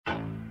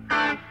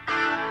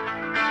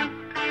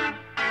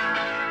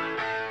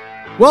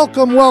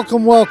Welcome,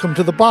 welcome, welcome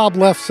to the Bob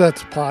Lefsetz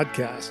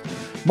podcast.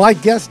 My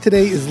guest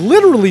today is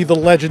literally the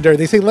legendary.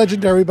 They say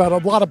legendary about a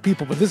lot of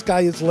people, but this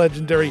guy is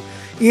legendary.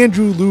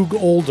 Andrew Loog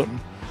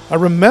Oldham. I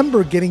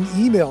remember getting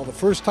email the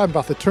first time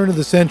about the turn of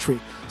the century.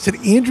 It said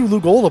Andrew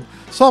Loog Oldham.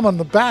 Saw him on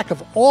the back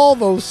of all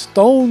those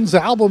Stones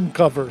album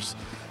covers.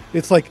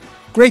 It's like,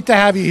 great to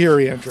have you here,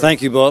 Andrew.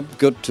 Thank you, Bob.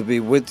 Good to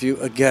be with you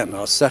again,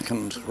 our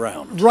second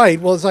round.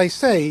 Right. Well, as I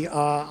say,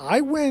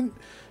 I went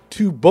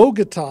to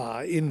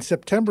Bogota in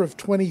September of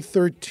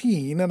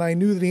 2013, and I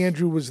knew that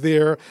Andrew was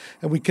there,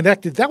 and we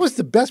connected. That was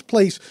the best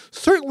place,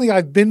 certainly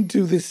I've been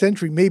to this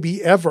century,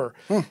 maybe ever,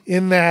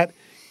 in that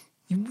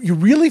you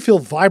really feel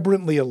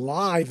vibrantly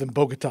alive in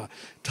Bogota.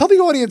 Tell the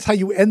audience how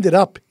you ended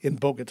up in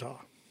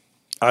Bogota.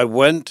 I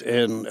went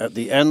in at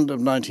the end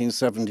of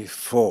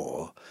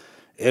 1974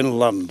 in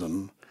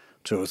London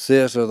to a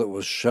theatre that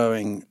was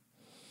showing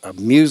a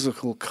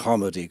musical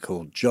comedy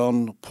called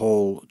John,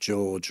 Paul,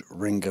 George,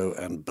 Ringo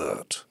and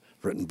Bert,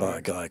 written by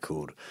a guy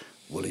called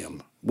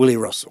Willie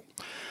Russell.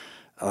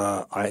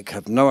 I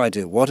have no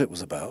idea what it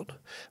was about.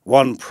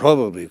 One,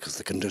 probably because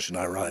the condition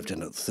I arrived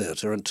in at the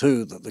theatre, and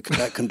two, that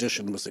that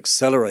condition was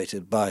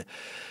accelerated by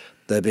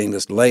there being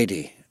this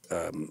lady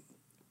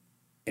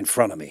in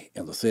front of me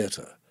in the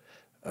theatre,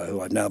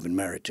 who I've now been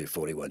married to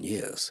 41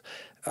 years.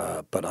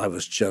 But I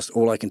was just,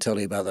 all I can tell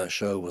you about that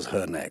show was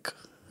her neck.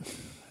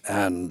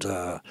 And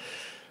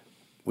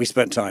we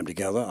spent time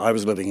together. I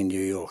was living in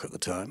New York at the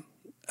time,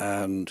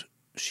 and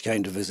she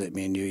came to visit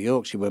me in New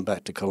York. She went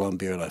back to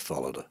Colombia, and I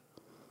followed her.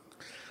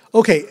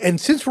 Okay, and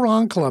since we're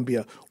on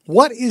Colombia,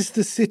 what is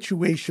the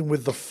situation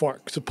with the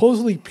FARC?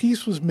 Supposedly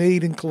peace was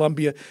made in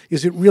Colombia.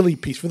 Is it really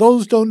peace? For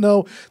those who don't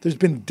know, there's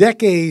been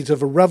decades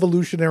of a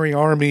revolutionary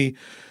army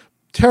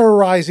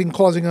terrorizing,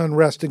 causing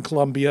unrest in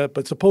Colombia,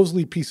 but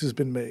supposedly peace has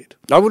been made.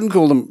 I wouldn't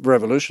call them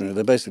revolutionary.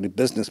 They're basically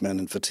businessmen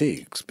in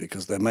fatigues,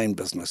 because their main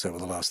business over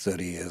the last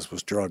 30 years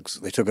was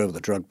drugs. They took over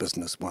the drug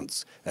business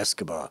once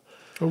Escobar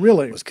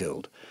was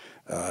killed.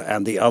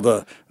 And the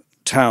other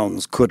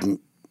towns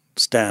couldn't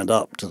stand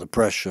up to the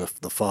pressure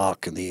of the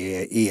FARC and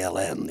the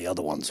ELN, the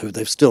other ones, who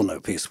they've still no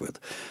peace with.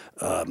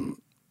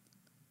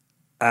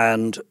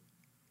 And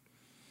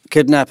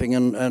kidnapping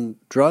and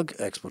drug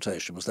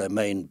exploitation was their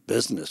main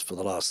business for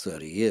the last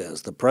 30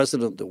 years. The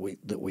president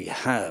that we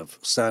have,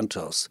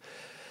 Santos,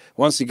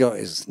 once he got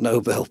his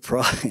Nobel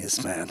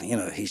Prize, man,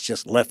 he's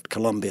just left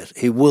Colombia.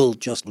 He will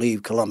just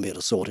leave Colombia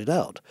to sort it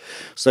out.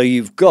 So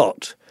you've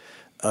got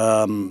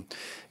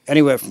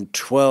anywhere from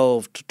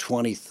 12 to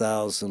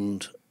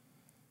 20,000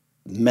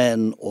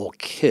 men or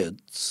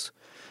kids.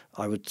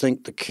 I would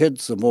think the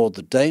kids are more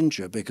the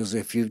danger, because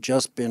if you've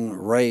just been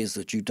raised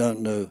that you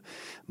don't know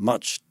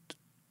much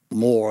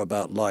more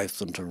about life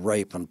than to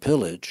rape and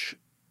pillage,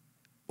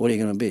 what are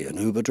you going to be, an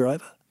Uber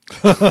driver?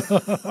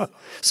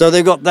 So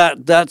they've got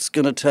that's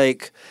going to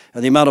take,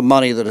 and the amount of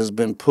money that has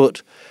been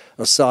put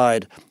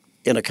aside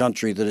in a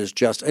country that is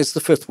just, it's the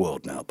fifth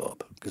world now,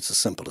 Bob. It's as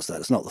simple as that.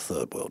 It's not the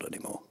third world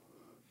anymore.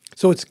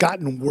 So it's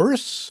gotten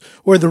worse,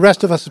 or the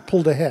rest of us have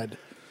pulled ahead?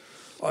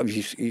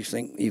 You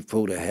think you've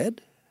pulled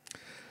ahead?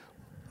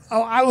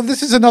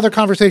 This is another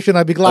conversation.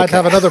 I'd be glad to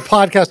have another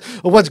podcast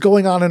of what's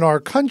going on in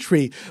our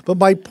country. But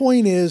my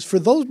point is, for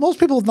those, most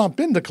people have not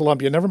been to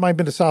Colombia, never mind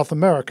been to South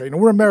America.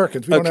 We're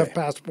Americans. We don't have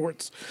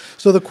passports.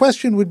 So the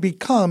question would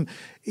become,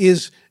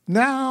 is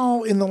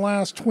now in the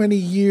last 20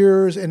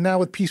 years and now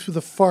with peace with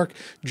the FARC,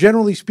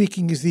 generally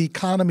speaking, is the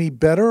economy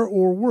better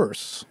or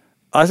worse?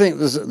 I think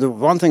the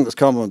one thing that's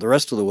common with the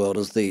rest of the world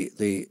is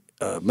the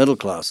middle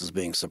class is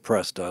being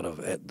suppressed out of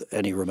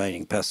any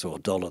remaining peso or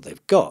dollar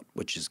they've got,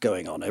 which is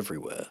going on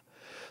everywhere.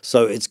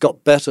 So it's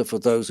got better for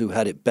those who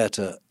had it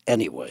better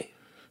anyway.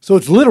 So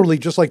it's literally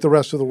just like the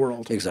rest of the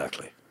world.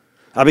 Exactly.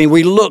 I mean,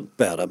 we look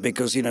better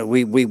because,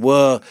 we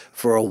were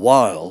for a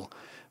while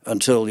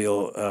until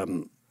your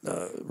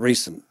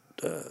recent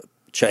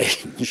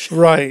change.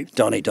 Right.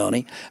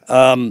 Donny.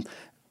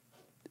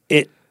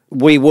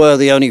 We were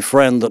the only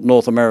friend that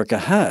North America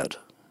had.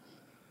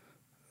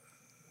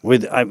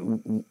 I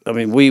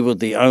mean, we were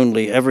the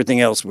only,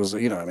 everything else was,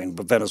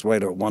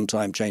 Venezuela at one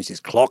time changed his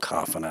clock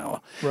half an hour.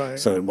 Right.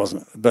 So it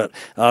wasn't, but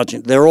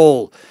they're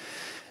all,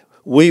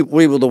 we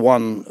were the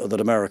one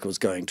that America was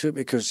going to,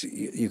 because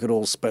you could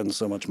all spend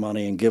so much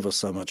money and give us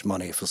so much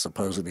money for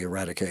supposedly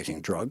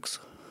eradicating drugs.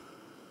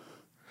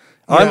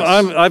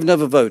 Yes. I've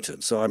never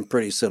voted, so I'm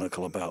pretty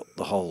cynical about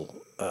the whole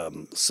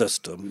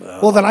system.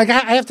 Well, then I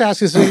have to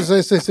ask you,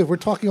 if we're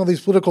talking all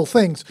these political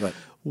things, right.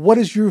 What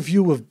is your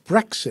view of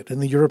Brexit and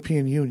the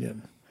European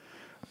Union?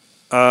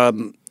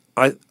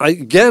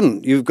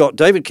 Again, you've got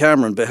David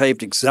Cameron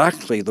behaved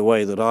exactly the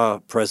way that our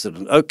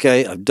president,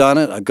 okay, I've done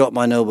it, I've got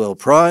my Nobel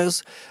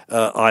Prize,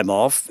 I'm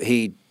off.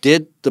 He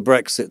did the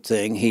Brexit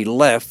thing, he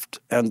left,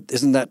 and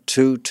isn't that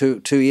two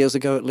years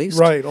ago at least?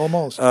 Right,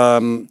 almost.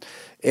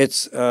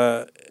 It's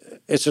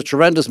a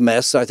tremendous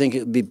mess. I think it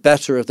would be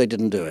better if they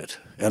didn't do it,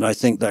 and I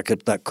think that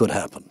could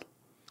happen.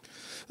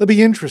 That'd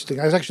be interesting.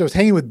 I was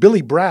hanging with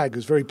Billy Bragg,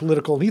 who's very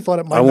political, and he thought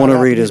it might. I want to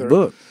read his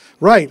book.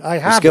 Right, I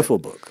have the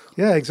Skiffle book.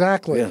 Yeah,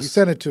 exactly. Yes. You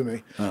sent it to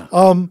me.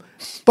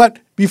 But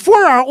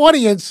before our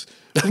audience,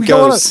 they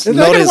want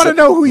to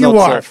know who you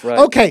are. Right.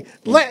 Okay,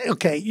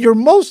 okay. You're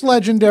most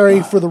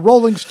legendary for the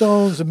Rolling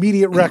Stones,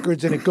 Immediate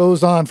Records, and it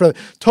goes on. For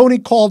Tony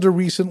Calder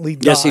recently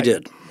died. Yes, he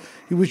did.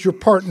 He was your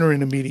partner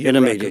in Immediate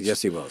Records.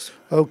 Yes, he was.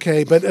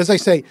 Okay, but as I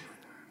say,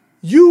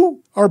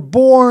 you are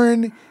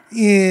born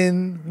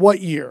in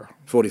what year?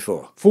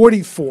 44.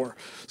 44.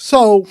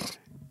 So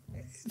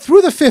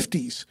through the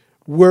 50s,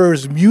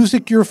 was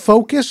music your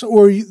focus,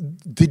 or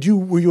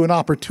were you an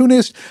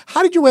opportunist?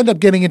 How did you end up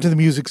getting into the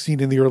music scene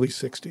in the early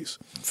 60s?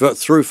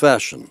 Through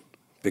fashion,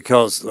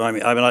 because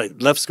I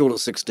left school at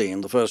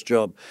 16. The first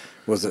job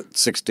was at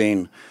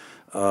 16,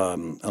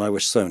 and I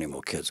wish so many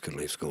more kids could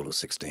leave school at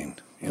 16.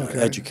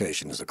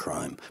 Education is a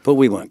crime, but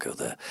we won't go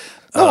there.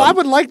 No, I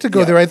would like to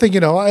go there. I think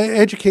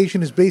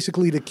education is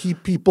basically to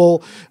keep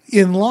people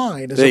in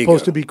line as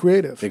opposed to be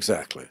creative.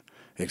 Exactly.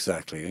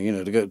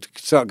 To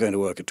start going to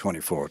work at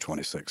 24 or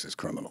 26 is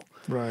criminal.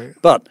 Right.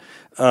 But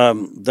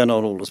they're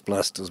not all as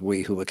blessed as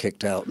we who were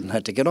kicked out and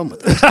had to get on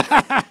with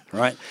it.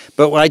 Right.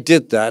 But I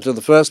did that. In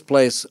the first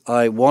place,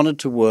 I wanted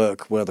to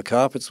work where the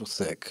carpets were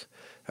thick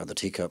and the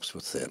teacups were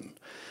thin.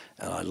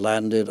 And I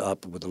landed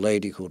up with a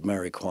lady called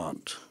Mary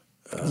Quant.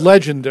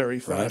 Legendary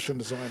fashion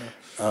designer.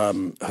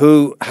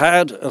 Who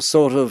had a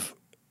sort of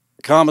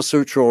Kama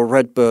Sutra or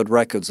Redbird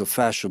Records of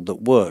fashion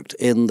that worked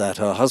in that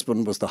her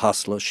husband was the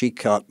hustler. She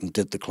cut and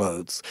did the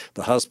clothes.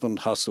 The husband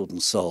hustled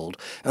and sold.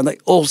 And they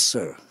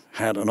also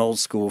had an old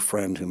school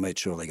friend who made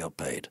sure they got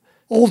paid.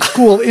 Old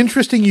school,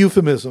 interesting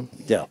euphemism.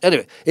 Yeah.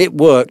 Anyway, it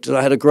worked, and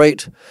I had a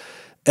great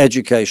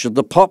education.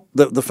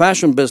 The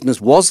fashion business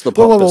was the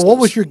pop business. What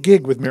was your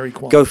gig with Mary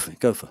Quant?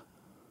 Gopher.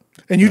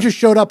 And you just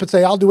showed up and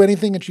say, "I'll do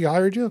anything," and she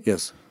hired you?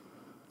 Yes.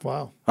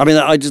 Wow. I mean,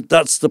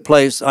 that's the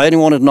place. I only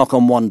wanted to knock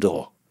on one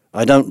door.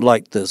 I don't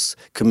like this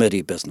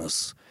committee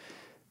business,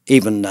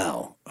 even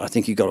now. I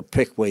think you've got to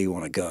pick where you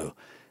want to go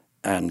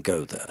and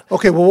go there.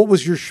 Okay, well, what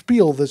was your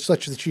spiel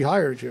such that she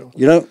hired you?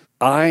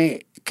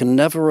 I can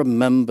never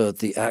remember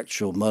the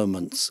actual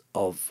moments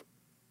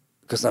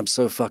because I'm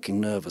so fucking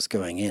nervous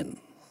going in.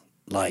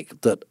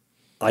 Like that,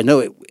 I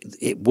know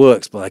it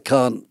works, but I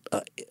can't.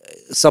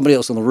 Somebody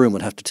else in the room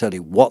would have to tell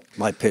you what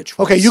my pitch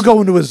was. Okay, you go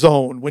into a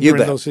zone when you're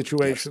in those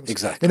situations. Yes,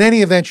 exactly. In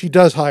any event, she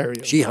does hire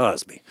you. She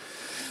hires me.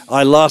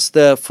 I last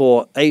there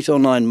for 8 or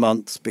 9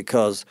 months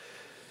because...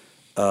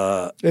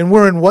 and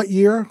we're in what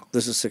year?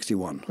 This is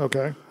 61.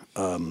 Okay.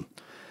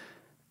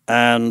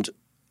 And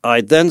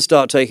I then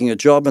start taking a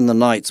job in the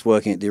nights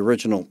working at the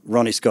original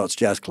Ronnie Scott's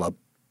Jazz Club.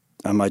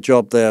 And my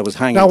job there was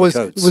hanging the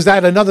coats. Was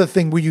that another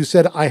thing where you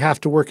said, I have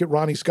to work at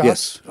Ronnie Scott's?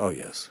 Yes. Oh,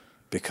 yes.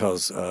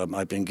 Because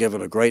I'd been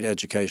given a great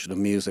education of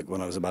music when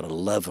I was about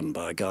 11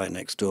 by a guy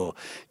next door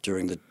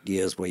during the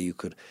years where you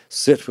could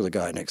sit with a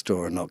guy next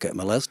door and not get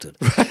molested.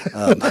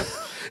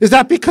 Is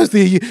that because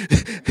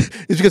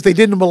they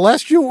didn't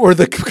molest you, or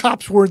the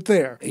cops weren't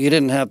there? You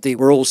didn't have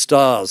we're all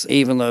stars,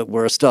 even though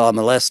we're a star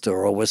molester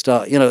or we're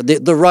star,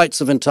 the rights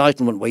of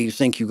entitlement where you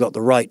think you got the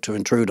right to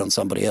intrude on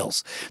somebody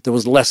else. There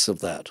was less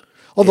of that.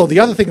 Although the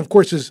other thing, of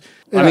course, is...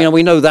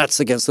 we know that's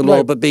against the law,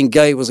 right. But being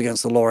gay was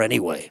against the law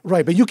anyway.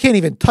 Right, but you can't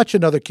even touch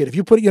another kid. If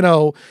you put,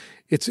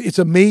 it's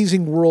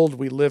amazing world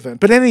we live in.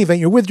 But in any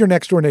event, you're with your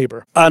next-door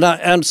neighbor.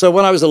 And so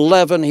when I was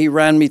 11, he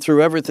ran me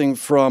through everything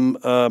from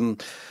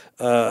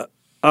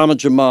Ahmad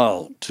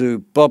Jamal to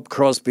Bob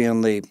Crosby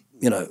and the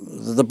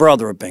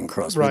brother of Bing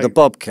Crosby, right. The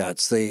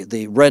Bobcats,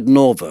 the Red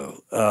Norvo,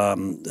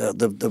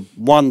 the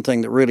one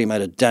thing that really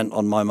made a dent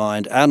on my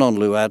mind and on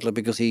Lou Adler,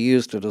 because he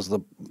used it as the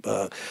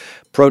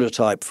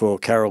prototype for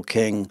Carole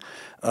King,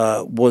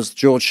 was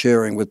George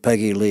Shearing with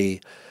Peggy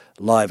Lee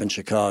live in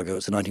Chicago.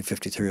 It's a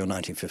 1953 or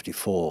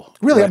 1954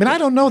 Really? record. I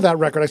don't know that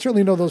record. I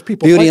certainly know those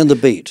people. Beauty and the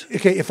Beat.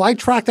 Okay, if I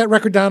track that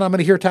record down, I'm going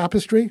to hear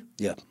Tapestry?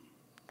 Yeah.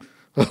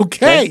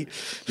 Okay.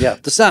 Yeah,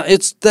 the sound,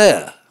 it's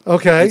there.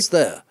 Okay. It's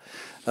there.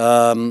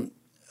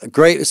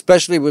 Great,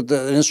 especially with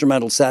the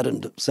instrumental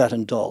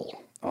Satin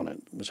Doll on it,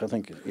 which I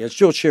think it's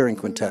George Shearing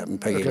Quintet and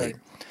Peggy Lee.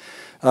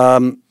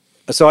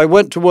 So I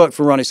went to work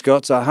for Ronnie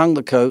Scott's. I hung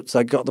the coats.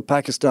 I got the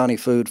Pakistani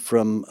food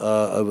from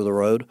over the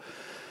road,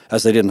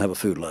 as they didn't have a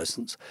food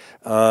license.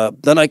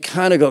 Then I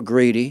kind of got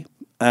greedy,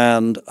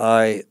 and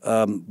I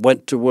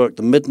went to work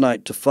the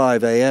midnight to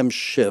 5 a.m.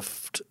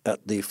 shift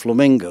at the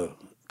Flamingo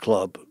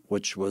Club,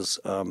 which was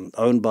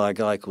owned by a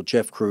guy called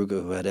Jeff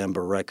Kruger, who had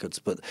Ember Records,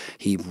 but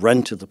he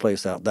rented the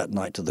place out that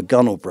night to the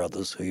Gunnell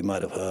brothers, who you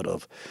might have heard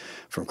of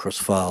from Chris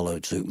Farlow,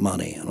 Zoot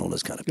Money, and all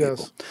those kind of people.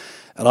 Yes.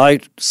 And I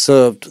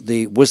served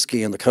the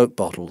whiskey in the Coke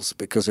bottles,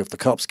 because if the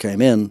cops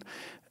came in,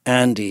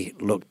 Andy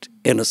looked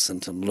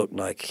innocent and looked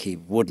like he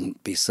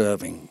wouldn't be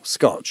serving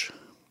scotch.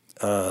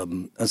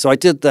 And so I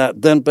did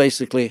that. Then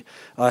basically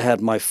I had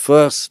my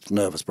first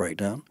nervous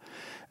breakdown.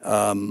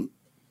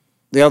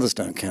 The others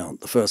don't count.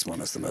 The first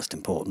one is the most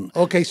important.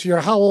 Okay, so you're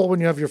how old when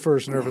you have your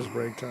first nervous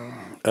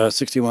breakdown?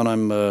 61,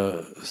 I'm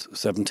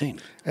 17.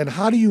 And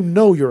how do you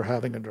know you're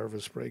having a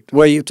nervous breakdown?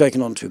 Well, you've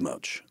taken on too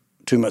much.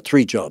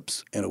 3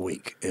 jobs in a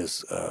week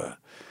is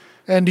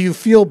And do you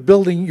feel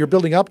you're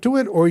building up to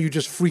it, or you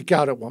just freak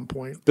out at one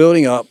point?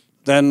 Building up,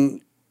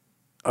 then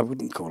I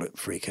wouldn't call it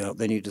freak out.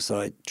 Then you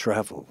decide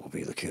travel will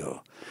be the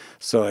cure.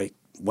 So I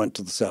went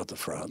to the south of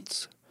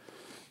France,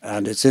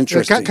 and it's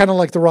interesting. Kind of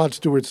like the Rod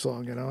Stewart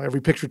song,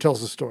 every picture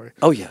tells a story.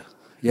 Oh, yeah.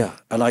 Yeah.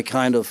 And I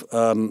kind of,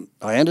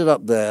 I ended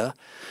up there,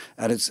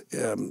 and it's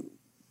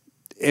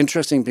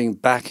interesting being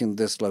back in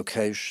this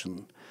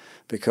location,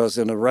 because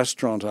in a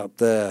restaurant up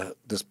there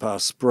this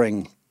past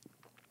spring,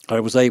 I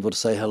was able to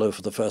say hello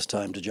for the first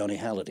time to Johnny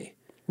Halliday.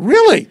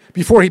 Really?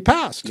 Before he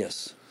passed?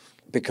 Yes.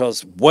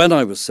 Because when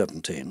I was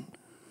 17,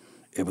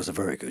 it was a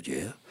very good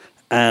year,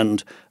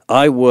 and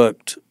I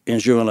worked in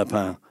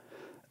Juan-les-Pins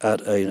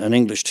at an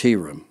English tea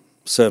room,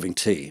 serving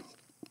tea,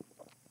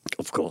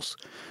 of course.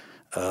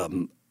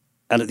 And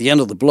at the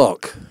end of the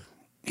block,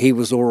 he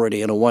was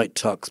already in a white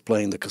tux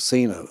playing the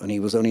casino, and he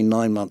was only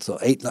 9 months or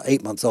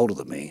eight months older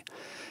than me.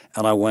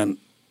 And I went,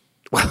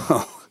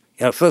 well,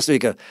 first you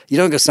go, you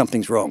don't go,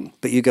 something's wrong,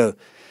 but you go,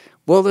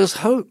 well, there's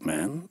hope,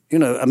 man.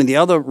 The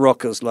other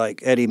rockers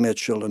like Eddie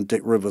Mitchell and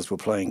Dick Rivers were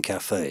playing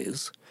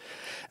cafes,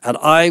 and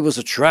I was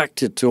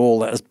attracted to all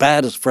that. As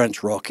bad as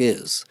French rock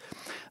is,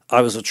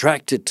 I was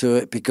attracted to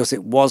it because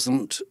it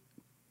wasn't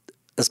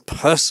as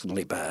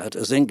personally bad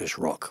as English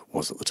rock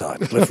was at the time.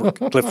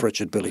 Cliff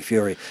Richard, Billy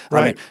Fury.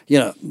 Right.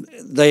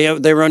 They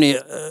only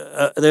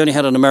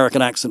had an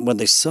American accent when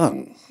they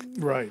sung.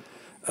 Right.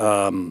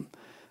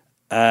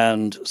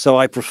 And so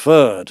I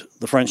preferred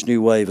the French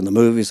New Wave in the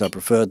movies. I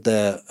preferred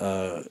their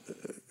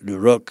Le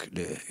Rock,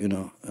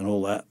 and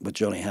all that with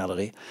Johnny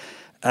Halliday.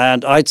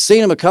 And I'd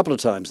seen him a couple of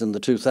times in the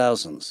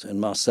 2000s in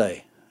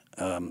Marseille,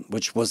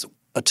 which was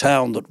a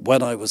town that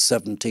when I was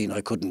 17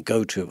 I couldn't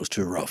go to. It was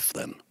too rough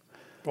then.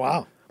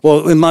 Wow.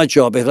 Well, in my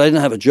job, if I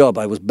didn't have a job,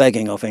 I was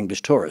begging off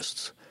English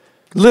tourists.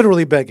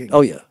 Literally begging.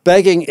 Oh, yeah.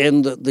 Begging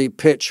in the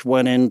pitch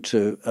went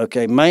into,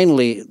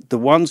 mainly the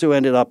ones who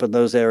ended up in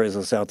those areas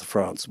of south of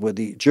France were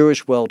the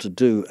Jewish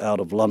well-to-do out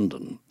of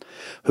London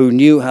who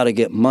knew how to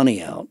get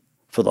money out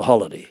for the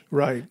holiday.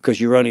 Right. Because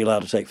you were only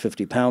allowed to take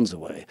 £50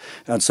 away.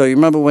 And so you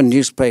remember when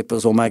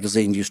newspapers or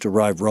magazines used to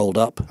arrive rolled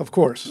up? Of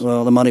course.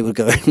 Well, the money would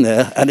go in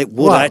there, and it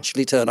would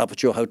actually turn up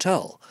at your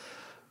hotel.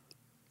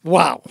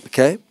 Wow.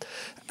 Okay?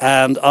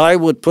 And I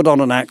would put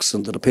on an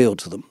accent that appealed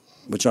to them,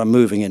 which I'm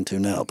moving into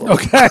now. Bob.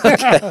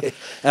 Okay.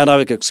 And I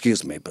would go,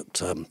 excuse me,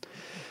 but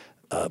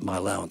my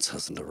allowance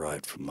hasn't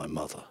arrived from my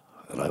mother,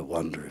 and I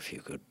wonder if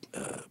you could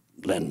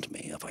lend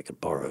me, if I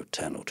could borrow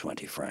 10 or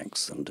 20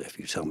 francs, and if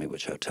you tell me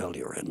which hotel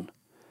you're in.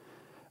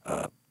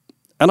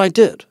 And I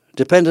did.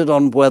 Depended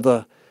on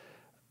whether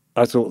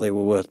I thought they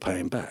were worth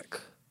paying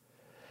back.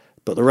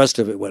 But the rest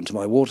of it went to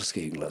my water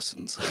skiing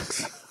lessons.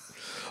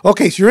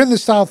 Okay, so you're in the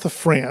south of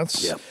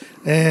France, Yep.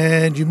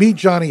 and you meet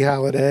Johnny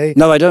Halliday.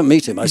 No, I don't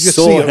meet him. I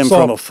saw him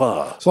from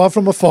afar. Saw him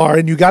from afar,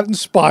 and you got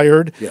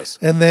inspired. Yes.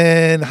 And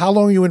then how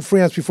long were you in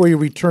France before you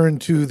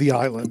returned to the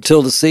island?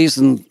 Until the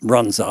season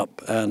runs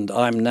up, and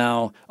I'm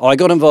now... I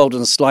got involved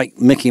in a slight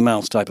Mickey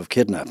Mouse type of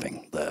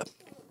kidnapping there,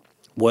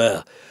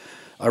 where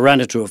I ran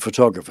into a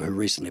photographer who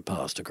recently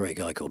passed, a great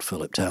guy called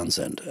Philip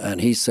Townsend, and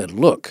he said,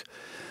 look,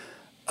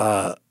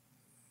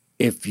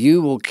 if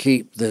you will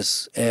keep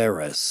this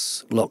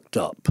heiress locked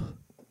up,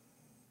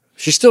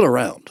 she's still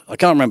around. I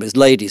can't remember, it's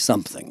Lady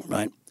something,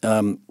 right?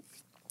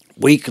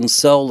 We can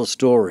sell the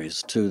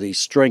stories to the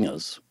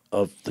stringers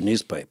of the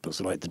newspapers,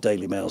 like the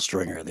Daily Mail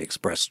stringer, the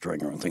Express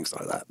stringer, and things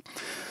like that.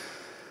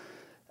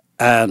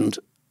 And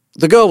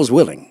the girl was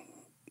willing,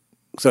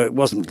 so it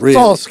wasn't really...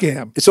 It's all a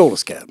scam. It's all a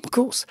scam, of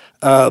course.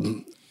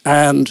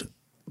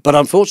 But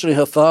unfortunately,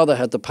 her father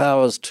had the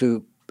powers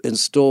to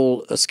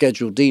install a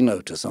Schedule D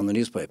notice on the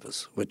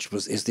newspapers, which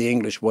is the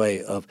English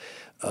way of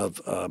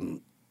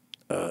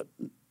a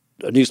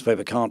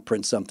newspaper can't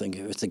print something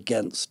if it's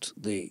against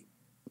the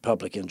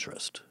public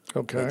interest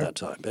at that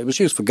time. It was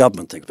used for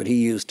government things, but he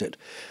used it,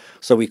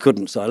 so we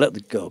couldn't. So I let the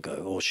girl go,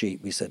 or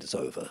we said it's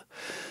over.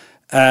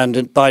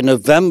 And by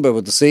November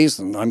with the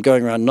season, I'm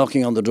going around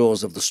knocking on the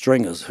doors of the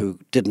stringers who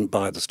didn't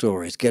buy the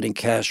stories, getting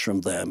cash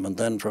from them, and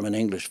then from an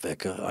English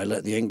vicar. I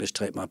let the English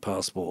take my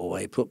passport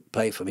away,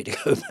 pay for me to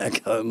go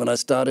back home, and I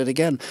started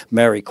again.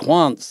 Mary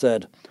Quant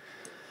said,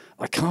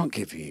 I can't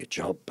give you your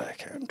job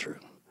back, Andrew,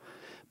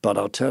 but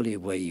I'll tell you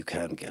where you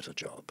can get a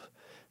job.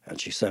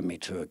 And she sent me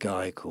to a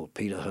guy called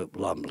Peter Hope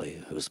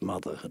Lumley, whose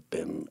mother had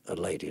been a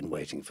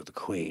lady-in-waiting for the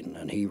Queen,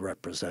 and he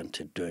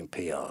represented doing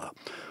PR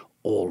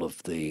all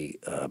of the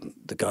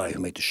guy who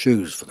made the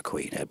shoes for the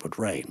Queen, Edward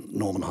Raine,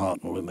 Norman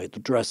Hartnell, who made the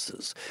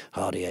dresses,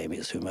 Hardy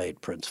Amies, who made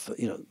prints,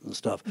 and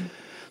stuff.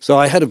 So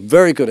I had a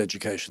very good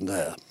education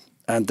there.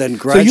 And then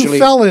gradually... So you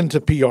fell into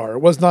PR.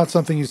 It was not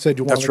something you said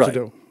you wanted to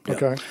do. Yeah.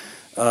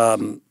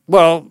 Okay.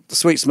 Well, the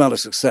sweet smell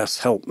of success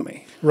helped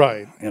me.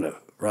 Right.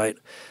 Right?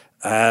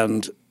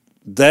 And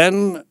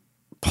then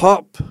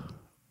pop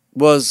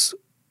was...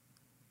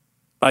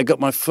 I got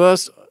my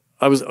first...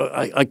 I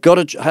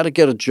had to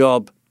get a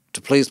job to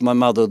please my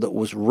mother that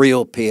was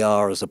real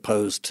PR as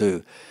opposed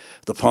to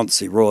the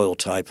Ponzi Royal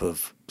type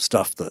of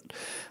stuff that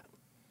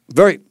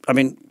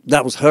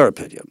that was her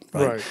opinion.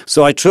 Right? Right.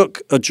 So I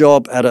took a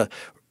job at a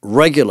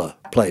regular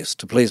place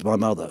to please my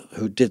mother,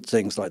 who did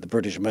things like the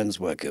British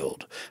Menswear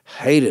Guild,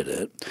 hated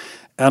it.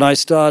 And I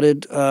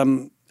started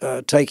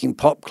taking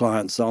pop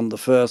clients on. The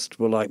first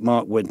were like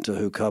Mark Winter,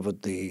 who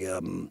covered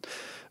the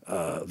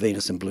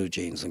Venus in Blue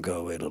Jeans and Go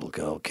Away Little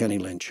Girl, Kenny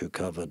Lynch, who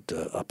covered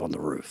Up on the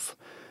Roof.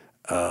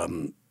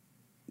 And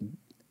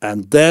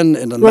then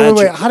in the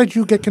Wait, how did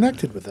you get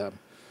connected with them?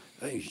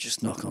 You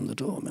just knock on the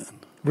door,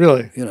 man.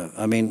 Really? You know,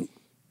 I mean,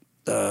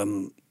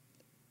 and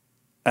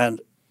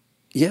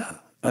yeah,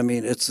 I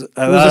mean, it was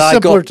a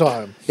simpler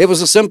time. It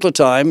was a simpler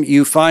time.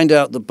 You find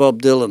out that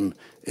Bob Dylan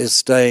is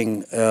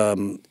staying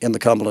in the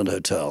Cumberland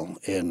Hotel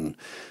in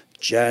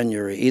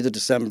January, either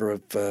December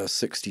of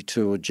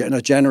 62 or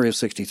January of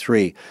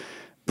 63.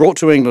 Brought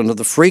to England under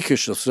the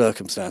freakish of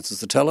circumstances.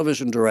 The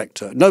television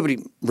director,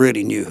 nobody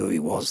really knew who he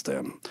was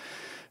then,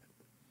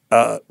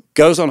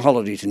 goes on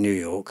holiday to New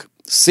York,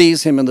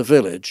 sees him in the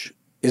Village,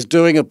 is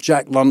doing a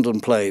Jack London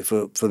play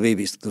for the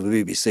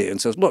BBC, and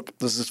says, look,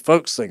 there's this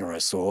folk singer I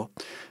saw.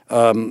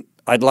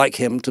 I'd like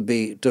him to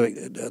be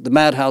doing the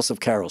Madhouse of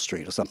Carroll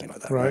Street or something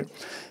like that. Right.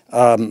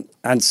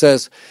 And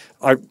says,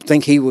 I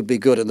think he would be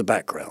good in the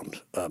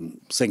background,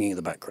 singing in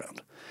the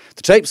background.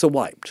 The tapes are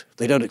wiped.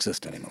 They don't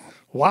exist anymore.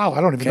 Wow,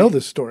 I don't even know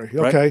this story.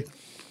 Okay. Right?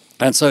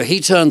 And so he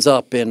turns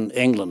up in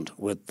England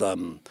with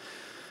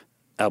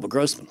Albert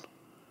Grossman.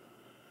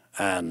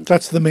 And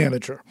that's the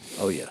manager.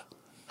 Oh, yeah.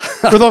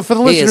 For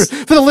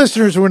the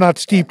listeners who are not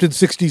steeped in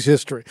 60s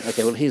history.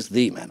 Okay, well, he's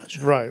the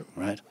manager. Right.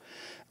 Right.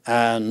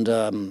 And,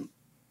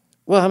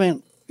 well, I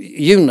mean,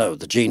 you know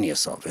the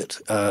genius of it.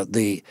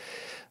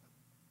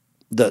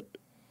 That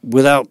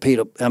without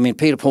Peter,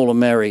 Paul and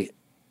Mary.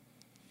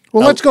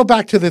 Well, let's go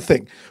back to the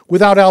thing.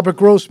 Without Albert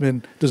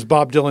Grossman, does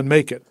Bob Dylan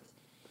make it?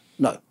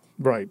 No.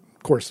 Right.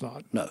 Of course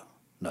not. No.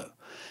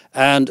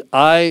 And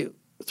I,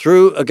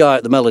 through a guy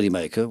at the Melody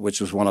Maker, which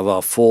was one of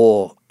our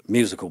 4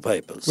 musical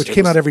papers. Which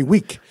came out every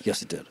week.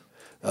 Yes, it did.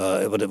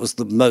 But it was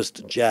the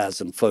most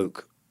jazz and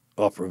folk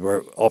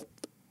opera.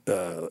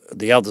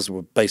 The others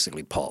were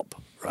basically pop,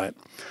 right?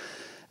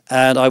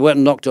 And I went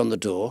and knocked on the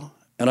door,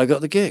 and I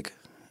got the gig.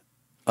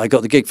 I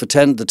got the gig for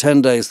the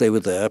 10 days they were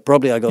there.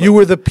 Probably I got. You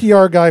were the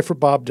PR guy for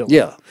Bob Dylan.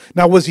 Yeah.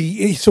 Now was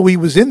he? So he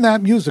was in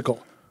that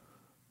musical.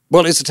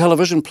 Well, it's a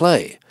television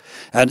play,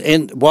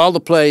 and while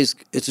the play's,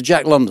 it's a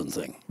Jack London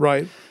thing,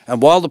 right?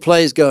 And while the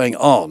play's going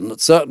on,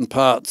 at certain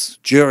parts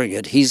during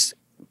it, he's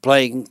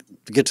playing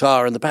the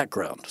guitar in the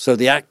background. So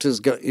the actors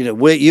go,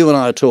 you and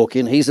I are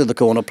talking. He's in the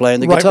corner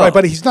playing the guitar. Right,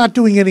 but he's not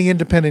doing any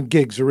independent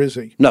gigs, or is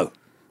he? No.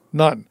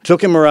 None.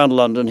 Took him around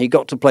London. He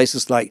got to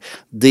places like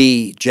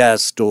the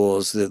jazz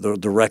stores,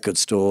 the record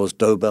stores,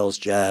 Dobell's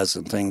Jazz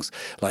and things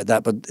like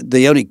that. But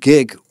the only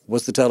gig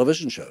was the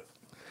television show.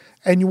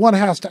 And one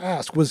has to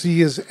ask, was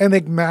he as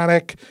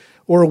enigmatic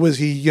or was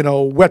he,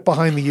 wet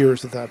behind the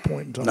ears at that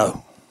point in time?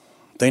 No.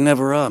 They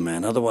never are,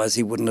 man. Otherwise,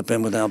 he wouldn't have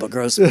been with Albert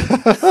Grossman.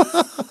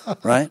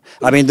 Right?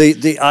 I mean,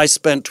 I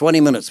spent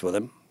 20 minutes with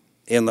him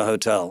in the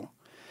hotel.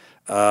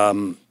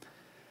 And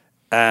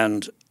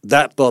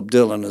that Bob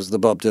Dylan is the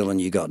Bob Dylan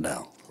you got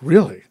now.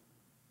 Really?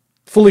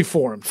 Fully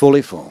formed?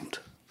 Fully formed.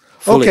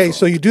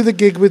 So you do the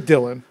gig with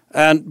Dylan.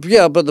 And,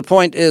 yeah, but the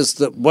point is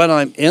that when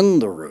I'm in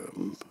the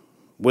room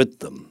with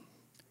them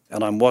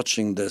and I'm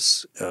watching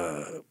this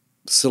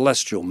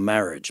celestial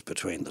marriage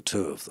between the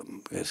two of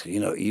them,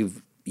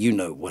 you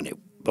know when it,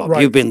 Bob,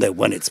 right. You've been there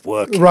when it's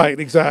working. Right,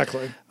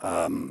 exactly.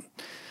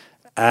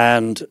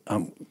 And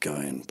I'm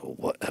going, but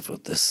whatever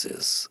this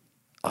is,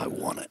 I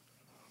want it.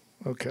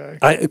 Okay.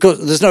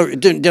 Because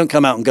don't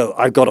come out and go,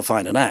 I've got to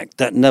find an act.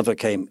 That never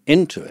came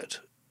into it.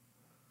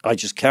 I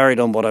just carried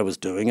on what I was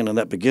doing, and in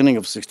that beginning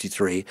of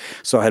 63,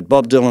 so I had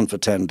Bob Dylan for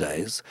 10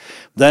 days.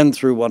 Then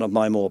through one of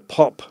my more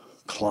pop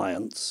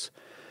clients,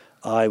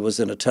 I was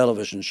in a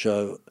television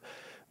show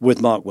with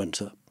Mark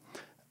Winter,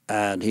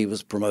 and he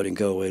was promoting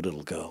Go Away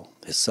Little Girl,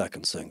 his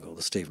second single,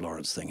 the Steve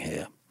Lawrence thing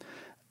here.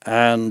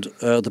 And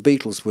the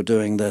Beatles were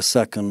doing their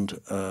second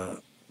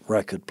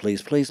record,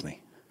 Please Please Me.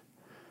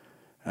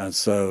 And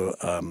so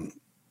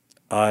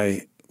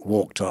I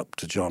walked up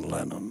to John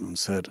Lennon and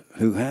said,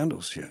 who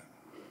handles you?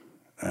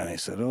 And he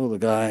said, the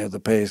guy with the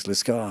paisley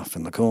scarf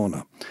in the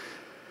corner.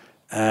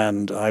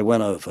 And I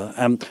went over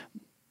and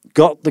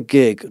got the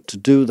gig to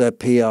do their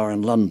PR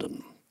in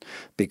London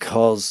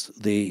because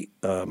the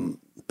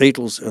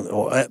Beatles,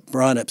 or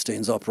Brian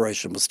Epstein's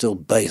operation was still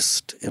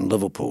based in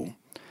Liverpool.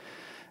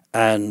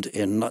 And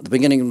in the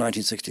beginning of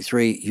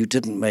 1963, you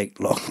didn't make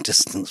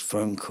long-distance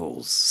phone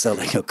calls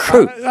selling a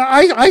crew.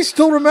 I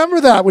still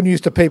remember that when you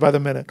used to pay by the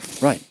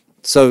minute. Right.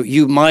 So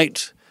you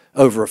might,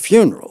 over a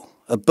funeral,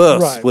 a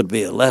birth would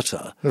be a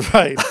letter.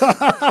 Right.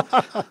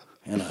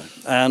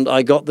 And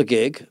I got the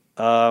gig.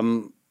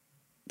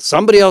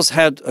 Somebody else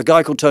had a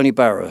guy called Tony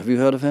Barrow. Have you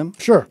heard of him?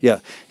 Sure. Yeah.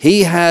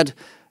 He had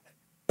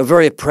a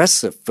very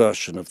oppressive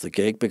version of the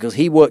gig because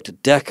he worked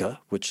at Decca,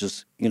 which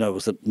is,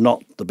 was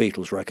not the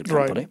Beatles record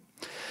company. Right.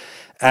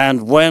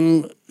 And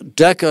when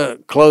Decca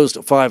closed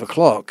at 5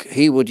 o'clock,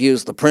 he would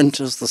use the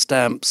printers, the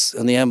stamps,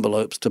 and the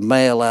envelopes to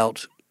mail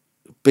out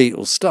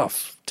Beatles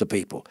stuff to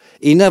people.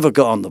 He never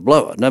got on the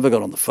blower, never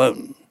got on the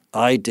phone.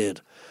 I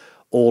did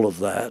all of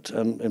that.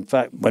 And in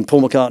fact, when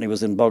Paul McCartney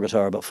was in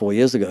Bogota about 4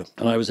 years ago,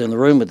 and I was in the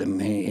room with him,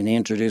 and he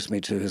introduced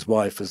me to his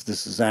wife as,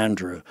 "This is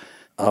Andrew,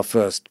 our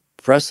first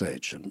press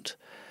agent."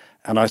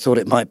 And I thought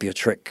it might be a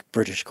trick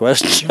British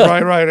question.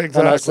 Right,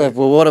 exactly. And I said,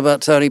 "Well, what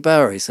about Tony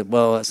Barrow?" He said,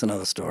 "Well, that's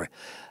another story."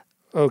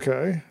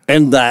 Okay.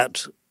 In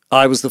that,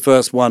 I was the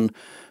first one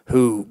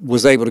who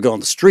was able to go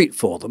on the street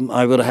for them.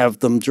 I would have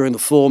them during the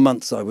 4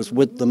 months I was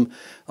with them.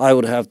 I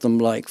would have them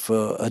like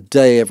for a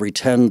day every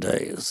 10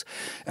 days.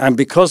 And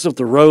because of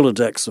the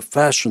Rolodex of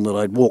fashion that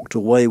I'd walked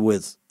away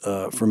with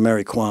from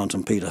Mary Quant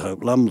and Peter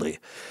Hope Lumley,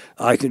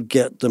 I could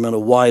get them in a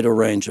wider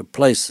range of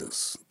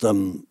places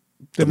than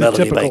the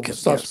Melody typical Makers.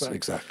 suspect. Yes,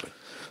 exactly.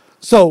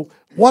 So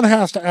one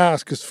has to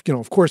ask, is,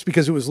 of course,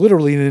 because it was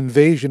literally an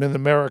invasion in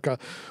America.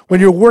 When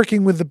you're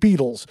working with the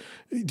Beatles,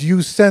 do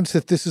you sense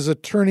that this is a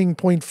turning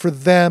point for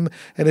them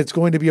and it's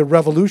going to be a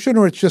revolution,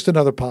 or it's just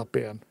another pop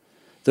band?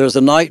 There's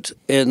a night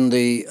in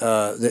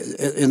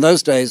in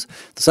those days,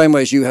 the same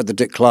way as you had the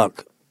Dick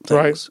Clark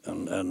things,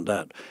 Right. and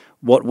that.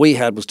 What we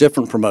had was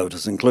different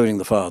promoters, including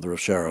the father of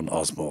Sharon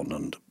Osbourne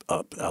and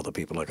other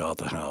people like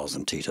Arthur Howes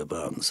and Tito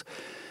Burns,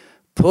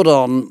 put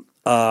on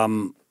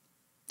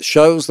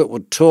shows that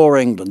would tour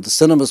England. The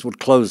cinemas would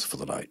close for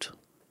the night,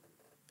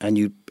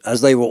 and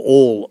as they were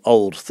all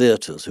old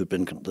theatres that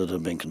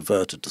had been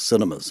converted to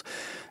cinemas,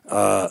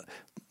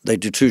 they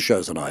do 2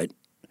 shows a night.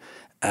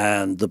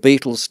 And the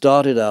Beatles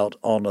started out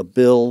on a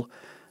bill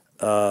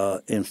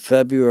in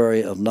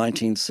February of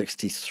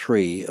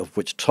 1963, of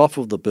which top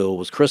of the bill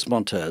was Chris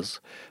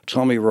Montez,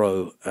 Tommy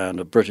Rowe, and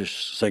a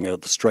British singer,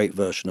 the straight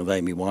version of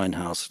Amy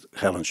Winehouse,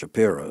 Helen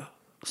Shapiro.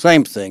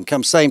 Same thing,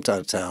 same out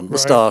of town,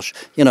 moustache,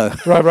 Right,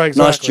 exactly.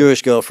 Nice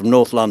Jewish girl from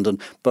North London,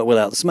 but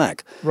without the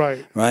smack.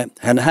 Right.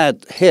 And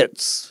had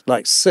hits,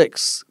 like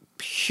 6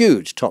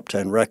 huge top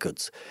 10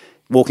 records,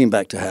 Walking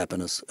Back to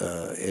Happiness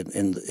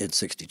in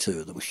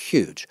 62, that were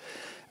huge.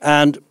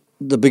 And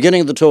the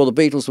beginning of the tour, the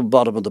Beatles were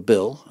bottom of the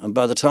bill, and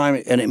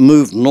it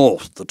moved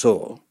north, the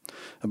tour,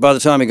 and by the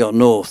time it got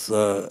north,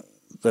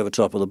 they were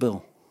top of the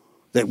bill.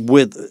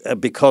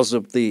 Because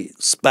of the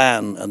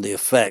span and the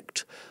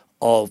effect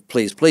of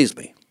Please Please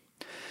Me.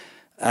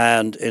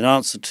 And in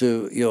answer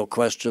to your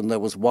question, there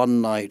was one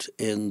night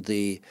in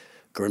the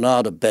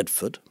Granada,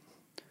 Bedford,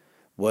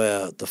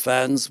 where the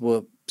fans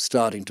were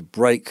starting to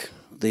break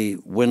the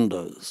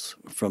windows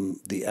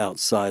from the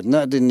outside. And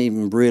that didn't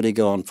even really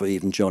go on for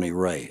even Johnny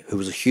Ray, who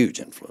was a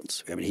huge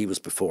influence. I mean, he was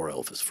before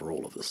Elvis for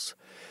all of us.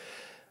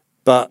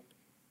 But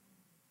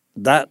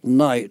that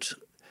night,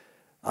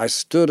 I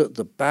stood at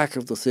the back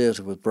of the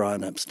theater with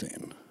Brian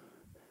Epstein,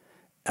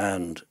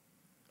 and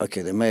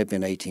okay, there may have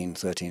been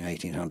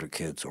 1,800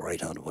 kids or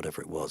 800,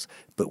 whatever it was,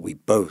 but we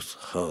both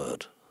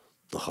heard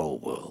the whole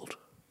world.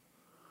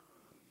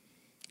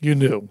 You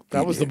knew.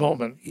 That was the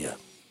moment. Yeah.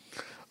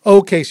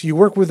 Okay, so you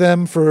work with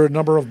them for a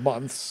number of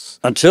months.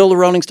 Until the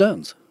Rolling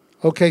Stones.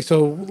 Okay,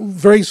 so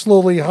very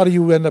slowly, how do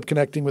you end up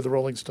connecting with the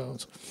Rolling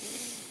Stones?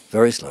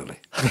 Very slowly.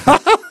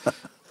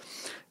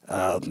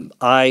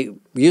 I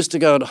used to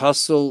go and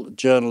hustle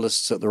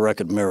journalists at the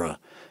Record Mirror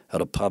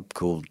at a pub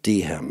called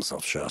Deham's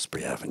off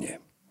Shaftesbury Avenue.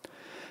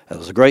 There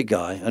was a great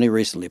guy, only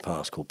recently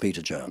passed, called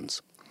Peter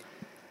Jones.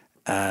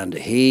 And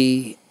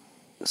he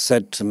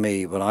said to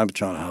me when I was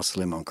trying to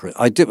hustle him on Chris,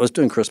 I was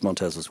doing Chris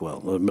Montez as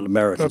well,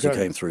 Americans who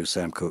came through,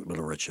 Sam Cooke,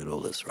 Little Richard, all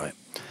this, right?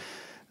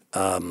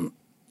 I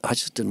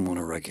just didn't want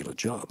a regular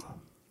job.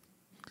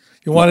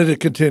 You wanted to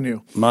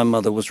continue. My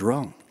mother was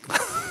wrong,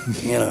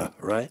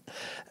 right?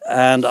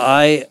 And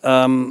I,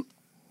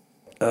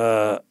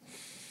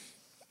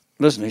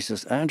 listen, he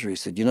says, Andrew, he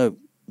said,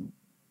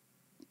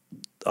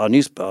 our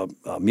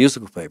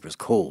musical paper is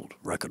called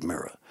Record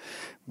Mirror,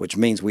 which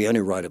means we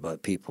only write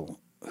about people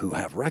who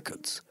have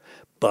records.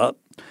 But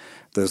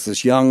there's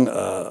this young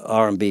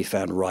R&B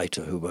fan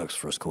writer who works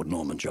for us called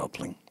Norman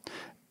Jopling,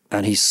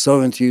 and he's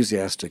so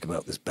enthusiastic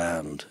about this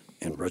band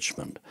in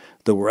Richmond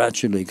that we're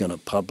actually going to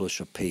publish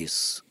a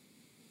piece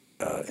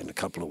in a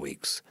couple of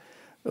weeks,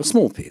 a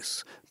small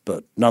piece,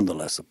 but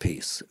nonetheless a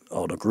piece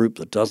on a group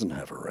that doesn't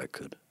have a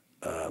record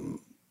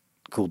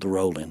called the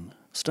Rolling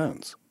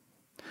Stones.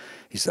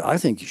 He said, I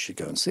think you should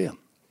go and see him.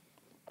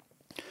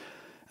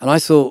 And I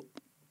thought,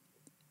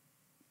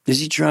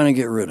 is he trying to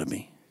get rid of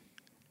me?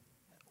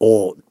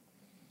 Or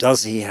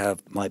does he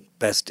have my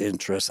best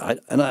interest?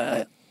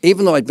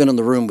 Even though I'd been in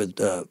the room with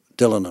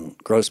Dylan and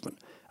Grossman,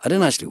 I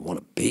didn't actually want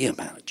to be a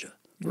manager.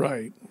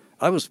 Right.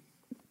 I was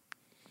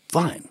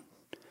fine.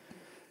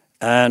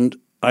 And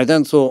I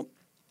then thought,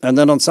 and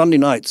then on Sunday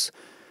nights,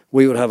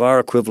 we would have our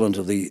equivalent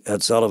of the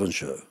Ed Sullivan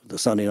Show, the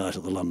Sunday night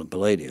at the London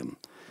Palladium.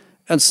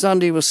 And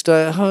Sunday was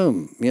stay at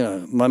home.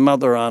 My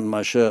mother ironed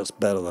my shirts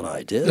better than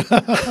I did.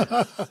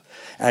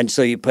 And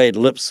so you paid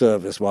lip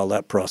service while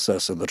that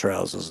process and the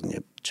trousers and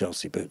your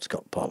Chelsea boots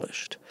got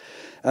polished.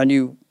 And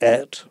you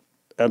ate,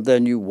 and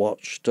then you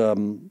watched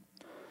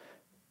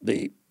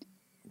the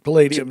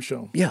Palladium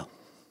show. Yeah,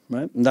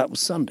 right? And that was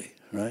Sunday,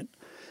 right?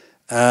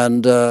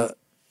 And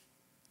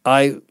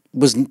I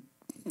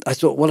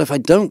thought, well, if I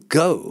don't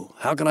go,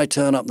 how can I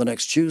turn up the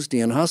next Tuesday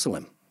and hustle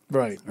him?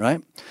 Right.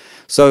 Right?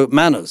 So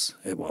Manners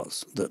it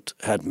was that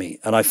had me.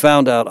 And I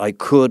found out I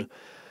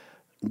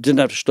didn't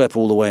have to schlep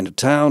all the way into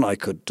town. I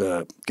could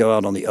go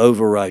out on the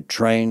override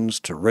trains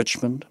to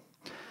Richmond.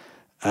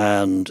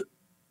 And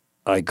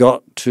I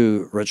got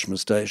to Richmond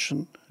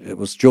Station. It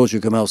was George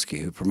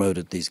Ugomelski who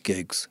promoted these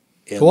gigs.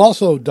 Who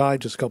also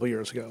died just a couple of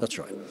years ago. That's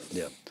right,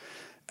 yeah.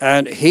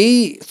 And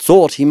he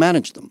thought he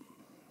managed them.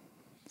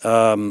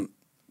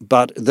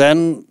 But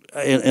then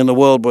in the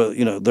world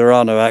where, there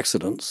are no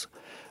accidents,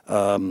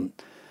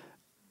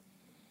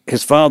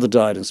 his father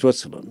died in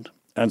Switzerland,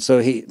 and so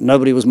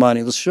nobody was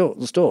minding the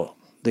store.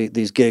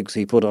 These gigs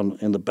he put on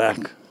in the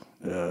back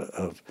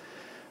of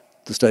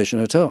the station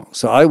hotel.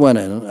 So I went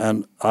in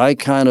and I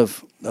kind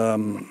of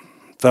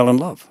fell in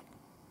love.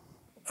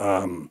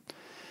 One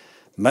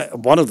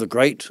of the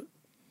great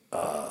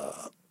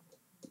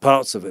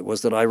parts of it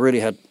was that I really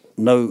had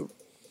no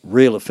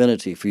real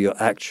affinity for your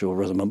actual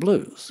rhythm and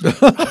blues.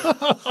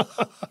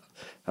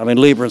 I mean,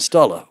 Lieber and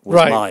Stoller was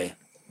right. my,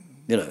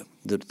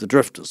 the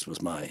Drifters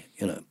was my,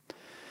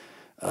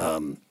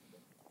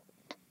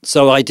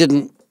 So I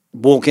didn't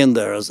walk in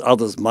there as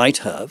others might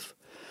have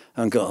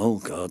and go, oh,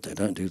 God, they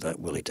don't do that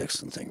Willie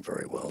Dixon thing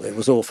very well. It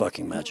was all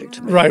fucking magic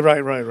to me. Right.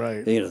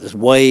 This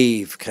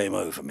wave came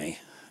over me,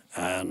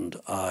 and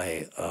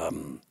I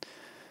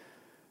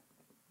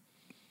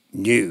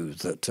knew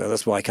that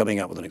that's why coming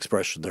up with an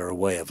expression, they're a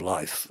way of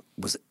life,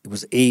 was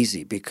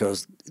easy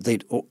because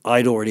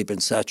I'd already been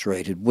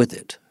saturated with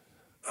it.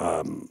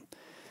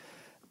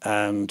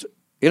 And,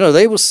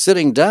 they were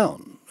sitting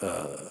down.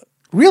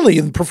 Really?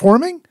 In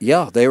performing?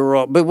 Yeah, they were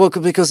all,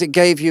 because it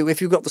gave you, if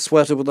you got the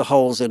sweater with the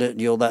holes in it and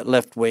you're that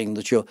left wing,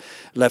 that you're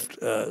left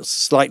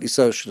slightly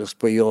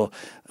socialist, where you're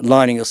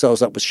lining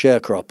yourselves up with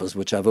sharecroppers,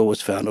 which I've always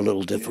found a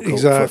little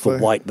difficult for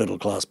white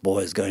middle-class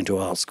boys going to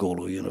art school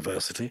or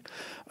university.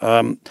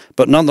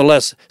 But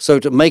nonetheless, so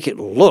to make it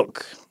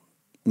look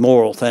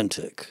more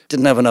authentic,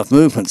 didn't have enough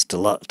movements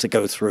to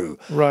go through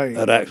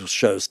an actual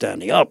show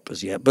standing up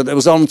as yet. But it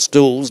was on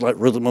stools like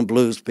rhythm and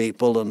blues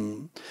people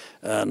and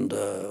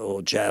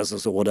or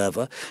jazzers or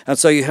whatever. And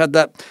so you had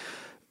that,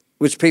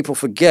 which people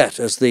forget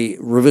as the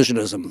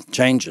revisionism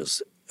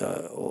changes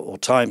or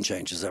time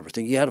changes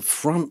everything. You had a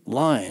front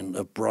line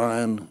of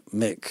Brian,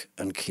 Mick,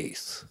 and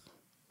Keith,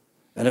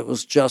 and it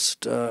was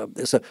just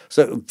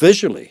so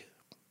visually.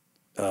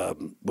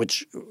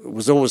 Which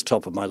was always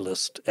top of my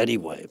list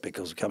anyway,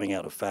 because coming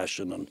out of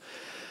fashion. And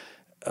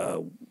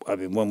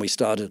when we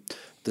started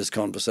this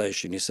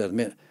conversation, you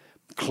said,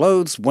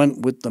 clothes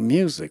went with the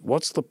music.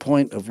 What's the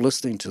point of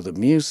listening to the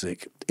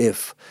music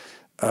if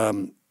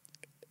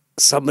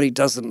somebody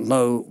doesn't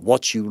know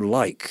what you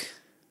like?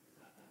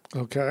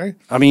 Okay.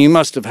 I mean, you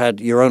must have had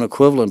your own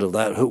equivalent of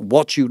that.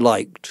 What you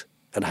liked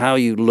and how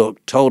you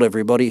looked told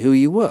everybody who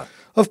you were.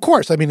 Of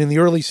course. I mean, in the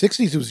early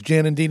 60s, it was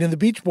Jan and Dean and the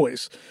Beach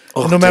Boys.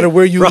 And no matter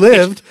where you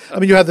lived,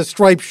 you had the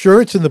striped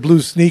shirts and the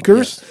blue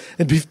sneakers,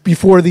 and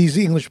before these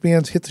English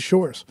bands hit the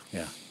shores.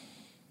 Yeah.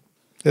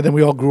 And then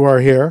we all grew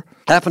our hair.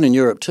 Happened in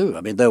Europe, too.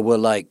 I mean, there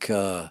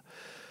were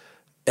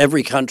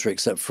every country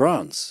except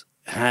France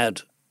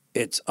had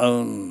its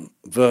own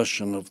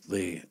version of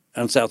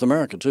and South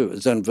America, too,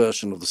 its own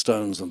version of the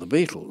Stones and the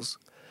Beatles.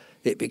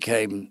 It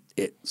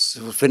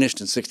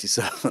finished in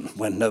 1967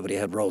 when nobody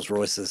had Rolls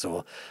Royces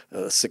or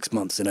 6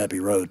 months in Abbey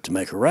Road to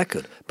make a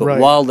record. But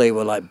while they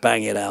were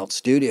banging out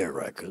studio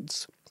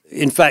records,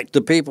 in fact,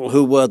 the people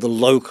who were the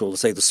local,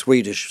 say the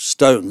Swedish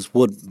Stones,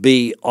 would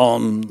be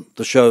on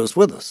the shows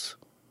with us.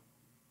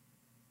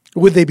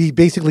 Would they be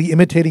basically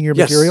imitating your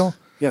material?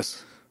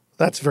 Yes.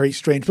 That's very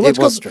strange. But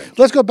strange.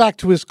 Let's go back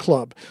to his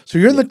club. So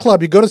you're in the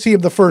club. You go to see him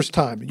the first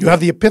time. You have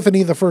the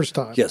epiphany the first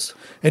time. Yes.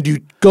 And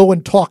you go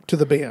and talk to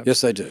the band.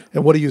 Yes, I do.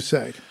 And what do you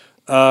say?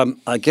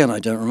 Again, I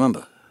don't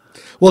remember.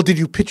 Well, did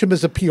you pitch him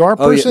as a PR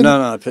person?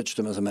 No, I pitched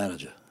him as a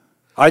manager.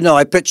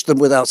 I pitched them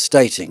without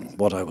stating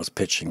what I was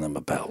pitching them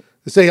about.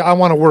 Say, I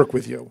want to work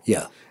with you.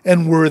 Yeah.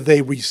 And were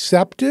they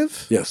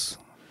receptive? Yes.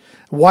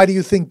 Why do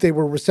you think they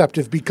were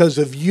receptive? Because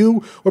of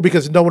you, or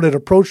because no one had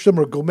approached them,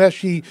 or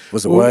Gomeshi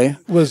was away?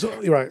 Was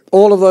right.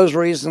 All of those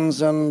reasons,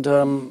 and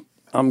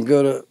I'm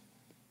good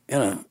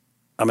at,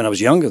 I was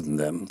younger than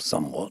them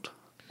somewhat.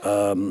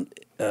 Did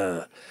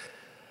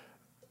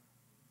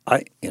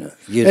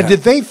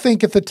they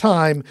think at the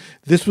time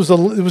was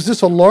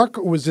this a lark,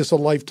 or was this a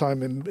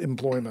lifetime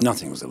employment?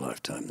 Nothing was a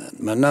lifetime then.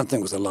 Nothing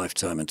was a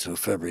lifetime until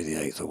February the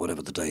 8th, or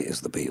whatever the date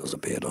is the Beatles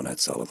appeared on Ed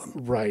Sullivan.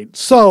 Right.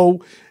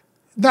 So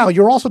now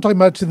you're also talking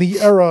about in the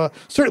era,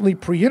 certainly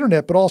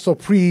pre-internet, but also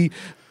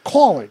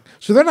pre-calling.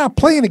 So they're not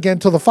playing again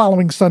till the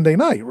following Sunday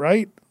night,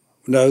 right?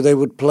 No, they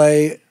would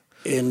play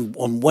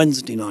on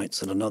Wednesday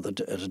nights at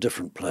a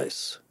different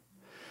place.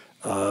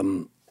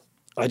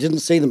 I didn't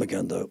see them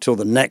again, though, till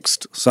the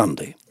next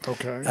Sunday.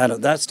 Okay. And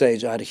at that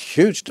stage, I had a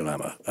huge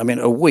dilemma. I mean,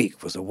 a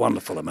week was a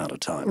wonderful amount of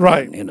time.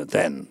 Right.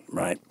 Then,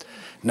 right?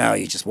 Now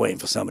you're just waiting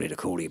for somebody to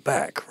call you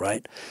back,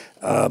 right?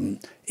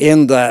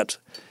 In that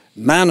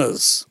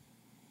Manners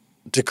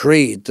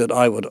decreed that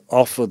I would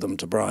offer them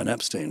to Brian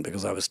Epstein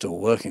because I was still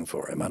working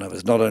for him. And I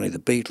was not only the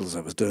Beatles,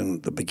 I was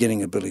doing the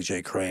beginning of Billy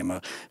J.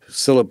 Kramer.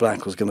 Cilla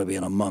Black was going to be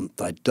in a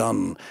month. I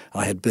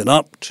had been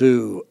up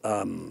to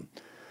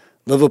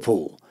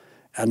Liverpool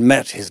and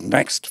met his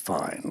next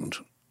find,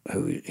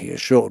 who he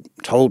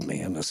told me,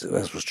 and this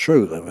was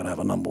true, they were going to have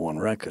a #1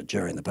 record,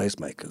 Jerry and the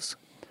Pacemakers.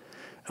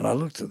 And I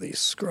looked at these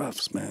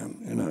scruffs, man,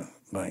 you know,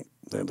 like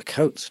the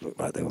coats looked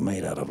like they were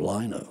made out of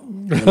lino,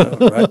 you know,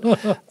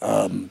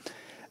 right?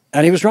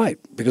 And he was right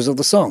because of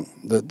the song,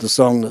 the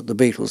song that the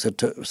Beatles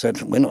had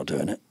said, we're not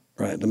doing it,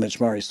 right? The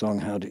Mitch Murray song,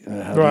 how do you do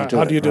it?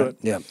 How do you do it?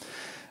 Yeah.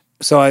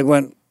 So I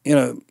went, you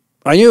know,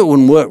 I knew it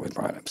wouldn't work with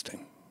Brian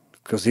Epstein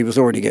because he was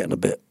already getting a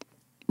bit,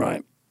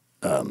 right,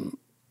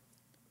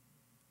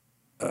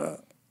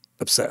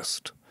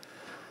 obsessed.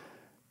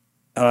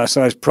 And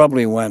so I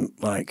probably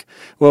went like,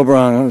 well,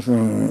 Brian,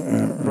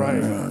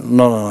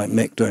 not like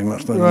Mick doing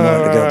much better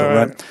together,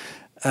 right?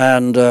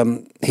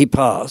 And he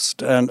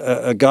passed, and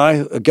a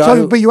guy.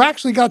 But you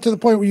actually got to the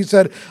point where you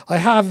said, "I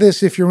have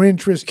this. If you're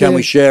interested, can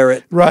we share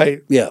it?"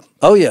 Right? Yeah.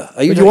 Oh,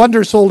 yeah. You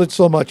undersold it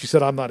so much. You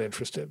said, "I'm not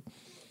interested."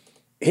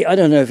 I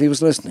don't know if he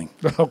was listening.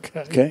 Okay.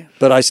 Okay.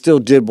 But I still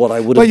did what I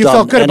would have done. But you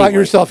felt good anyway. about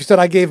yourself. You said,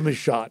 "I gave him a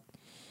shot."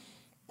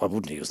 I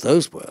wouldn't use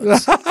those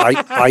words.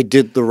 I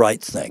did the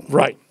right thing.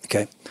 Right.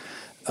 Okay.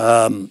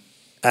 Then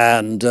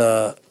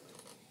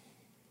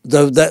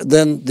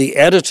the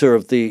editor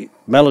of the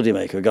Melody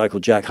Maker, a guy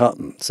called Jack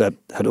Hutton,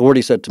 had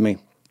already said to me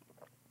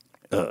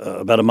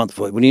about a month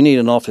before, when you need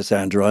an office,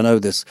 Andrew, I know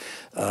this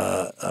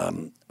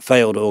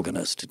failed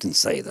organist. He didn't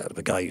say that.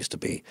 The guy used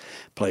to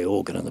play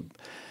organ in the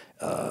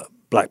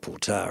Blackpool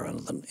Tower, and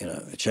then, you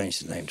know, he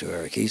changed his name to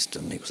Eric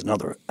Easton. He was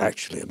another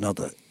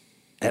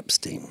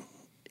Epstein.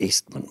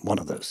 Eastman, one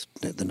of those,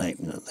 the name,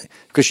 you know,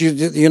 because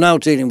you're now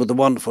dealing with the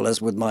wonderful, as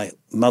with my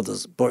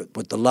mother's,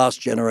 with the last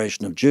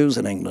generation of Jews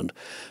in England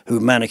who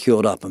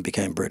manicured up and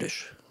became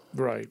British.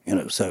 Right. You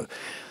know, so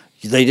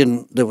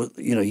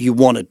you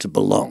wanted to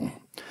belong.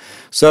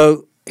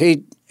 So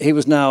he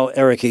was now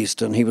Eric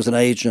Easton. He was an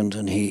agent,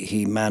 and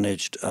he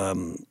managed a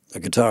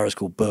guitarist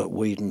called Bert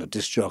Whedon, a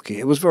disc jockey.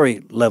 It was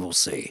very level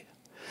C.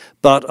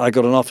 But I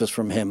got an office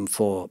from him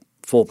for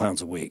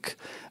 £4 a week,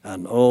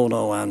 and oh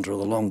no, Andrew,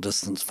 the long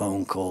distance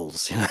phone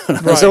calls. You know,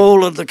 right.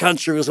 All of the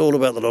country was all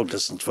about the long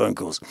distance phone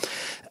calls,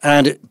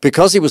 and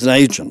because he was an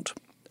agent,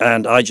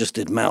 and I just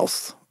did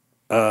mouth,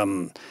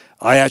 I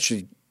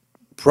actually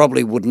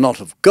probably would not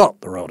have got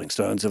the Rolling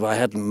Stones if I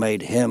hadn't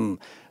made him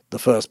the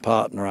first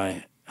partner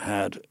I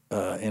had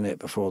in it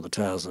before the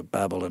Towers of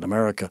Babel in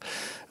America,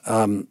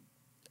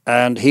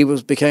 and he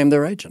became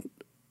their agent.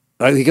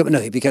 He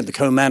became the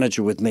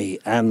co-manager with me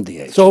and the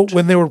agent. So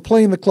when they were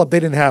playing the club, they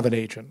didn't have an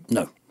agent?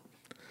 No.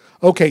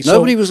 Okay, so...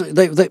 Nobody was...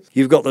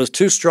 You've got those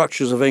two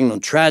structures of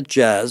England. Trad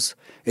jazz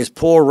is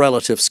poor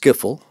relative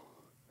skiffle.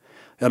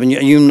 I mean,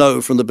 you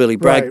know from the Billy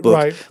Bragg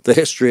book the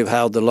history of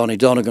how the Lonnie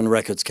Donegan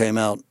records came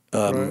out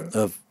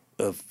of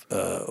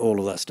all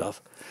of that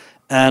stuff,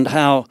 and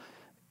how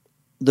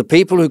the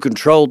people who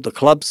controlled the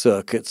club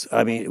circuits,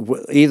 I mean,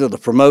 either the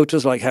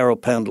promoters like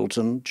Harold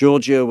Pendleton,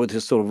 Giorgio with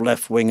his sort of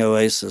left-wing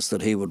oasis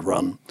that he would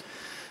run,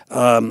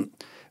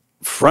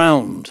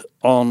 frowned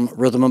on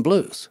rhythm and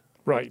blues.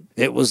 Right.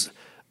 It was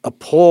a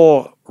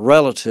poor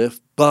relative,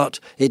 but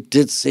it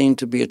did seem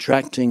to be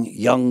attracting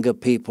younger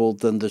people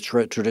than the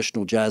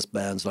traditional jazz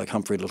bands like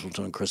Humphrey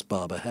Lyttelton and Chris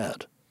Barber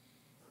had.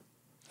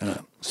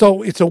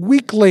 So it's a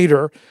week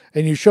later,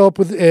 and you show up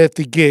at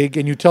the gig,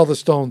 and you tell the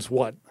Stones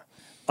what?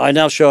 I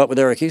now show up with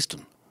Eric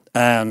Easton,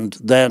 and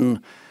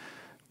then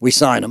we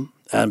sign him.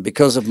 And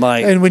because of my...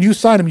 And when you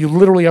sign him, you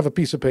literally have a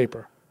piece of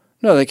paper?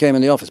 No, they came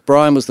in the office.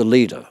 Brian was the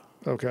leader.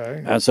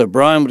 Okay. And so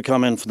Brian would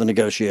come in for the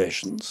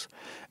negotiations,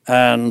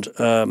 and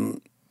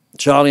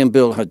Charlie and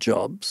Bill had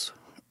jobs.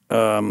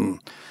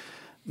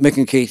 Mick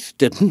and Keith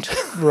didn't.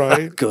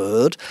 Right.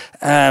 Good.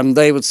 And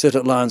they would sit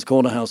at Lyons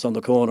Corner House on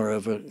the corner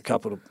over a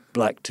couple of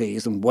black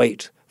teas and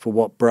wait for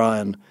what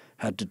Brian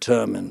had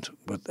determined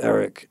with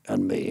Eric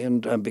and me.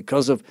 And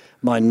because of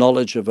my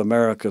knowledge of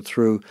America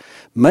through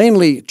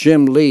mainly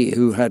Jim Lee,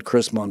 who had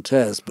Chris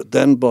Montez, but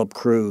then Bob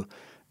Crew,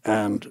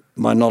 and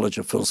my knowledge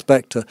of Phil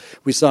Spector,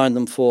 we signed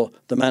them for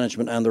the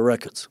management and the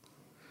records.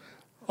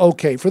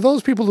 Okay, for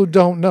those people who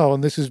don't know,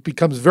 and this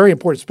becomes very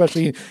important,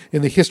 especially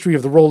in the history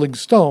of the Rolling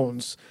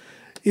Stones,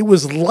 it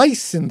was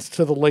licensed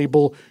to the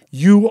label.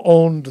 You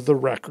owned the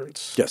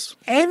records. Yes.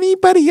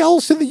 Anybody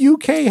else in the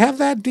UK have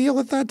that deal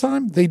at that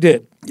time? They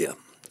did. Yeah.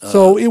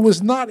 So it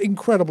was not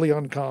incredibly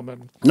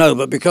uncommon. No,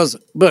 but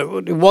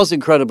it was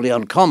incredibly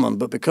uncommon,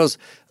 but because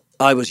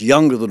I was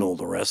younger than all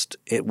the rest,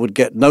 it would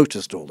get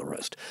noticed all the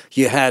rest.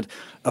 You had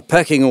a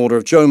pecking order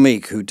of Joe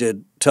Meek, who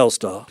did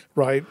Telstar.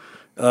 Right.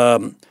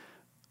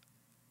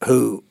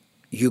 Who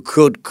you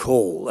could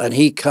call, and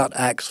he cut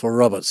acts for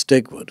Robert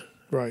Stigwood.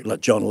 Right.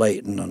 Like John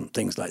Layton and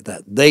things like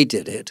that. They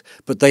did it,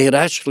 but they had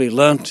actually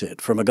learnt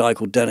it from a guy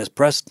called Dennis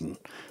Preston,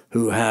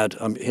 who had,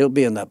 he'll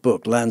be in that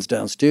book,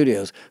 Lansdowne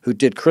Studios, who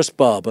did Chris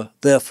Barber,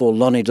 therefore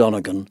Lonnie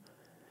Donegan.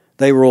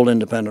 They were all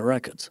independent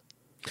records.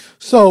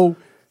 So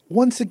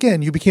once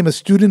again, you became a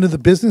student of the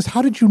business.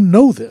 How did you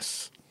know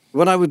this?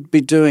 When I would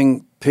be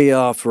doing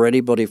PR for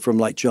anybody from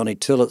like Johnny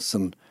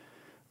Tillotson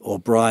or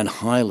Brian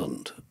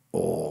Hyland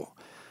or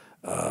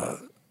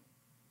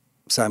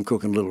Sam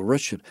Cooke and Little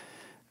Richard,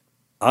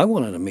 I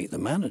wanted to meet the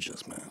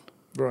managers, man.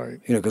 Right.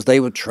 You know, because they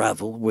would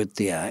travel with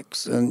the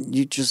acts, and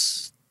you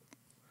just,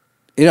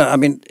 you know, I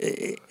mean,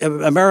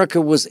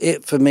 America was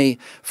it for me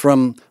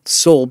from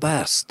Saul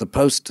Bass, the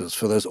posters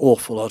for those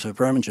awful Otto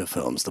Preminger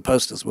films. The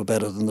posters were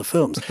better than the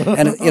films.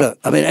 And, you know,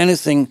 I mean,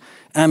 anything,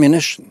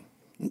 ammunition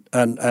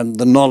and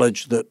the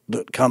knowledge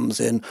that comes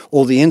in,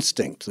 or the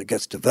instinct that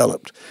gets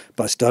developed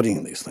by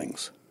studying these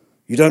things.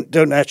 You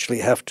don't actually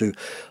have to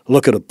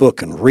look at a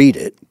book and read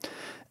it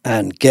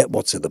and get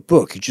what's in the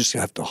book. You just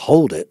have to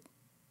hold it.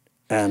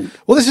 And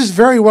well, this is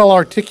very well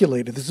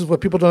articulated. This is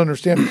what people don't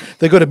understand.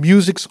 They go to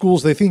music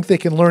schools. They think they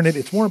can learn it.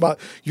 It's more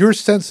about your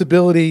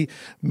sensibility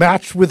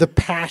matched with a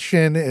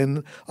passion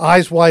and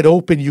eyes wide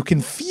open. You can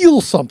feel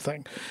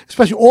something.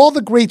 Especially all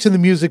the greats in the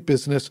music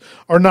business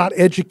are not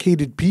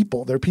educated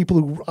people. They're people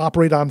who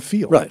operate on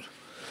feel. right.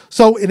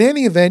 So in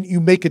any event, you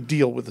make a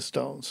deal with the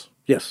Stones.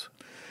 Yes.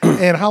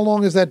 And how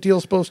long is that deal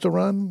supposed to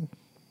run?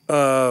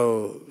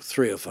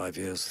 3 or 5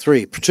 years.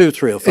 3 or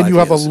 5 years. And you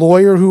have a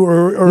lawyer who,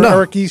 or No.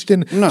 Eric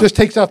Easton, just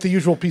takes out the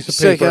usual piece of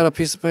paper. Take out a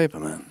piece of paper,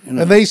 man. You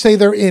know. And they say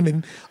they're in.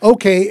 And,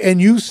 okay,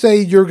 and you say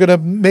you're going to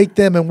make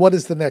them, and what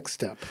is the next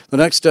step? The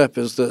next step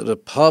is that a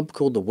pub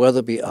called the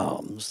Weatherby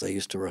Arms, they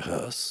used to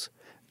rehearse,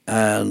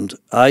 and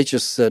I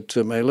just said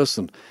to him, hey,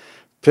 listen,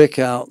 pick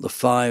out the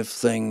 5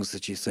 things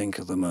that you think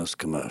are the most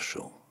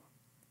commercial.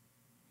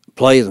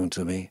 Play them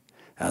to me,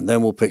 and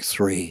then we'll pick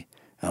 3,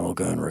 and we'll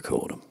go and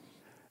record them.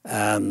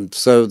 And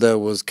so there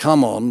was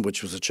Come On,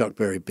 which was a Chuck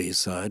Berry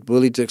B-side,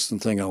 Willie Dixon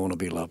Thing, I Want to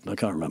Be Loved, and I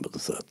can't remember the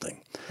third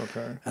thing.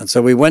 Okay. And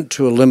so we went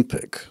to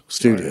Olympic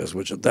Studios,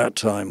 which at that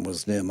time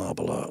was near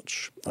Marble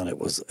Arch, and it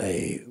was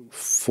a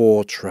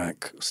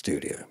 4-track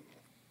studio.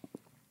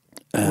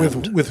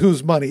 And With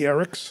whose money?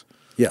 Eric's?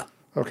 yeah.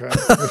 Okay.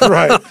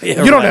 Right.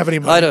 Yeah, you don't right. have any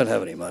money. I don't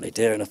have any money,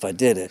 dear, and if I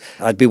did it,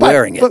 I'd be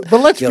wearing it. But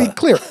let's be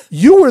clear.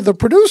 You were the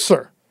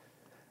producer.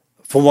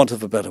 For want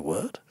of a better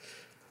word.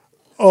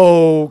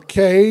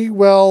 Okay.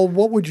 Well,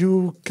 what would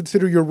you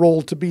consider your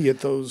role to be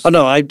at those? Oh,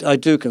 no, I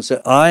do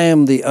consider, I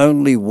am the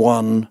only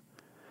one,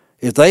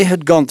 if they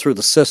had gone through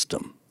the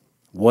system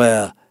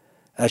where,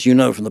 as you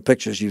know from the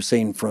pictures you've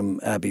seen from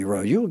Abbey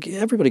Road,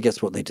 everybody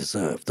gets what they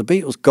deserve. The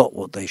Beatles got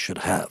what they should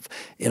have.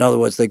 In other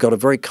words, they got a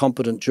very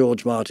competent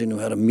George Martin who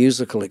had a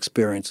musical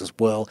experience as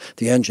well.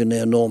 The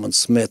engineer Norman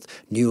Smith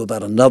knew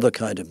about another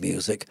kind of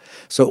music.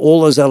 So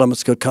all those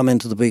elements could come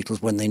into the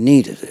Beatles when they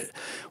needed it.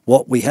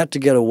 What we had to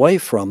get away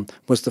from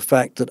was the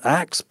fact that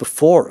acts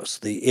before us,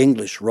 the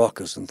English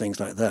rockers and things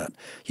like that,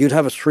 you'd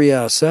have a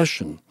 3-hour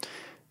session.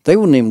 They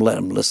wouldn't even let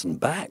them listen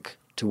back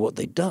to what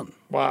they'd done.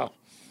 Wow.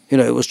 You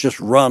know, it was just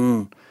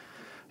run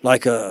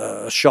like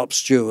a shop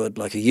steward,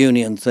 like a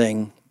union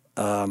thing.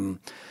 And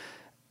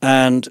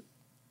the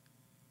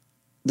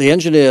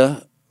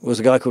engineer was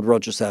a guy called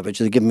Roger Savage.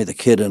 They'd given me the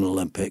kid in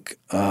Olympic.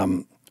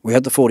 We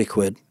had the 40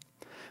 quid,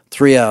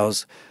 3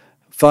 hours.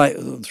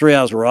 3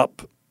 hours were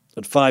up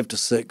at 5 to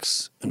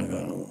 6. And I go,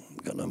 oh,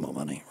 I've got no more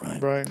money,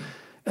 right? Right.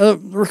 The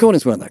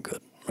recordings weren't that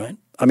good, right?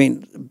 I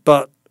mean,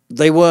 but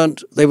they were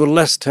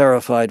less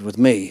terrified with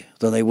me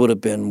than they would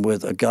have been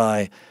with a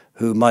guy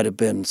who might have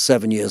been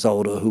 7 years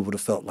older, who would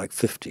have felt like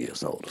 50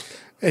 years older.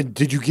 And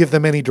did you give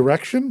them any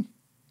direction?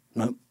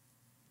 No.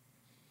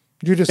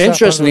 You just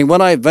Interestingly, when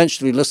I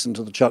eventually listened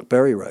to the Chuck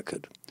Berry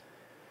record,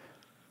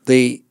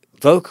 the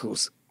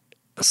vocals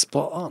are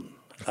spot on.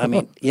 I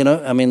mean, you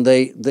know, I mean,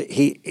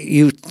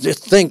 you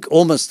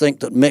almost think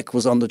that Mick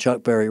was on the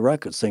Chuck Berry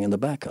record singing the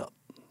backup,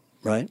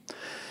 right?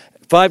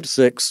 5 to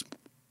 6,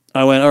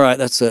 I went, all right,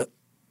 that's it.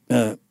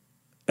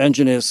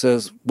 Engineer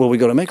says, well, we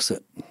got to mix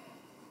it.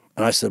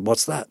 And I said,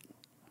 what's that?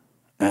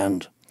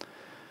 And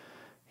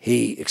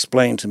he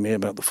explained to me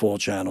about the 4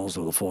 channels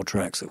or the 4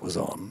 tracks it was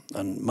on.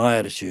 And my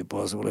attitude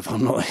was, well, if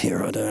I'm not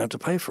here, I don't have to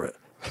pay for it.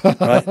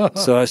 Right?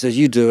 So I said,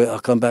 you do it,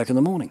 I'll come back in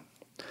the morning.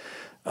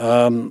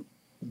 And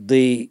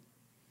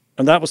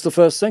that was the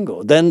first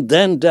single. Then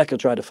Decca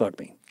tried to fuck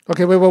me.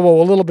 Okay, wait, a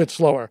little bit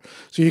slower.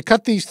 So you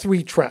cut these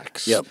 3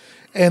 tracks. Yep.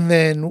 And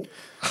then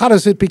how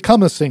does it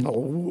become a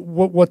single?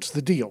 What's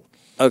the deal?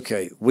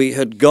 Okay, we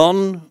had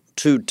gone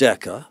to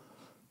Decca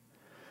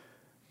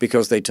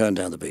because they turned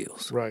down the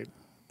Beatles. Right.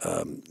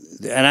 In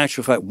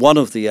actual fact, one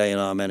of the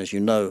A&R men, as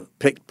you know,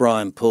 picked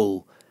Brian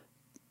Poole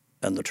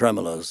and the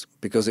Tremolos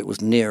because it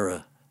was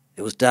nearer.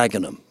 It was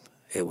Dagenham.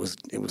 It was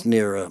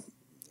nearer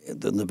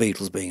than the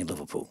Beatles being in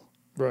Liverpool.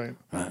 Right.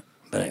 Right.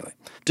 But anyway,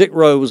 Dick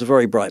Rowe was a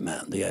very bright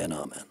man, the A&R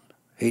man.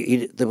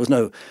 There was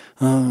no,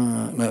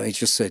 he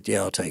just said, yeah,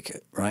 I'll take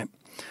it, right?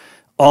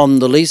 On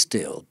the lease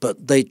deal.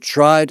 But they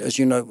tried, as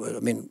you know, I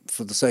mean,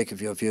 for the sake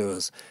of your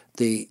viewers,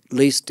 the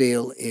lease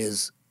deal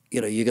is, you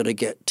know, you're going to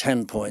get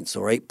 10 points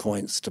or 8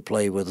 points to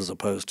play with as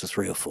opposed to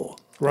 3 or 4,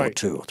 right, or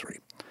 2 or 3.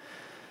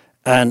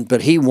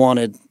 But he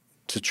wanted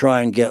to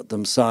try and get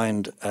them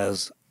signed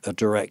as a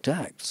direct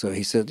act. So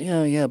he said,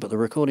 yeah, but the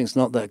recording's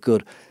not that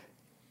good.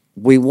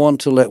 we want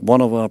to let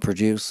one of our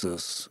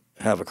producers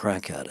have a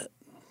crack at it.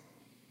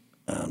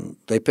 And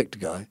they picked a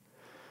guy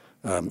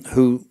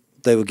who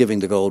they were giving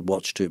the gold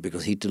watch to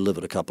because he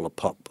delivered a couple of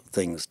pop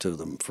things to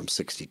them from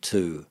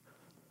 '62.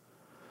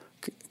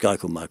 A guy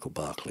called Michael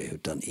Barclay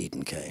who'd done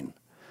Eden Kane.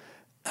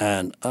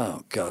 And,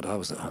 oh, God, I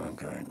was at home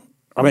going...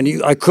 I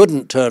mean, I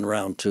couldn't turn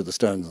around to the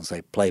Stones and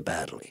say, play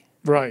badly.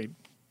 Right.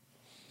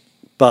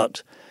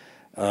 But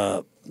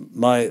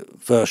my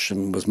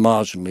version was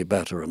marginally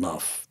better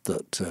enough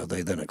that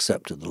they then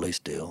accepted the lease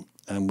deal,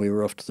 and we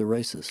were off to the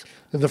races.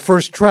 And the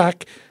first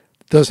track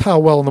does how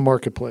well in the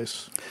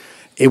marketplace?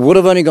 It would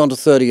have only gone to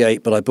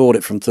 38, but I bought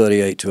it from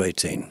 38 to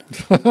 18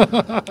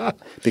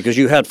 because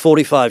you had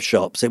 45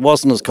 shops. It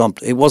wasn't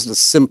as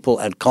simple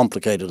and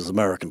complicated as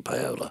American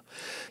payola.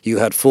 You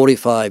had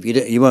 45.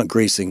 You weren't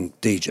greasing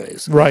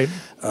DJs, right?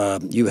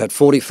 You had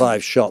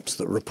 45 shops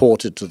that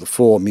reported to the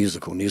 4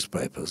 musical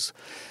newspapers,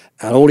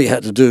 and all you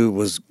had to do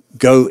was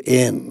go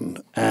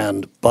in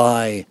and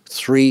buy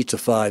 3 to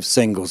 5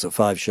 singles at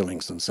 5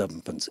 shillings and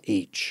 7 pence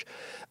each.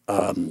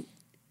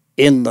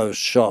 In those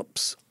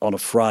shops on a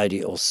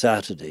Friday or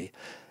Saturday.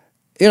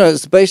 You know,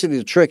 it's basically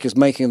the trick is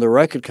making the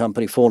record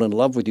company fall in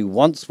love with you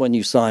once when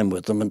you sign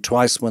with them and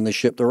twice when they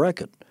ship the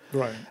record.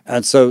 Right.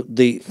 And so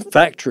the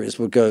factories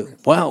would go,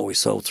 wow, we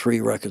sold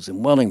 3 records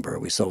in Wellingborough,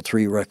 we sold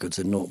 3 records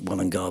in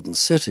Welland Garden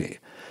City.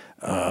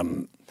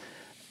 And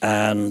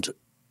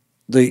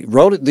the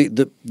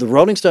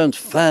Rolling Stones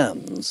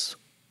fans,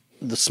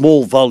 the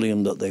small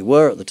volume that they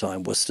were at the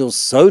time, were still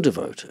so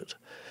devoted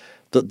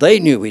that they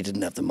knew we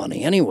didn't have the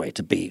money anyway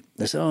to beat.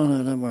 They said, oh,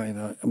 no, don't worry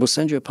about it. We'll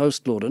send you a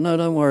postal order. No,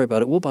 don't worry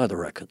about it. We'll buy the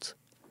records.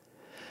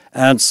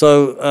 And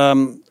so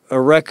a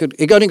record,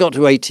 it only got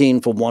to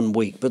 18 for 1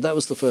 week, but that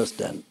was the first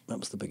dent. That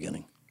was the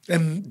beginning.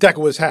 And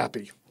Decca was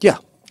happy. Yeah.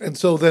 And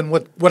so then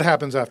what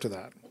happens after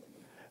that?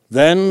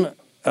 Then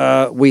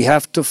we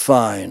have to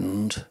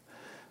find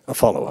a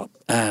follow-up.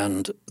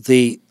 And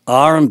the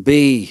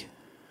R&B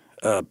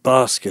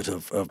basket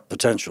of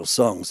potential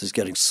songs is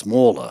getting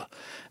smaller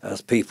as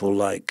people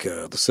like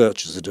the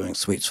Searchers are doing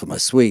Sweets for My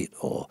Sweet,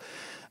 or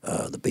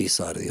the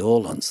B-side of the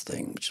Orleans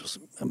thing, which was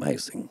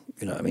amazing.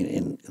 You know, I mean,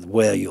 in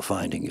where you're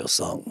finding your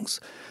songs.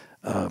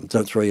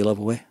 Don't Throw Your Love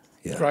Away.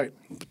 Yeah. Right.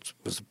 It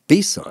was a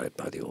B-side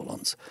by the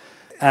Orleans.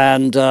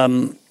 And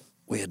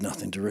we had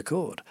nothing to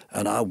record.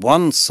 And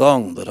one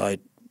song that I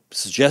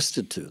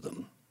suggested to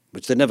them,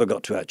 which they never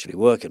got to actually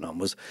working on,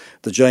 was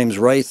the James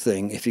Ray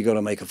thing, If You're Going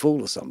to Make a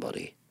Fool of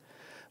Somebody.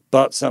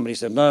 But somebody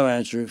said, no,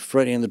 Andrew,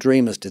 Freddie and the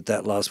Dreamers did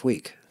that last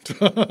week.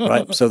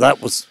 Right? So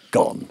that was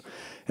gone.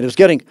 And it was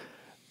getting...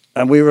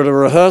 And we were at a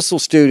rehearsal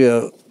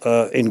studio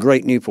in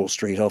Great Newport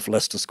Street off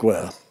Leicester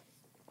Square.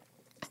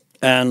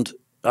 And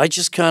I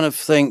just kind of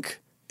think,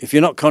 if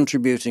you're not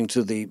contributing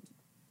to the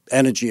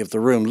energy of the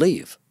room,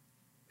 leave.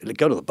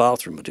 Go to the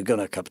bathroom or go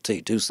and have a cup of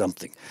tea, do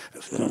something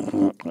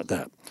like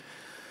that.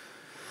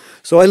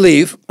 So I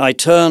leave, I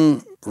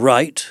turn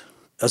right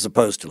as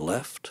opposed to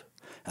left,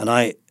 and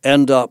I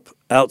end up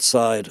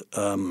outside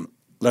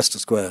Leicester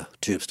Square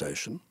tube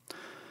station.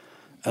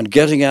 And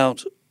getting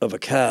out of a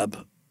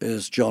cab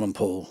is John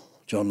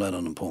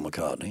Lennon and Paul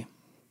McCartney.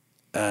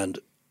 And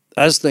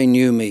as they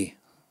knew me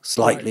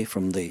slightly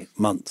from the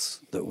months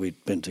that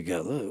we'd been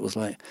together, it was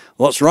like,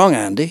 what's wrong,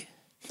 Andy?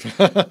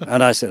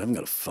 And I said, I haven't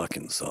got a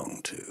fucking song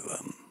to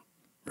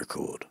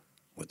record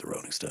with the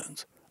Rolling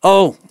Stones.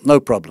 Oh, no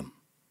problem.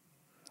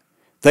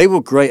 They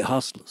were great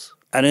hustlers.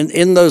 And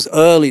in those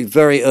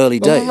very early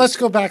days... Well, let's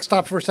go back,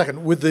 stop for a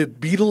second. Would the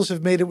Beatles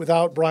have made it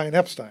without Brian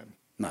Epstein?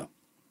 No.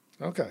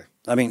 Okay.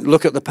 I mean,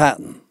 look at the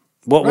pattern.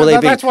 What were they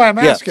being? That's why I'm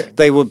asking.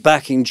 They were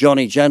backing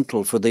Johnny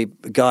Gentle for the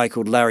guy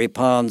called Larry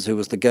Parnes, who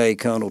was the gay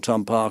Colonel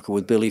Tom Parker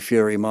with Billy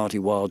Fury, Marty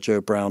Wilde,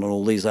 Joe Brown, and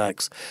all these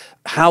acts.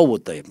 How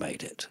would they have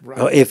made it?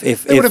 Right. They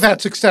would have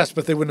had success,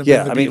 but they wouldn't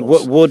have been the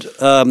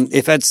Beatles. I mean,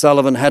 if Ed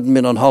Sullivan hadn't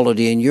been on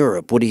holiday in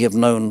Europe, would he have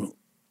known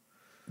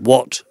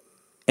what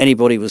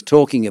anybody was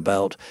talking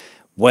about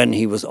when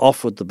he was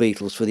offered the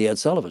Beatles for the Ed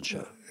Sullivan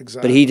Show?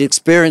 Exactly. But he'd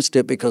experienced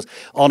it because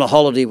on a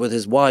holiday with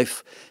his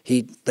wife,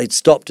 they'd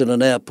stopped in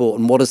an airport,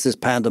 and what is this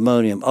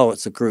pandemonium? Oh,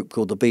 it's a group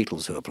called the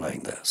Beatles who are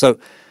playing there. So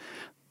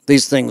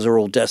these things are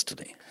all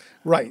destiny.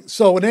 Right.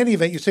 So in any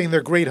event, you're saying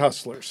they're great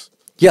hustlers.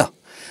 Yeah.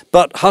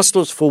 But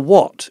hustlers for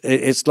what?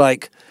 It's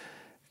like,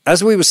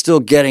 as we were still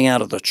getting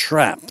out of the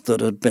trap that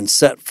had been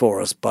set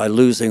for us by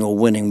losing or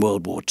winning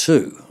World War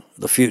II,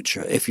 the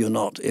future, if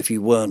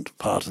you weren't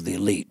part of the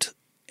elite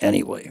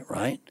anyway,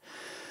 right?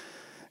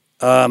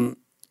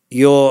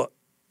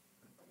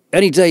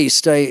 Any day you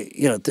stay,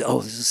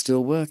 this is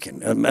still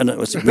working. And it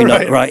was,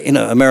 right,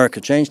 America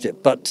changed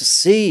it. But to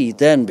see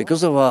then,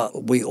 because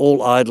we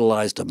all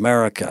idolized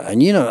America,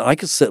 and, I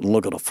could sit and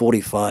look at a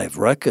 45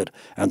 record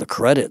and the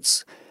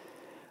credits,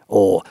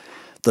 or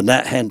the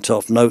Nat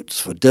Hentoff notes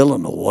for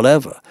Dylan or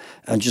whatever,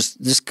 and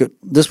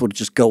this would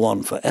just go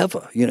on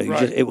forever.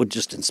 It would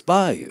just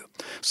inspire you.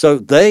 So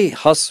they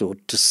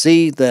hustled to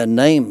see their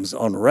names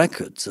on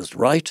records as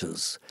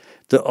writers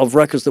of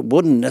records that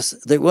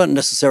weren't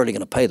necessarily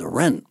going to pay the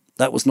rent.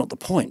 That was not the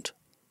point.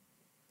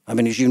 I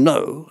mean, as you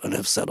know, and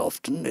have said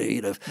often,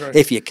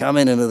 if you come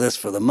into this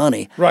for the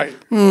money, Right.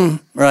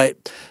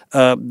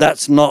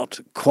 That's not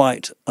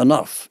quite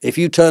enough. If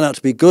you turn out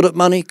to be good at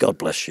money, God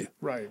bless you.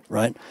 Right.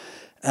 Right?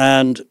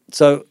 And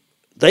so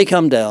they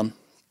come down.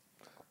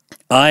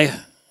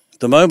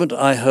 The moment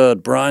I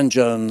heard Brian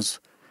Jones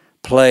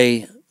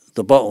play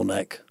the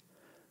Bottleneck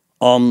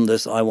on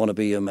this I Want to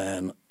Be Your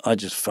Man, I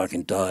just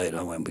fucking died.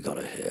 I went, we got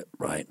a hit,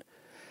 right?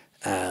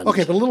 And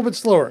Okay, but a little bit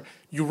slower.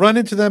 You run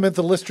into them at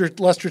the Leicester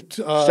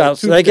so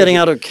they're getting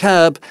out of a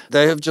cab.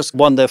 They have just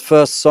won their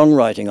first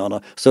songwriting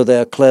honor, so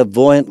they're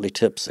clairvoyantly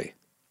tipsy.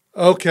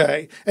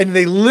 Okay, and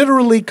they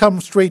literally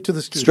come straight to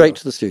the studio. Straight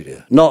to the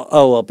studio. Not,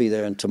 I'll be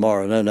there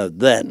tomorrow. No,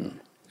 then.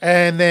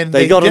 And then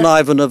they got an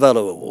Ivor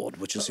Novello Award,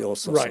 which is your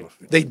sort right. of...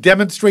 They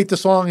demonstrate the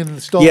song, and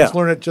the Stones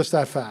learn it just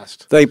that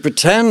fast. They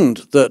pretend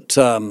that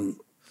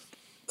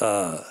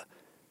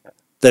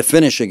they're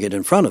finishing it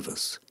in front of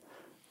us.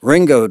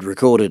 Ringo had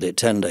recorded it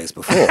 10 days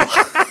before,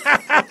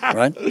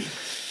 right?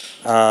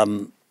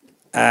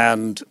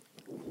 And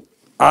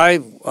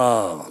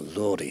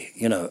lordy,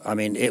 I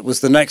mean, it was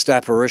the next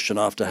apparition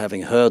after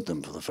having heard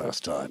them for the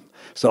first time.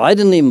 So I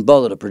didn't even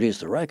bother to produce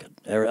the record.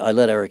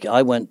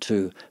 I went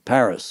to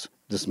Paris.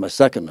 This is my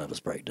second nervous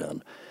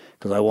breakdown,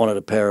 because I wanted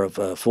a pair of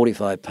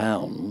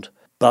 45-pound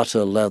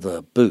butter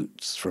leather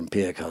boots from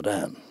Pierre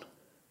Cardin.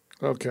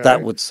 Okay.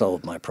 That would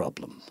solve my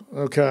problem.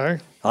 Okay.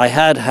 I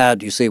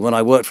had, you see, when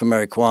I worked for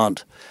Mary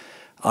Quant,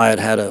 I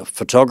had a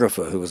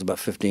photographer who was about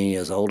 15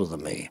 years older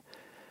than me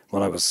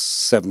when I was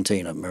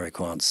 17 at Mary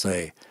Quant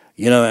say,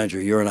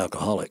 Andrew, you're an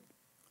alcoholic,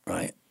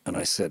 right? And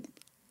I said,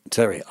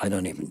 Terry,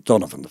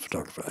 Donovan, the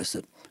photographer, I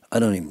said, I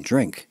don't even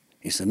drink.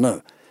 He said,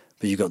 no,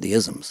 but you got the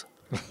isms.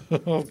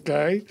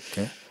 Okay.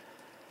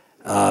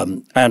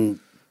 And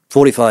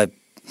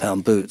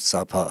 45-pound boots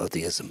are part of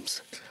the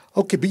isms.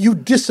 Okay, but you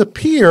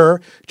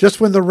disappear just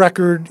when the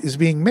record is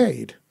being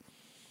made.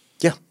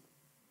 Yeah.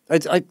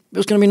 It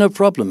was going to be no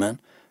problem, man.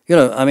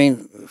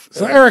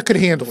 So Eric could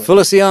handle it.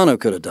 Feliciano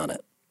could have done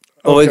it.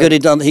 Or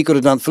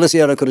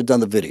Feliciano could have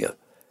done the video.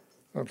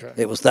 Okay.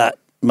 It was that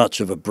much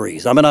of a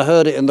breeze. I mean, I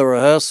heard it in the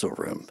rehearsal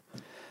room.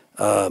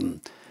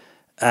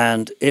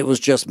 And it was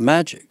just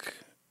magic.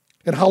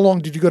 And how long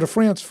did you go to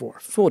France for?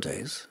 4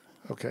 days.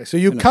 Okay, so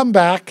you come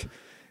back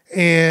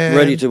and...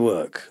 Ready to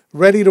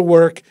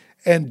work.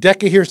 And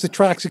Decca hears the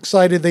tracks,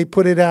 excited, they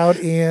put it out,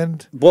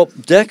 and... Well,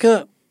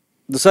 Decca,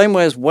 the same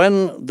way as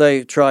when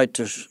they tried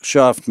to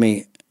shaft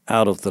me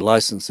out of the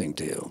licensing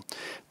deal,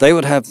 they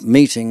would have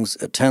meetings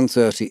at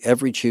 10:30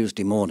 every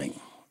Tuesday morning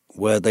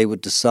where they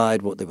would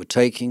decide what they were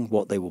taking,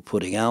 what they were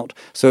putting out.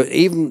 So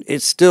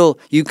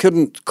you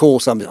couldn't call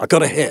something, I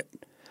got a hit.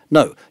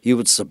 No, you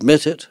would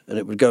submit it, and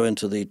it would go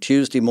into the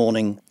Tuesday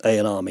morning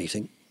A&R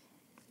meeting.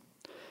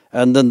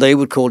 And then they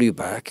would call you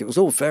back. It was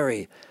all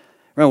very...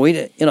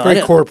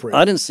 very corporate.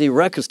 I didn't see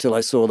records till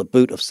I saw the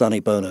boot of Sonny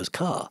Bono's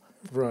car.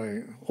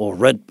 Right. Or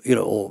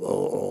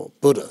or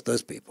Buddha,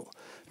 those people.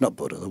 Not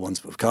Buddha, the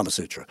ones with Kama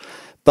Sutra.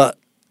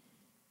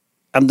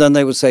 And then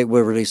they would say,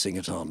 we're releasing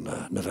it on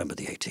November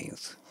the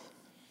 18th.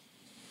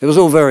 It was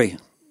all very...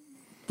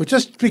 But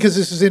just because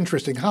this is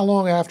interesting, how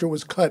long after it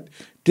was cut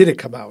did it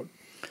come out?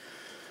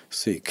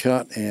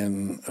 Cut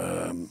in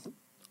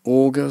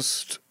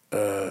August,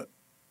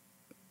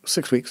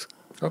 6 weeks.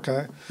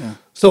 Okay. Yeah.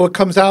 So it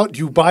comes out, do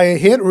you buy a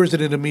hit or is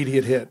it an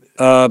immediate hit?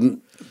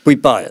 We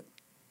buy it.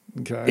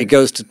 Okay. It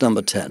goes to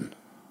number 10.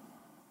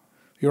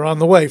 You're on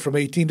the way from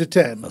 18 to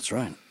 10. That's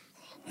right.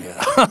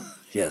 Yeah.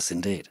 Yes,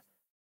 indeed.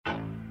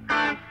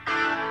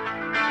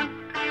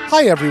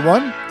 Hi,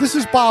 everyone. This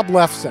is Bob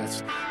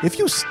Lefsetz. If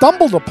you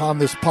stumbled upon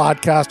this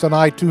podcast on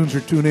iTunes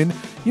or TuneIn,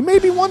 you may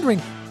be wondering,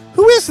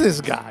 who is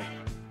this guy?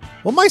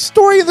 Well, my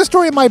story and the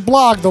story of my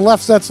blog, The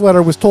Lefsetz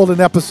Letter, was told in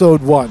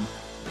episode 1.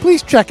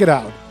 Please check it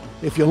out.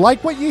 If you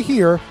like what you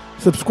hear,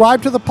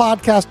 subscribe to the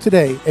podcast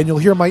today, and you'll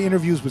hear my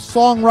interviews with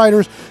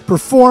songwriters,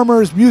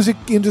 performers, music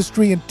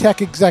industry, and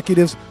tech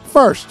executives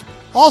first.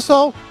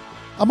 Also,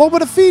 I'm open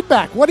to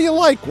feedback. What do you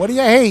like? What do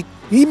you hate?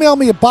 Email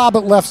me at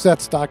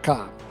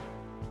bob@lefsetz.com.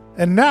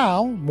 And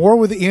now, more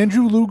with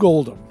Andrew Loog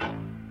Oldham.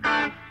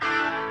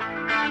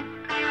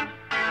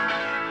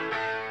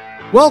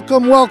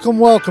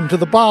 Welcome to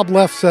the Bob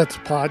Lefsetz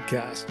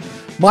podcast.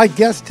 My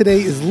guest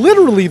today is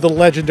literally the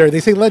legendary.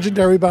 They say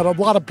legendary about a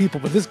lot of people,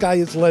 but this guy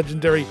is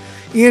legendary,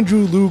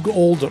 Andrew Loog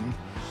Oldham.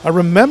 I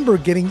remember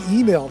getting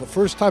email the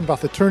first time about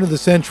the turn of the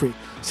century.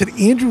 It said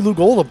Andrew Loog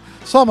Oldham.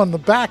 Saw him on the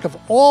back of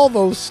all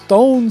those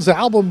Stones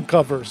album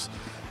covers.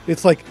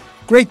 It's like,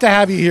 great to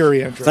have you here,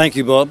 Andrew. Thank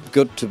you, Bob.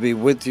 Good to be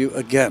with you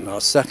again,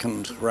 our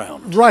second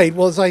round. Right.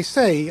 Well, as I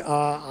say,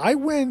 I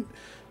went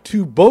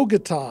to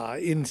Bogota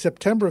in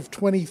September of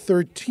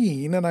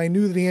 2013, and I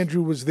knew that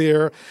Andrew was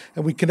there,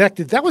 and we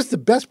connected. That was the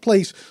best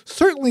place,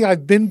 certainly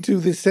I've been to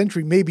this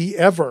century, maybe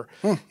ever,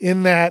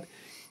 in that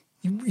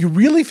you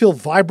really feel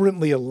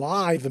vibrantly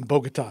alive in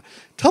Bogota.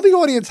 Tell the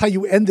audience how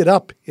you ended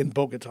up in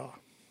Bogota.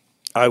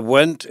 I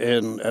went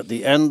in at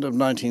the end of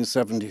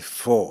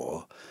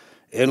 1974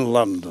 in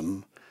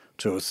London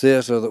to a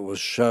theatre that was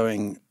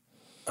showing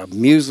a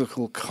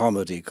musical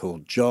comedy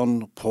called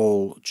John,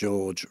 Paul,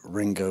 George,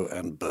 Ringo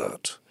and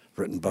Bert,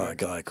 written by a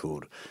guy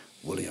called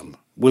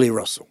Willie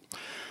Russell.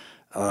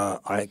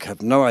 I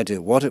have no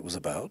idea what it was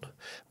about.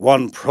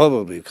 One,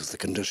 probably because the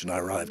condition I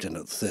arrived in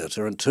at the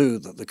theatre, and two,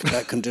 that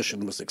that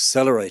condition was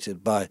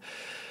accelerated by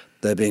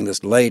there being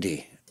this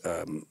lady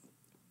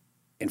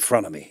in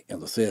front of me in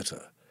the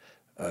theatre,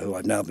 who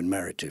I've now been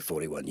married to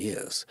 41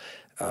 years.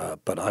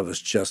 But I was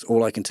just,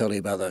 all I can tell you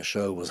about that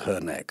show was her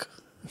neck.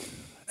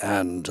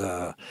 And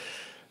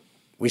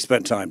we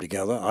spent time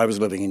together. I was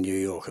living in New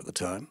York at the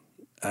time,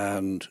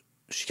 and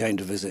she came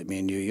to visit me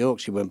in New York.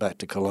 She went back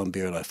to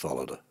Colombia, and I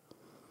followed her.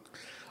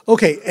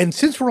 Okay, and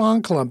since we're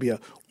on Colombia,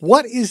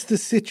 what is the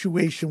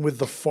situation with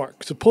the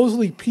FARC?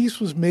 Supposedly peace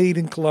was made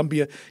in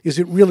Colombia. Is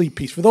it really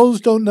peace? For those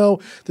who don't know,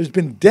 there's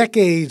been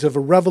decades of a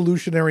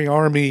revolutionary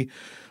army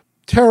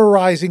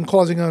terrorizing,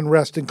 causing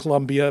unrest in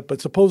Colombia,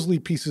 but supposedly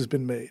peace has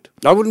been made.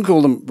 I wouldn't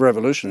call them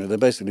revolutionary. They're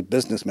basically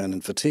businessmen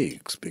in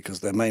fatigues, because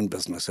their main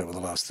business over the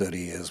last 30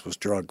 years was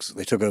drugs.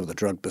 They took over the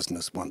drug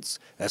business once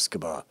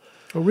Escobar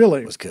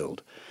was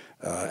killed.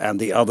 And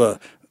the other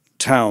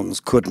towns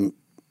couldn't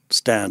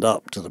stand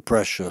up to the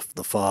pressure of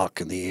the FARC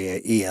and the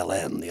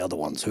ELN, the other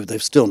ones, who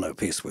they've still no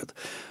peace with.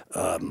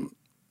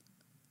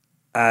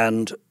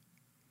 And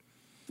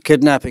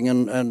kidnapping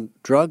and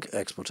drug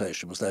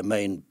exploitation was their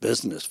main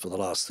business for the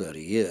last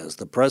 30 years.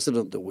 The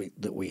president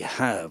that we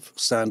have,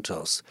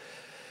 Santos,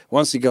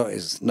 once he got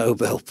his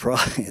Nobel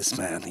Prize,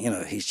 man,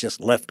 he's just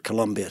left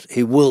Colombia.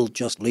 He will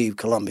just leave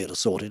Colombia to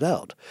sort it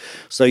out.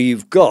 So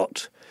you've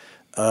got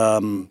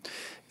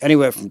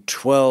anywhere from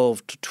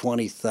 12 to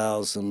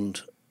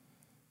 20,000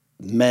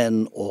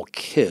 men or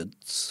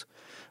kids.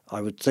 I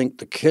would think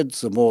the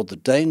kids are more the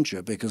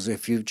danger, because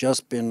if you've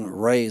just been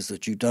raised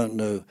that you don't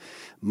know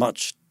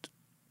much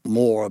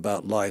more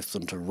about life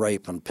than to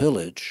rape and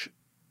pillage,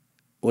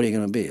 what are you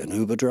going to be, an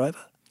Uber driver?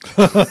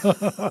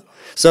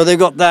 So they've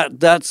got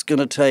that's going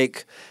to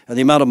take, and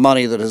the amount of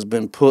money that has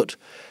been put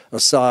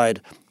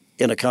aside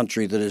in a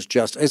country that is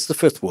it's the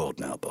fifth world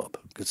now, Bob.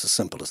 It's as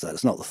simple as that.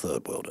 It's not the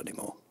third world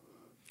anymore.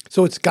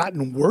 So it's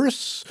gotten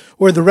worse,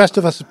 or the rest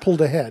of us have pulled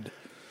ahead?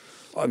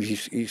 Oh, you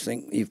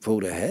think you've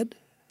pulled ahead?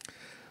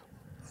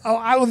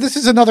 This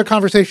is another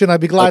conversation. I'd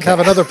be glad to have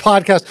another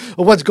podcast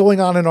of what's going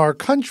on in our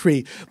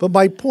country. But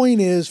my point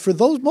is, for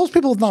most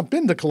people have not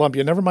been to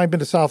Colombia, never mind been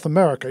to South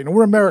America.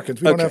 We're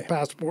Americans. We don't have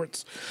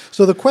passports.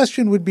 So the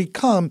question would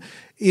become,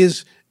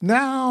 is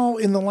now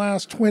in the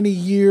last 20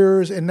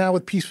 years and now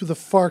with peace with the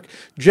FARC,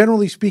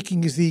 generally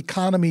speaking, is the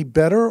economy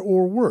better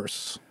or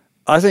worse?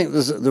 I think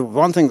the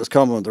one thing that's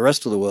common with the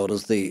rest of the world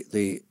is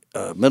the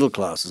middle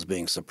class is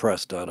being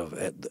suppressed out of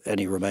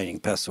any remaining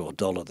peso or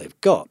dollar they've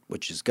got,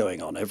 which is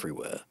going on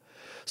everywhere.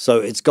 So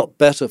it's got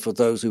better for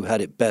those who had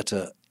it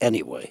better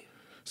anyway.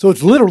 So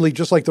it's literally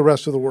just like the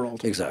rest of the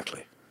world.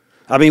 Exactly.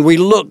 I mean, we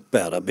look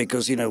better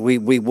because,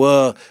 we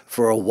were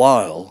for a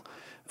while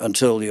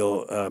until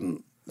your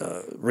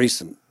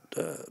recent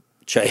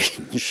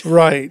change.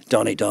 Right.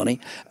 Donny.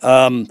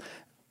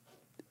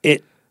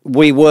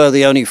 We were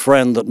the only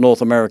friend that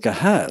North America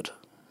had.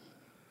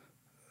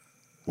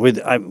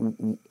 I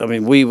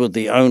mean, we were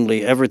the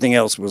only. Everything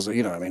else was,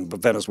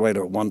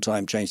 Venezuela at one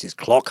time changed its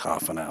clock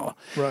half an hour,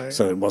 right?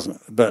 So it wasn't.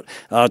 But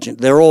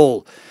they're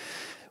all.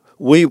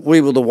 We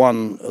were the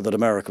one that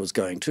America was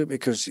going to,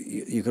 because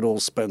you could all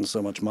spend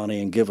so much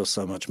money and give us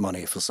so much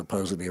money for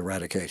supposedly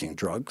eradicating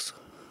drugs.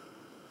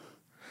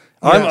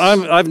 Yes.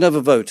 I've never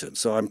voted,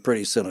 so I'm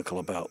pretty cynical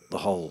about the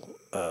whole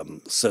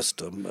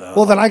system.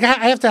 Well, then I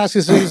have to ask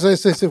you,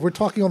 as we're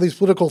talking all these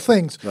political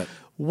things. Right.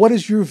 What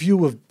is your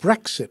view of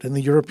Brexit and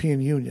the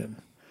European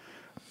Union?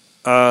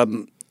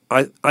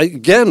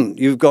 Again,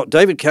 you've got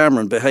David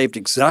Cameron behaved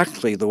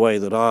exactly the way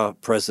that our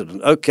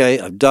president. Okay,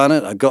 I've done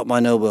it. I've got my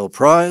Nobel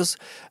Prize.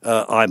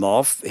 I'm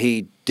off.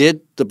 He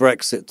did the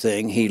Brexit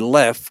thing. He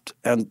left,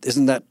 and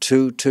isn't that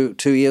two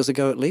years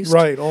ago at least?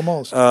 Right,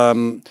 almost.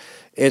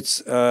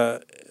 It's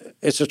a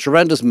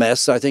tremendous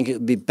mess. I think it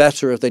would be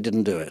better if they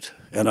didn't do it,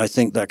 and I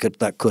think that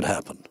could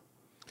happen.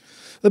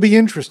 That'd be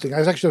interesting.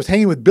 I was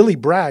hanging with Billy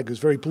Bragg, who's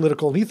very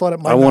political, and he thought it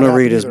might. I want to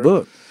read his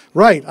book.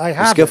 Right, I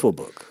have the Skiffle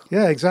book.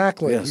 Yeah,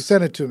 exactly. Yes. He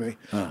sent it to me.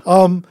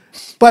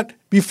 But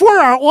before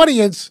our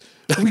audience,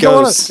 they're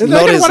going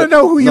to want to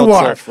know who you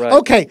are.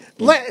 Right.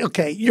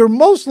 Okay, you're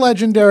most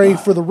legendary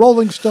for the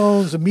Rolling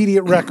Stones,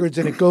 Immediate Records,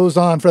 and it goes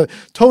on. For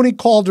Tony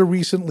Calder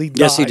recently died.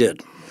 Yes, he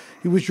did.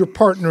 He was your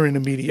partner in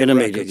Immediate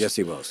Records. Yes,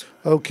 he was.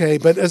 Okay,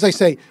 but as I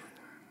say,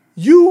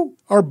 you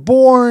are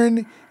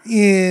born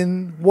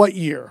in what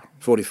year?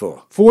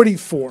 44.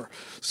 44.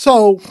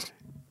 So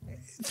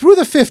through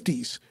the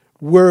 50s,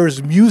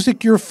 was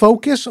music your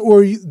focus, or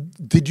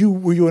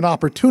were you an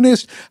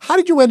opportunist? How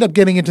did you end up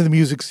getting into the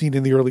music scene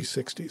in the early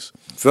 60s?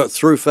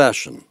 Through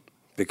fashion,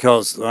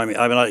 because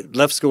I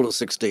left school at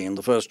 16.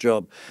 The first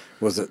job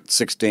was at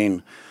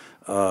 16,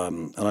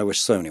 and I wish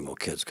so many more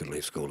kids could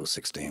leave school at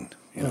 16.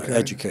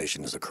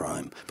 Education is a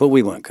crime, but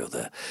we won't go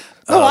there.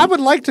 No, I would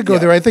like to go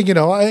there. I think,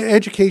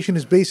 education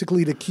is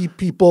basically to keep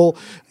people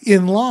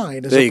in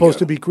line as opposed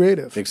to be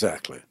creative.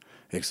 Exactly.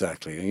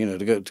 Exactly. You know,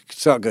 to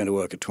start going to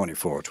work at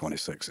 24 or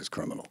 26 is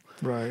criminal.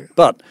 Right.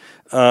 But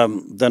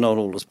they're not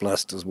all as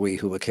blessed as we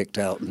who were kicked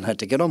out and had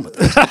to get on with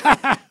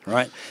it.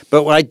 Right?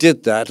 But I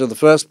did that. In the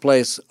first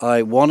place,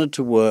 I wanted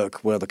to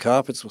work where the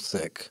carpets were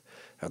thick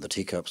and the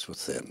teacups were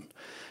thin.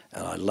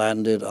 And I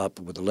landed up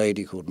with a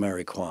lady called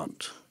Mary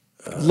Quant.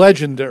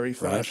 Legendary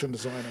fashion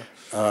designer.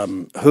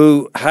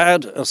 Who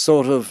had a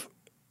sort of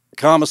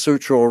Kama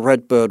Sutra or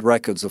Redbird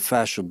Records of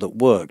fashion that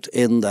worked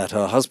in that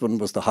her husband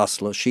was the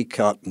hustler. She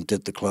cut and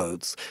did the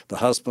clothes. The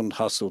husband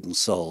hustled and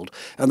sold.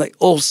 And they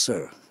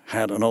also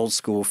had an old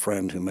school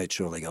friend who made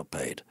sure they got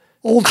paid.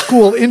 Old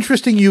school,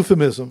 interesting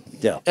euphemism.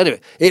 Yeah. Anyway,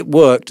 it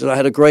worked. And I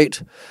had a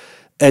great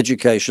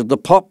education.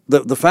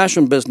 The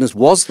fashion business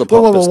was the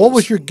pop business. What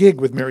was your gig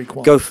with Mary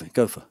Quant?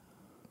 Gopher.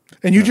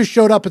 And you just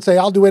showed up and say,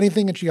 I'll do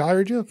anything, and she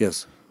hired you?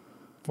 Yes.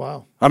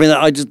 Wow. I mean,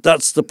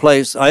 that's the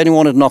place. I only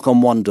wanted to knock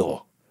on one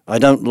door. I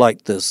don't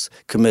like this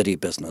committee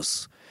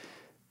business,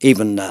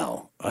 even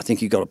now. I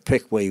think you've got to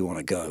pick where you want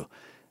to go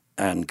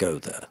and go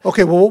there.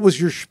 Okay, well, what was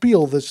your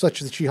spiel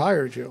such that she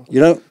hired you? You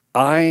know,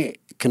 I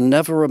can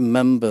never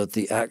remember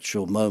the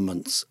actual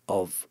moments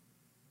of,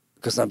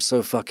 because I'm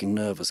so fucking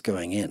nervous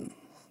going in,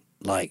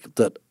 like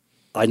that.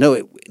 I know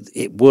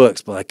it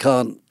works, but I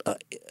can't.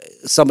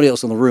 Somebody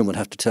else in the room would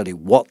have to tell you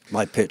what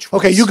my pitch was.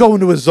 Okay, you go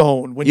into a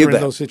zone when you're in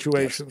those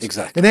situations. Yes,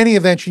 exactly. In any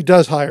event, she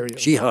does hire you.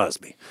 She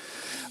hires me.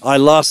 I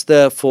last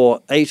there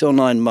for 8 or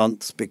 9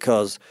 months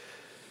because...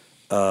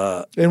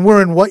 and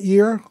we're in what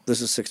year?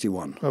 This is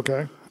 61.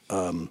 Okay.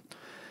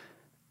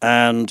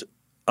 And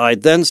I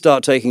then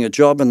start taking a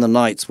job in the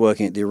nights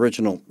working at the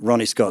original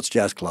Ronnie Scott's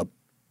Jazz Club.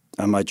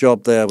 And my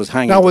job there was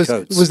hanging the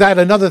coats. Was that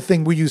another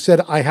thing where you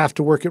said, I have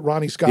to work at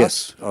Ronnie Scott's?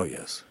 Yes. Oh,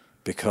 yes.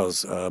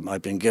 Because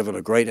I'd been given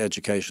a great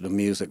education of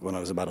music when I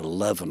was about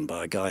 11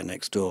 by a guy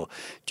next door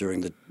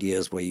during the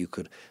years where you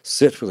could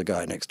sit with a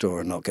guy next door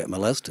and not get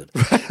molested.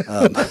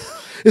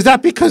 Is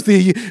that because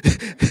they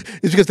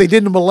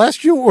didn't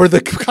molest you, or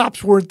the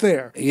cops weren't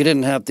there? You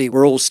didn't have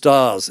we're all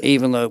stars,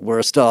 even though we're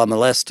a star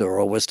molester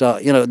or we're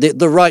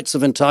the rights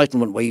of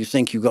entitlement where you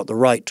think you got the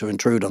right to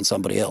intrude on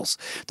somebody else.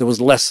 There was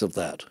less of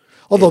that.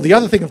 Although the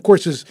other thing, of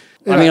course, is...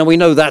 I mean, we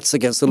know that's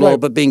against the law,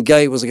 but being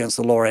gay was against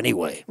the law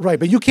anyway. Right,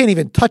 but you can't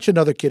even touch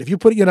another kid. If you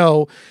put,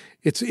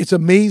 it's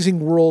amazing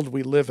world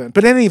we live in.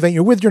 But in any event,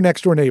 you're with your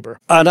next door neighbor.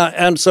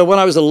 And so when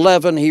I was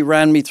 11, he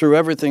ran me through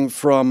everything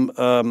from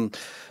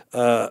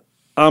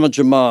Ahmad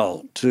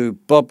Jamal to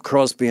Bob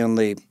Crosby and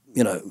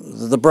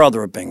the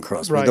brother of Bing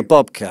Crosby, right. The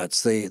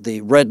Bobcats,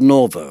 the Red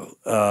Norvo,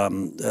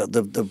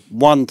 the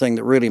one thing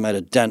that really made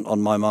a dent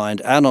on my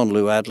mind and on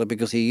Lou Adler,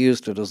 because he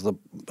used it as the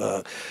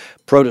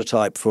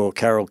prototype for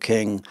Carole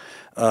King,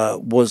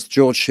 was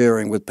George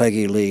Shearing with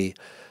Peggy Lee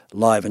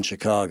live in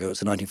Chicago.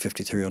 It's a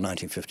 1953 or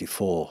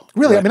 1954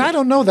 Really? record. I mean, I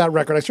don't know that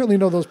record. I certainly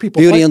know those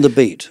people. Beauty and the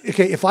Beat.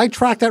 Okay, if I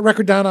track that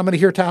record down, I'm going to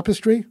hear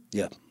Tapestry?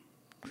 Yeah.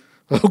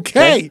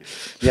 Okay.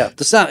 Yeah,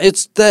 the sound,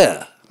 it's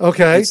there.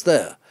 Okay. It's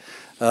there.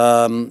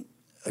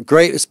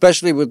 Great,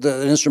 especially with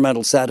an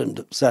instrumental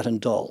Satin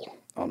Doll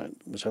on it,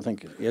 which I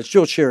think it's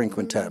George Shearing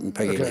Quintet and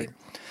Peggy Lee.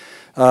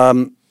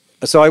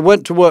 So I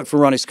went to work for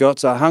Ronnie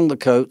Scott's. I hung the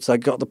coats. I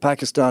got the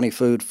Pakistani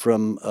food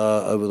from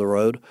over the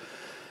road,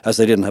 as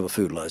they didn't have a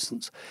food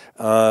license.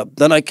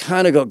 Then I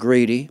kind of got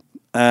greedy,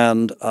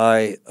 and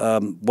I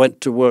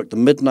went to work the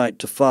midnight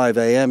to 5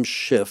 a.m.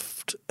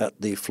 shift at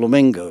the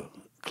Flamingo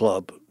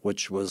Club,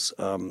 which was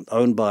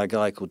owned by a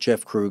guy called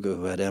Jeff Kruger,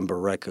 who had Ember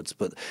Records,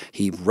 but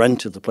he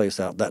rented the place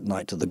out that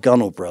night to the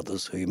Gunnell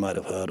brothers, who you might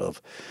have heard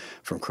of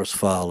from Chris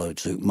Farlow,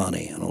 Zoot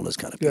Money, and all those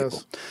kind of people.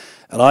 Yes.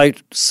 And I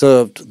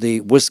served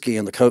the whiskey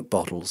and the Coke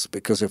bottles,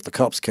 because if the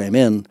cops came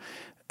in,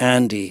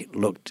 Andy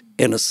looked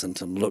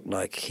innocent and looked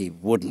like he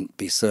wouldn't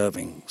be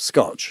serving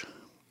scotch.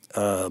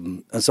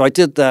 And so I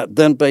did that.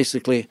 Then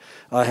basically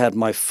I had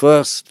my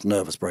first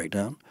nervous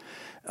breakdown.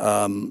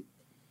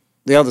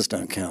 The others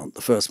don't count.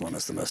 The first one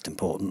is the most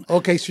important.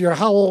 Okay, so you're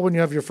how old when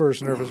you have your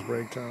first nervous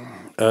breakdown?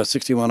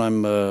 61,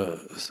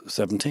 I'm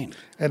 17.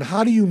 And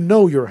how do you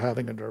know you're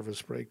having a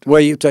nervous breakdown?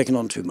 Where you've taken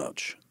on too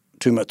much.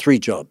 3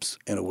 jobs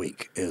in a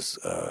week is...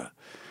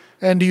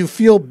 and do you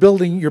feel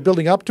you're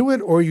building up to it,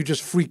 or you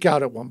just freak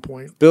out at one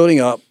point? Building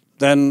up,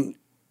 then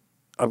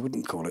I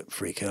wouldn't call it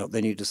freak out.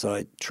 Then you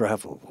decide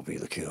travel will be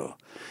the cure.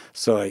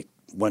 So I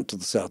went to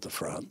the south of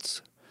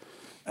France.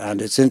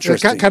 And it's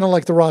interesting. It's kind of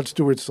like the Rod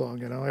Stewart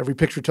song, every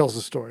picture tells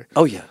a story.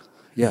 Oh, yeah,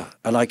 yeah.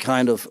 And I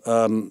kind of,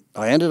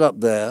 I ended up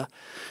there,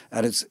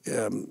 and it's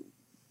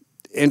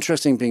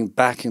interesting being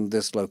back in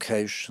this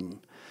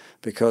location,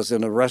 because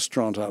in a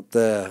restaurant up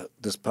there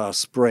this past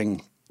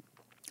spring,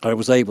 I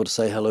was able to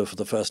say hello for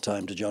the first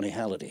time to Johnny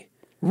Halliday.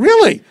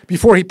 Really?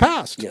 Before he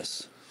passed?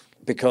 Yes.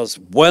 Because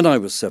when I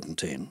was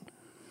 17,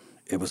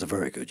 it was a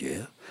very good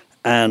year,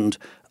 and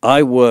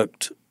I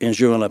worked in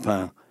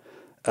Juan-les-Pins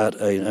at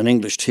an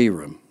English tea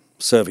room,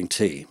 serving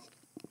tea,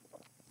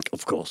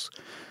 of course.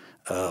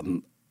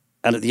 And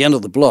at the end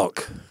of the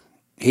block,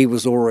 he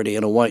was already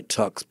in a white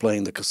tux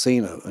playing the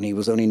casino, and he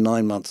was only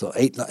 9 months or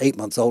 8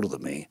 months older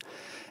than me.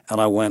 And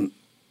I went,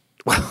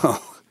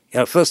 well,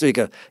 Firstly you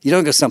go, you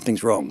don't go,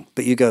 something's wrong,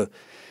 but you go,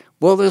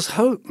 well, there's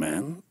hope,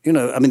 man.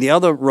 I mean, the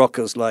other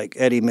rockers like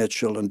Eddie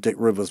Mitchell and Dick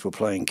Rivers were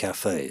playing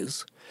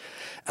cafes,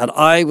 and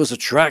I was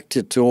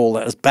attracted to all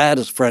that. As bad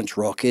as French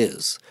rock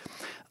is,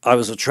 I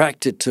was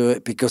attracted to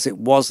it because it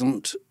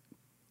wasn't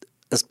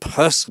as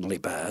personally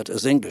bad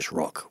as English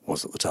rock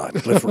was at the time.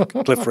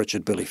 Cliff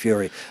Richard, Billy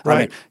Fury.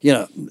 Right.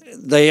 I mean,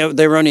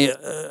 they were only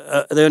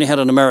they only had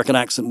an American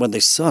accent when they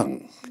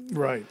sung.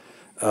 Right.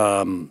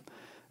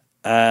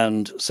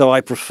 And so I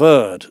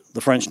preferred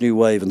the French New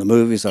Wave in the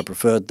movies. I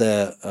preferred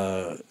their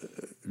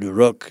Le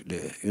Rock,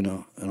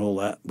 and all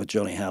that with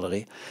Johnny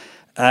Halliday.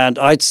 And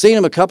I'd seen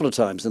him a couple of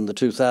times in the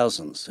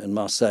 2000s in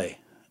Marseille,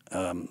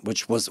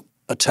 which was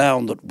a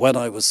town that when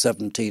I was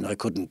 17 I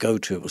couldn't go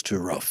to. It was too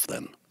rough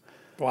then.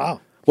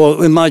 Wow.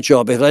 Well, in my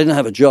job, if I didn't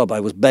have a job,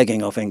 I was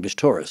begging off English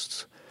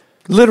tourists.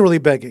 Literally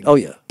begging. Oh,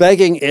 yeah.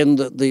 Begging in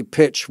that the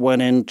pitch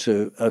went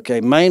into,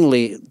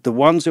 mainly the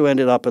ones who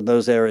ended up in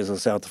those areas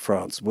of south of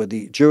France were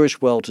the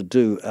Jewish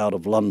well-to-do out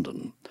of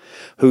London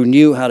who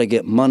knew how to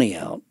get money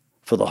out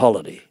for the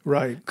holiday.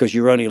 Right. Because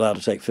you were only allowed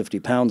to take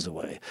 £50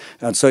 away.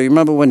 And so you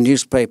remember when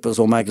newspapers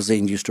or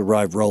magazines used to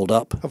arrive rolled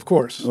up? Of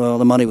course. Well,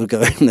 the money would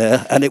go in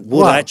there and it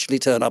would actually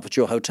turn up at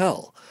your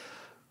hotel.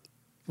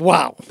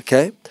 Wow.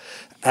 Okay?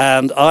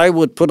 And I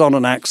would put on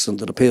an accent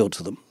that appealed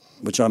to them,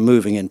 which I'm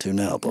moving into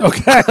now.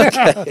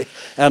 Okay.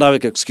 And I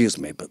would go, excuse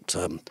me, but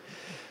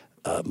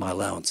my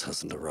allowance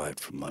hasn't arrived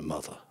from my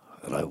mother,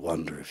 and I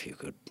wonder if you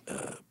could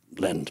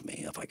lend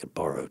me, if I could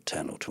borrow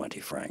 10 or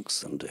 20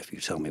 francs, and if you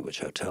tell me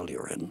which hotel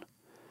you're in.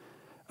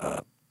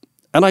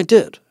 And I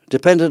did.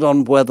 Depended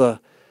on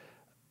whether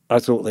I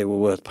thought they were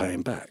worth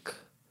paying back.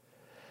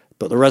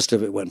 But the rest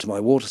of it went to my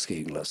water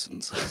skiing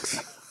lessons.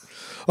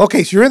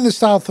 Okay, so you're in the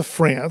south of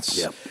France,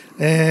 Yep.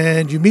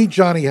 and you meet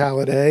Johnny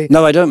Halliday.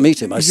 No, I don't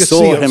meet him. I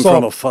saw him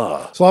from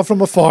afar. Saw him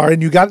from afar,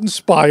 and you got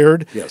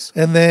inspired. Yes.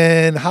 And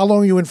then how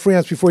long are you in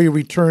France before you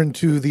return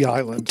to the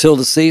island? Till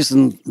the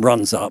season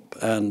runs up,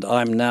 and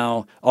I'm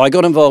now... I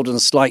got involved in a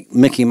slight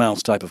Mickey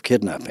Mouse type of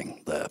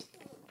kidnapping there,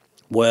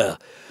 where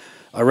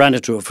I ran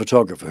into a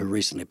photographer who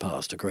recently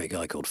passed, a great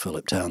guy called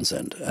Philip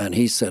Townsend, and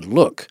he said,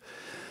 look,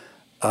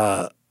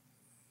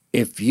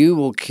 if you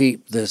will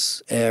keep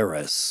this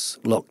heiress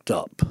locked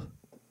up,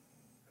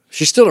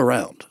 she's still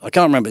around. I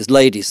can't remember, it's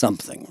Lady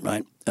something,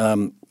 right?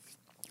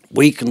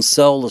 We can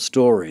sell the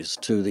stories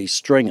to the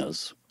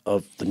stringers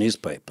of the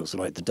newspapers,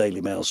 like the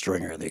Daily Mail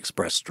stringer, the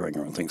Express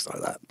stringer, and things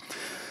like that.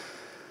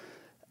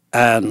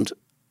 And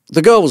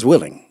the girl was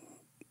willing.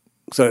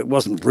 So it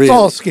wasn't really... It's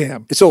all a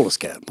scam. It's all a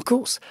scam, of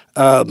course.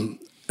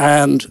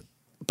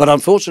 But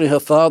unfortunately,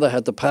 her father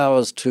had the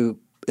powers to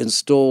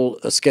install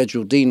a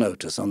Schedule D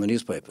notice on the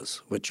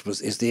newspapers, which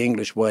is the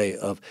English way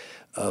of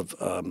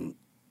a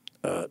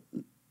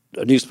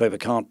newspaper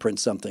can't print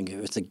something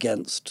if it's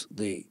against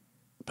the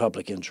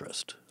public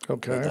interest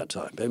at that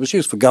time. It was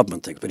used for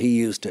government things, but he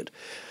used it,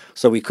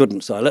 so we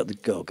couldn't. So I let the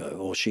girl go,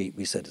 or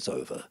we said it's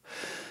over.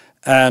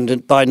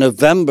 And by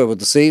November with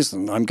the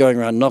season, I'm going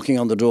around knocking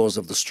on the doors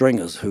of the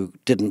stringers who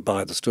didn't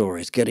buy the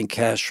stories, getting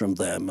cash from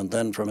them, and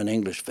then from an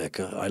English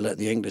vicar, I let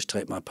the English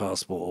take my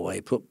passport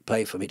away,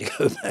 pay for me to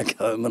go back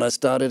home, and I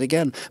started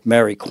again.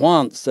 Mary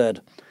Quant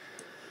said,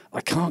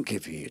 I can't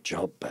give you your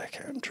job back,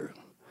 Andrew,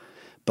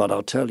 but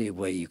I'll tell you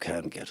where you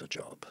can get a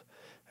job.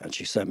 And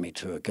she sent me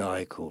to a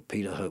guy called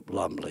Peter Hope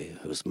Lumley,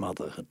 whose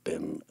mother had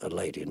been a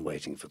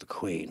lady-in-waiting for the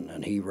Queen,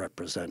 and he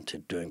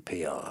represented, doing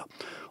PR,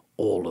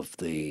 all of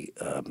the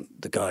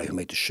guy who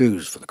made the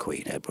shoes for the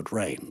Queen, Edward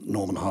Raine,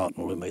 Norman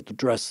Hartnell, who made the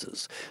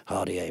dresses,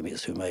 Hardy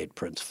Amies, who made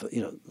prints for,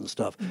 and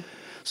stuff.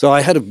 So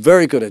I had a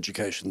very good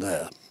education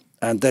there.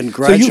 And then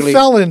gradually... So you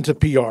fell into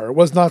PR. It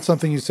was not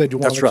something you said you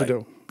wanted to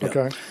do. Yeah.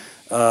 Okay.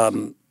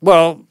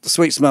 Well, the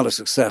sweet smell of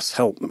success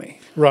helped me.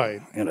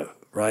 Right.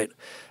 Right?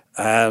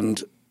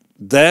 And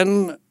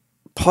then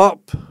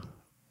pop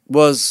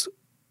was...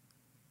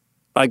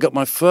 I got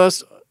my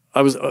first...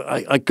 I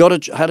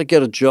had to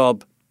get a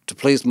job to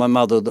please my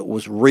mother that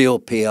was real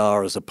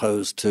PR as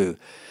opposed to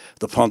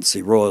the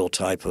Ponzi Royal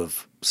type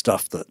of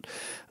stuff that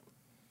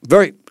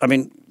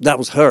that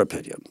was her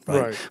opinion.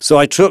 Right? So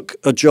I took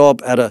a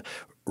job at a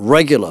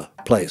regular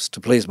place to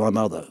please my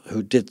mother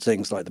who did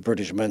things like the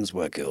British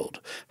Menswear Guild,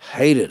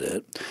 hated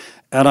it,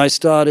 and I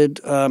started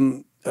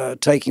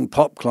taking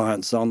pop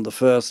clients on. The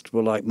first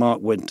were like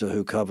Mark Winter,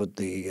 who covered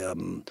the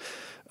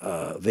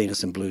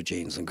Venus in Blue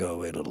Jeans and Go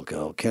Away Little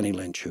Girl, Kenny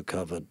Lynch, who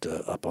covered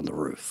Up on the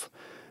Roof.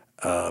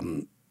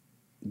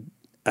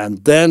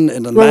 And then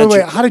in the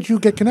Wait, how did you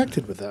get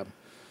connected with them?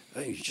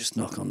 You just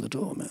knock on the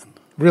door, man.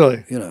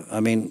 Really? It's...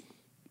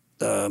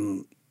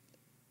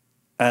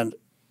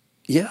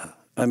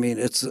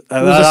 It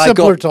was a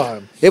simpler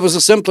time. It was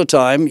a simpler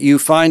time. You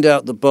find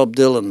out that Bob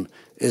Dylan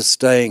is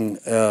staying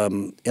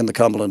in the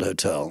Cumberland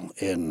Hotel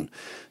in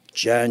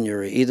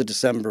January, either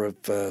December of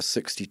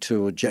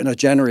 62 or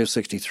January of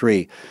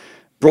 63,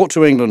 brought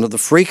to England under the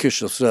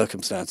freakish of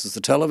circumstances.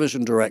 The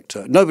television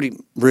director, nobody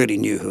really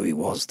knew who he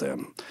was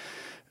then,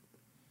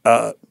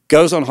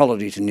 goes on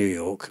holiday to New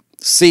York,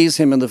 sees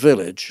him in the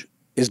Village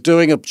is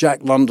doing a Jack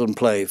London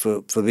play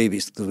for the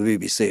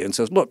BBC and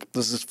says, look,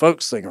 there's this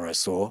folk singer I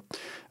saw.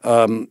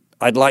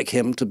 I'd like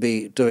him to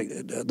be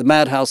doing the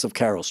Madhouse of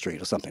Carroll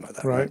Street or something like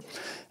that. Right.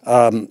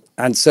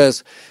 And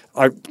says,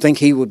 I think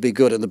he would be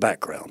good in the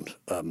background,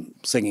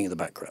 singing in the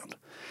background.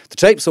 The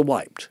tapes are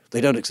wiped.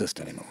 They don't exist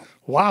anymore.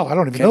 Wow, I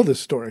don't even know this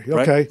story.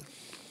 Okay. Right?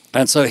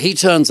 And so he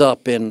turns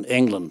up in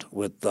England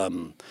with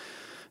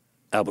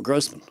Albert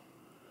Grossman.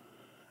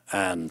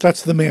 And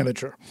that's the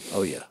manager.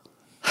 Oh, yeah.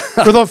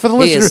 For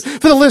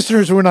the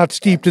listeners who are not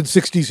steeped in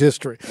 60s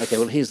history. Okay,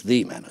 well, he's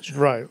the manager.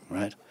 Right.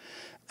 Right.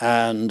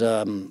 And,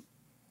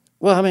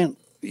 well, I mean,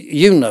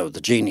 you know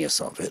the genius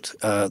of it.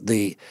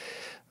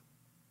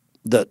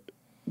 That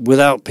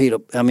without Peter,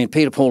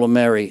 Paul and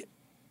Mary.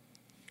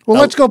 Well,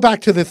 let's go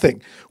back to the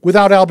thing.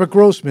 Without Albert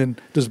Grossman,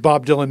 does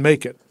Bob Dylan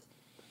make it?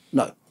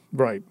 No.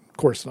 Right. Of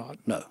course not.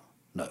 No.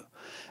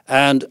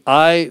 And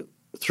I,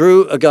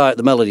 through a guy at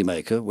the Melody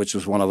Maker, which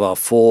was one of our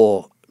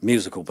 4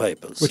 musical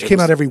papers. Which came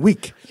out every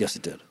week. Yes,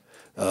 it did.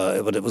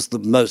 But it was the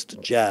most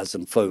jazz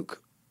and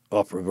folk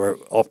opera.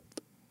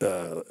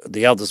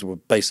 The others were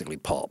basically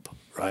pop,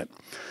 right?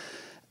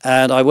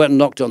 And I went and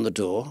knocked on the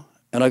door,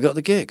 and I got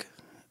the gig.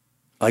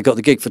 I got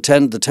the gig for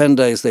the 10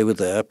 days they were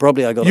there.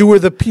 Probably I got. You were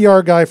the PR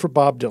guy for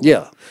Bob Dylan.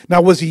 Yeah.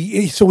 Now was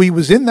he? So he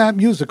was in that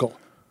musical.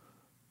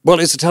 Well,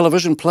 it's a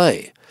television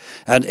play,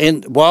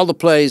 and while the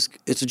play's,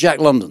 it's a Jack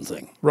London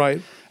thing,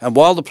 right? And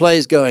while the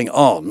play's going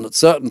on, at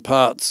certain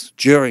parts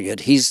during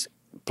it, he's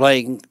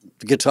playing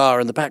the guitar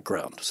in the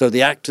background. So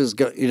the actors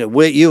go,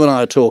 you and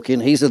I are talking.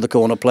 He's in the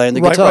corner playing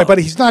the guitar. Right, but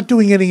he's not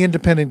doing any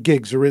independent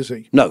gigs, or is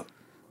he? No.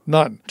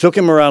 None. Took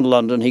him around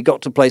London. He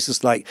got to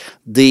places like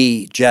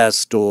the jazz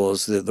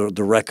stores,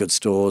 the record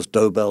stores,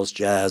 Dobell's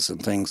Jazz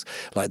and things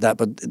like that.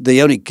 But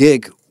the only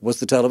gig was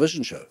the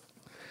television show.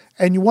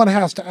 And one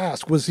has to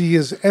ask, was he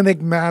as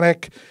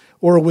enigmatic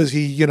or was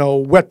he,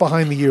 wet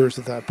behind the ears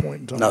at that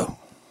point in time? No.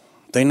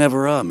 They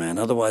never are, man.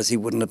 Otherwise, he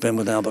wouldn't have been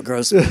with Albert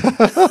Grossman.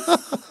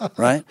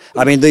 Right?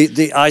 I mean,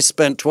 I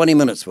spent 20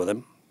 minutes with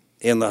him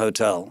in the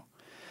hotel.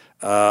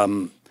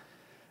 And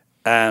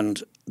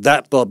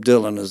that Bob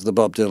Dylan is the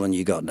Bob Dylan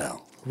you got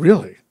now.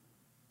 Really?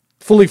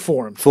 Fully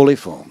formed? Fully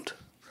formed.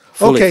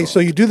 So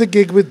you do the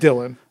gig with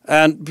Dylan.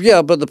 And,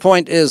 yeah, but the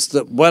point is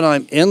that when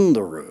I'm in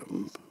the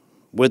room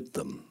with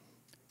them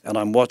and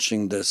I'm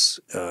watching this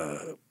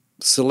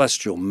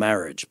celestial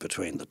marriage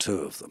between the two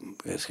of them,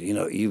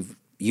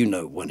 you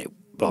know when it,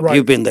 Bob, right.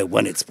 You've been there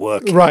when it's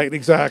working. Right,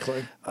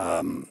 exactly.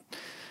 And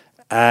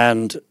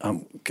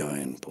I'm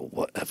going, but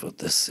whatever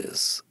this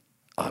is,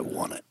 I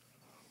want it.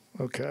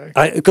 Okay.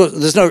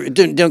 Because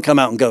don't come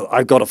out and go,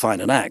 I've got to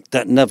find an act.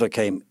 That never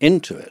came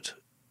into it.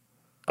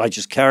 I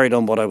just carried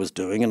on what I was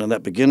doing, and in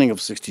that beginning of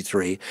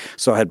 63,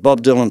 so I had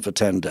Bob Dylan for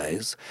 10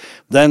 days.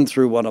 Then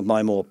through one of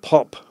my more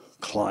pop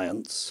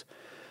clients,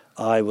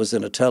 I was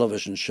in a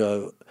television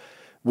show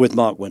with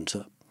Mark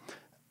Winter,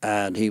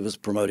 and he was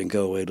promoting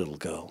Go Away Little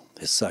Girl,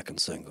 his second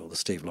single, the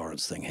Steve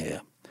Lawrence thing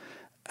here.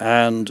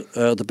 And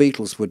the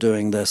Beatles were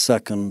doing their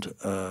second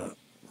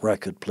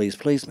record, Please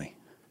Please Me.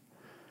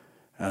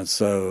 And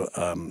so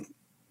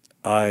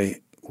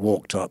I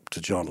walked up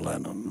to John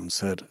Lennon and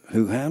said,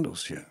 who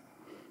handles you?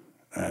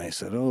 And he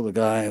said, the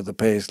guy with the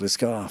paisley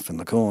scarf in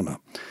the corner.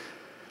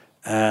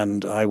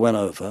 And I went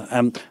over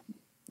and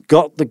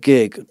got the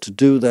gig to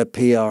do their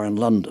PR in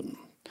London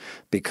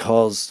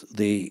because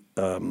the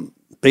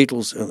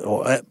Beatles,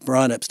 or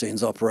Brian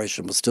Epstein's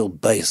operation was still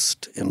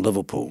based in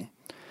Liverpool.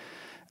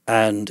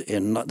 And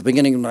in the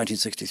beginning of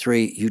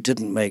 1963, you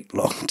didn't make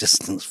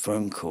long-distance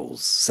phone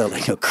calls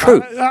selling a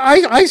crew.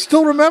 I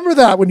still remember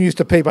that when you used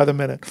to pay by the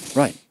minute.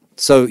 Right.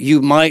 So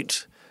you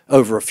might,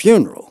 over a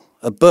funeral,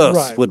 a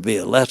birth would be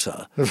a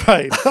letter.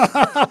 Right.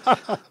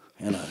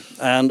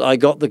 And I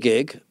got the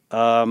gig.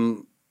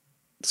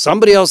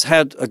 Somebody else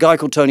had a guy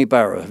called Tony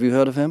Barrow. Have you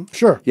heard of him?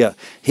 Sure. Yeah.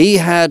 He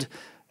had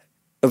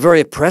a very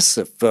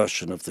oppressive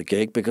version of the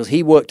gig because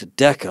he worked at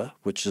Decca,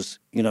 which is,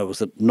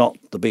 was not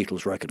the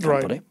Beatles record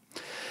company. Right.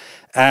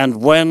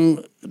 And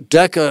when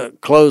Decca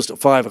closed at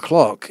 5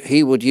 o'clock,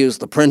 he would use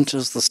the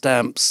printers, the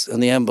stamps,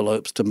 and the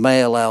envelopes to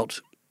mail out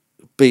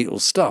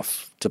Beatles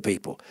stuff to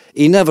people.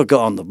 He never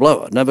got on the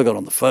blower, never got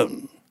on the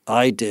phone.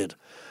 I did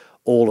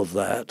all of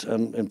that.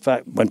 And in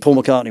fact, when Paul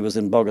McCartney was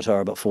in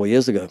Bogota about 4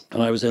 years ago,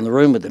 and I was in the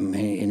room with him,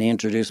 and he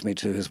introduced me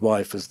to his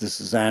wife as,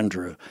 this is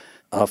Andrew,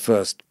 our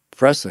first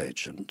press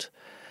agent.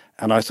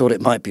 And I thought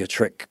it might be a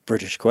trick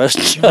British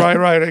question.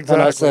 Right, exactly.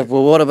 And I said,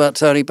 well, what about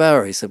Tony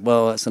Barrow? He said,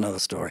 well, that's another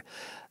story.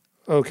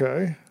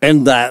 Okay.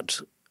 In that,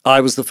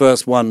 I was the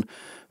first one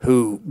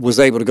who was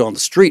able to go on the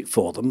street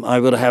for them. I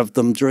would have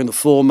them during the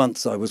 4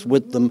 months I was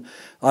with them.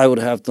 I would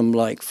have them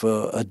like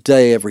for a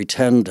day every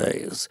 10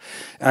 days.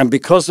 And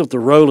because of the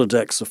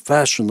Rolodex of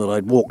fashion that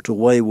I'd walked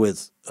away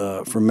with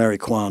from Mary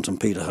Quant and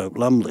Peter Hope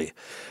Lumley,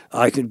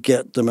 I could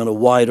get them in a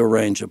wider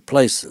range of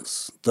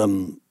places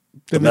than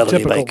the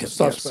Melody Maker.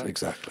 Suspect. Yes,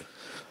 exactly.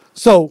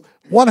 So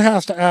one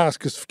has to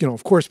ask,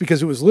 of course,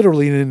 because it was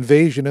literally an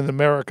invasion in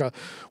America.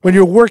 When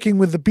you're working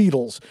with the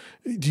Beatles,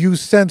 do you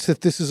sense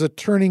that this is a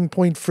turning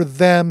point for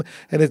them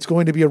and it's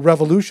going to be a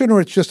revolution,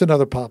 or it's just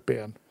another pop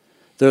band?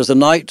 There's a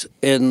night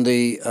in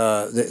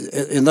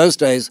in those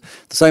days,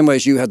 the same way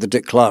as you had the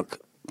Dick Clark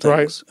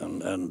things, right.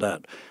 and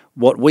that.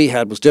 What we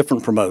had was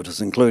different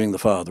promoters, including the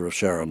father of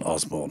Sharon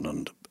Osbourne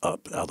and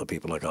other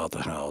people like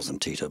Arthur Howes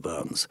and Tito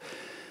Burns,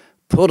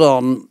 put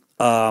on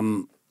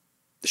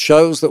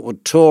shows that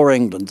would tour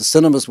England. The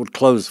cinemas would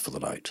close for the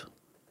night,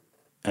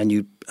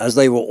 and as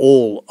they were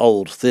all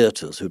old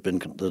theatres that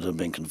had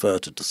been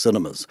converted to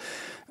cinemas,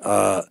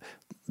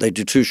 they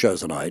do 2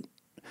 shows a night.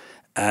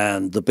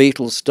 And the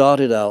Beatles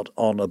started out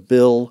on a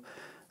bill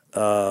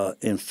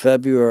in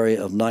February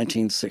of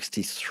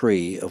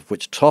 1963, of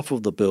which top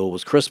of the bill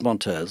was Chris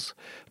Montez,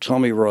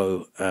 Tommy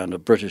Rowe, and a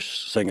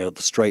British singer,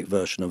 the straight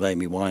version of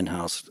Amy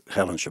Winehouse,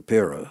 Helen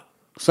Shapiro.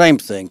 Same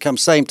thing,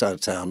 same type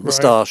of town,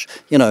 moustache,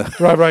 right,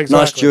 exactly.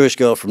 Nice Jewish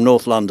girl from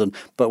North London,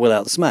 but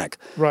without the smack.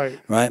 Right.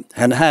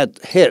 And had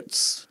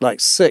hits, like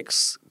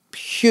 6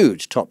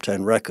 huge top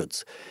 10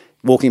 records,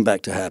 Walking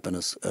Back to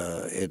Happiness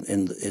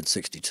in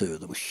 62,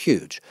 that were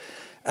huge.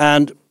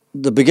 And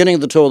the beginning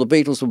of the tour, the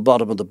Beatles were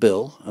bottom of the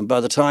bill, and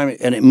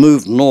it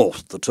moved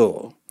north, the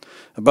tour,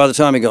 and by the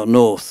time it got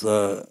north,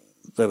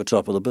 they were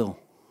top of the bill,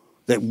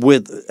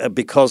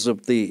 because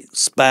of the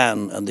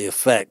span and the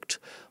effect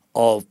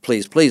of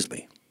Please Please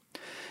Me.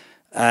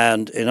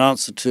 And in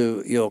answer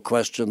to your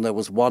question, there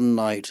was one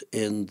night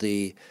in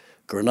the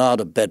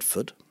Granada,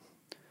 Bedford,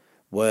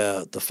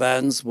 where the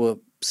fans were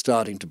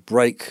starting to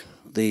break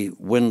the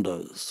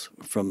windows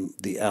from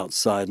the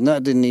outside. And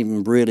that didn't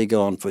even really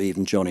go on for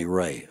even Johnny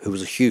Ray, who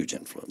was a huge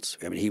influence.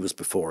 I mean, he was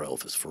before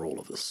Elvis for all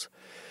of us.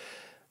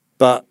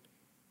 But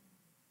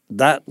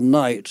that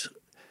night,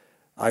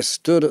 I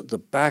stood at the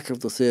back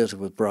of the theater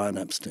with Brian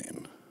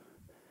Epstein.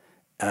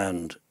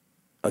 And,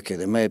 okay,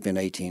 there may have been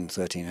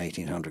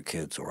 1,800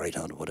 kids or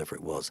 800, whatever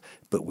it was,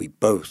 but we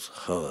both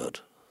heard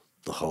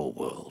the whole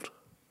world.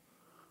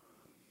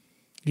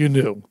 You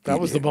knew. That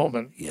was the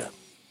moment. Yeah.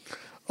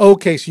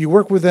 Okay, so you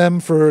work with them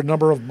for a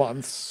number of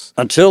months.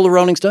 Until the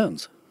Rolling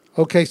Stones.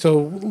 Okay,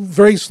 so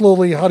very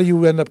slowly, how do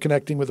you end up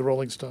connecting with the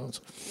Rolling Stones?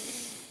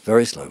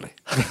 Very slowly.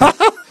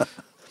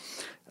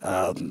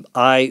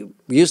 I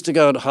used to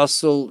go and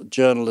hustle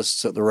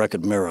journalists at the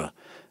Record Mirror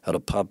at a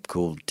pub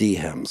called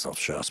Deham's off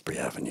Shaftesbury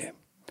Avenue.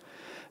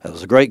 There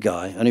was a great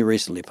guy, only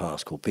recently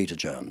passed, called Peter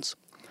Jones.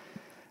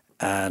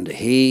 And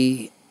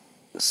he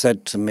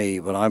said to me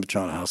when I was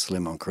trying to hustle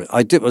him on Chris,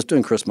 I was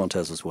doing Chris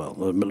Montez as well,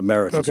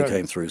 Americans who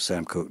came through,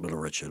 Sam Cooke, Little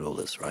Richard, all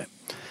this, right?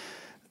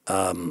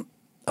 I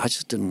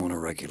just didn't want a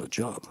regular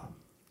job.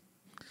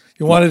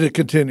 You wanted to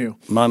continue.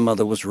 My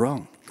mother was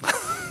wrong,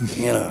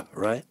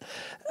 right?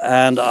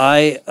 And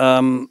I,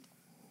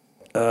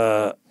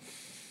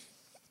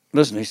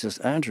 listen, he says,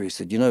 Andrew, he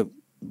said,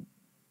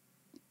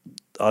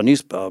 our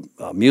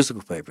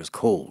musical paper is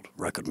called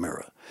Record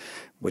Mirror,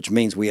 which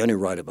means we only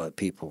write about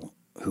people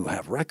who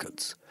have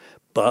records.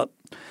 But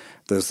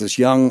there's this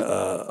young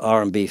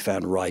R&B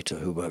fan writer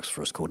who works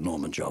for us called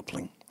Norman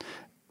Jopling,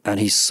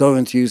 and he's so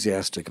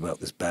enthusiastic about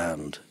this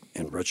band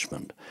in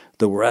Richmond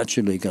that we're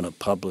actually going to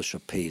publish a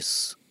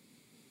piece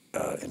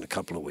in a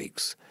couple of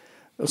weeks,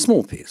 a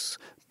small piece,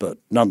 but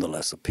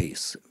nonetheless a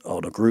piece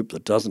on a group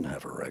that doesn't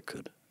have a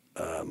record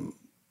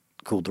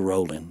called the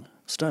Rolling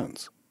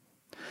Stones.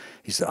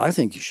 He said, I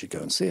think you should go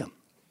and see them.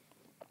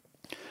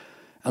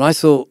 And I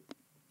thought,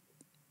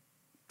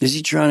 is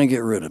he trying to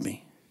get rid of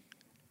me?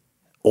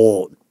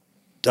 Or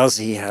does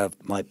he have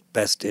my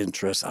best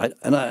interest?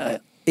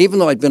 Even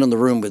though I'd been in the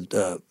room with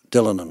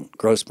Dylan and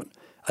Grossman,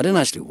 I didn't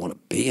actually want to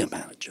be a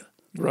manager.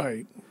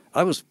 Right.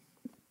 I was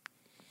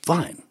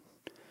fine.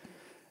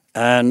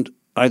 And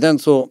I then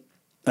thought,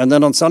 and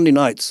then on Sunday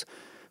nights,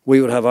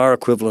 we would have our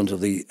equivalent of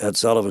the Ed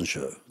Sullivan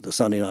Show, the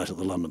Sunday night at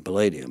the London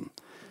Palladium.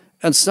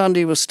 And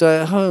Sunday was stay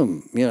at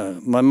home.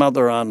 My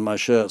mother ironed my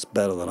shirts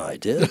better than I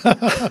did.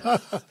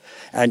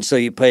 And so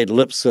you paid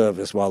lip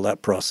service while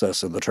that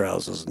process and the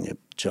trousers and your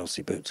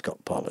Chelsea boots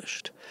got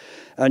polished.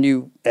 And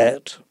you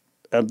ate,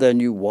 and then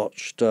you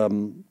watched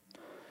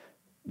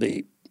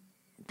the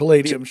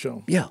Palladium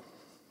show. Yeah,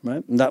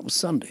 right? And that was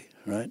Sunday,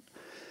 right?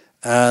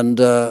 And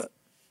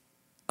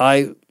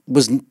I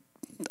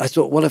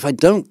thought, well, if I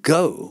don't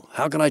go,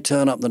 how can I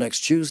turn up the next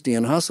Tuesday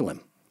and hustle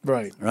him?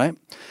 Right. Right?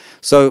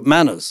 So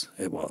Manners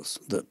it was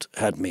that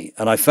had me.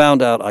 And I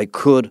found out I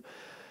didn't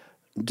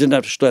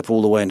have to schlep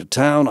all the way into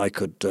town. I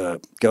could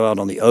go out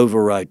on the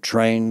override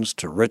trains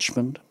to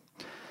Richmond.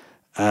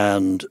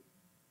 And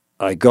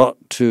I got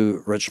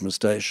to Richmond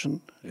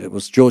Station. It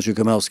was George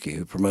Ugomelski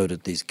who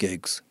promoted these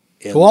gigs.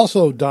 Who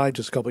also died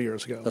just a couple of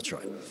years ago. That's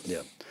right,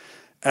 yeah.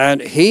 And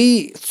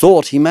he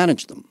thought he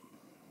managed them.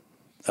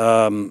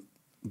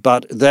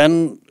 But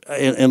then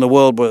in the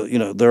world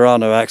where, there are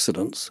no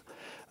accidents,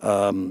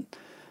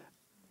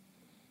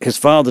 his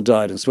father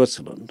died in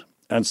Switzerland,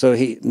 and so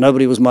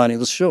nobody was minding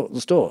the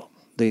store.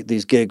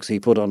 These gigs he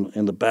put on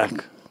in the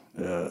back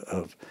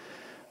of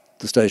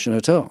the station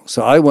hotel.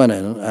 So I went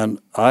in, and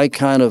I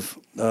kind of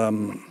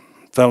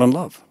fell in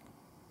love.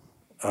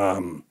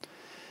 One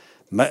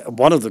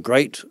of the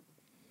great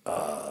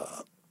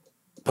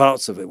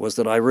parts of it was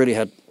that I really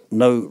had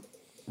no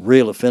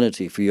real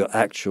affinity for your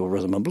actual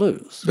rhythm and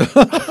blues.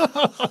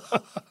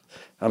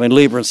 I mean,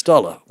 Lieber and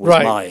Stoller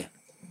was my,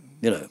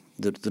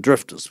 the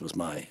Drifters was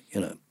my,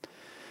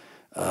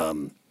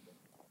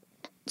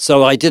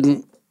 So I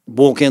didn't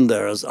walk in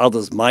there as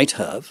others might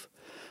have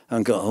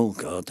and go, oh,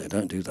 God, they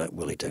don't do that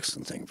Willie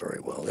Dixon thing very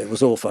well. It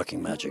was all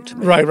fucking magic to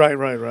me. Right.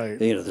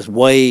 This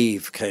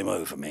wave came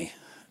over me,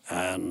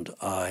 and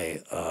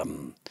I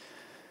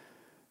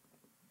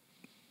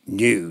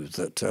knew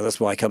that that's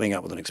why coming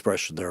up with an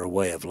expression, they're a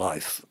way of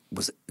life,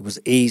 was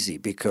easy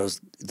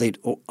because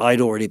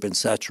I'd already been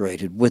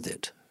saturated with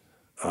it.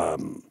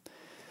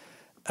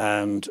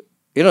 And,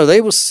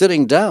 they were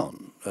sitting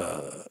down.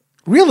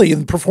 Really?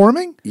 In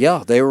performing?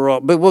 Yeah, they were all,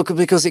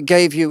 because it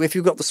gave you, if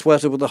you've got the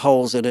sweater with the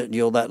holes in it and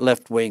you're that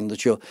left wing,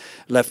 that you're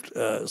left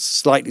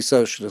slightly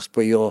socialist,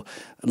 where you're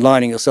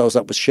lining yourselves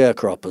up with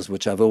sharecroppers,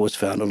 which I've always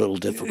found a little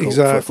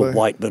difficult for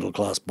white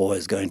middle-class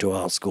boys going to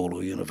art school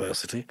or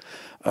university.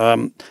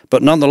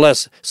 But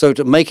nonetheless, so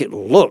to make it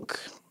look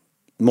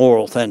more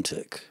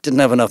authentic, didn't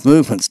have enough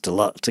movements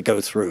to go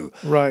through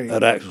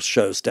an actual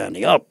show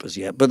standing up as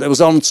yet. But there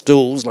was on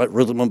stools like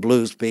rhythm and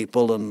blues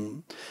people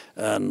and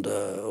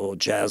or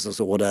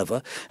jazzers or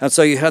whatever. And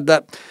so you had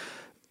that,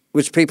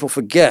 which people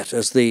forget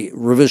as the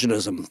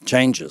revisionism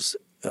changes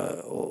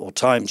or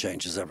time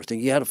changes everything.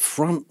 You had a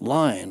front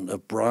line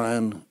of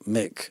Brian,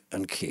 Mick,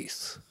 and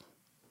Keith,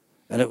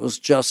 and it was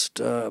just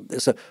so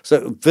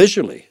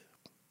visually.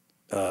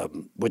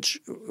 Which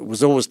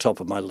was always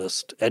top of my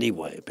list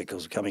anyway,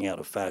 because coming out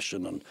of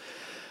fashion.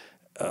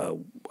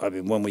 And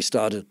when we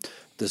started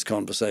this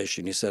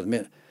conversation, you said,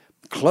 "Man,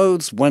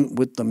 clothes went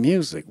with the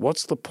music.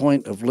 What's the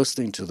point of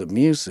listening to the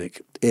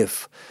music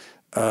if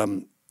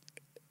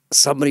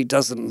somebody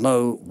doesn't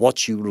know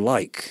what you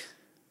like?"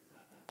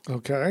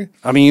 Okay.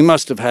 I mean, you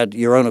must have had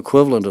your own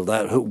equivalent of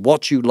that.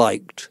 What you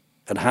liked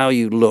and how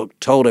you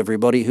looked told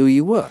everybody who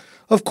you were.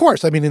 Of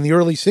course. I mean, in the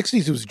early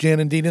 60s, it was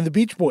Jan and Dean and the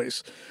Beach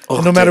Boys.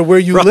 And no matter where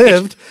you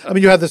lived, I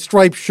mean, you had the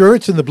striped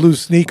shirts and the blue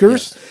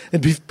sneakers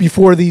and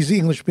before these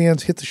English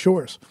bands hit the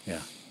shores.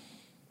 Yeah.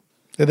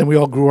 And then we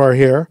all grew our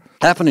hair.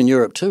 Happened in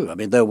Europe, too. I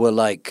mean, there were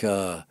like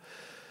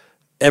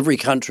every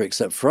country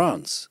except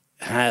France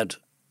had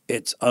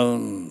its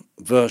own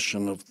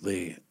version of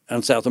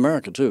and South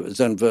America, too,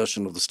 its own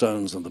version of the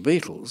Stones and the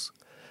Beatles.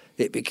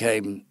 It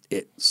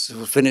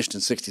finished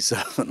in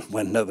 1967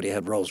 when nobody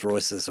had Rolls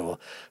Royces or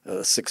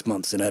 6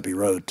 months in Abbey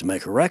Road to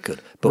make a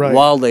record. But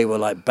while they were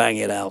like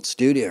banging out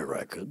studio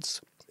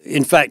records,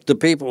 in fact, the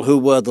people who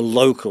were the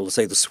local,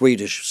 say the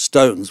Swedish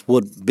Stones,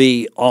 would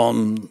be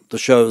on the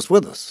shows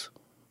with us.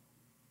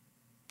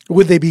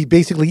 Would they be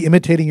basically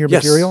imitating your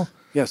material?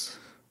 Yes.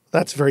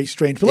 That's very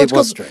strange. But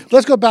strange.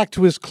 Let's go back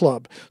to his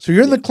club. So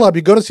you're in the club.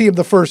 You go to see him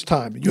the first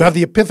time. You have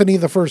the epiphany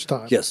the first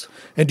time. Yes.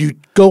 And you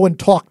go and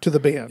talk to the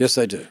band. Yes,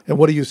 I do. And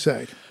what do you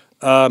say?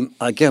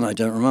 Again, I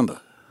don't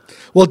remember.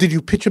 Well, did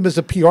you pitch him as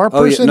a PR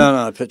person?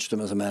 No, I pitched him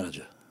as a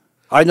manager.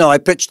 I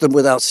pitched them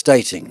without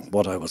stating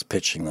what I was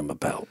pitching them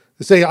about.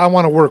 Say, I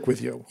want to work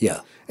with you.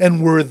 Yeah.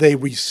 And were they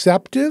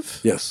receptive?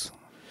 Yes.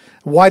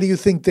 Why do you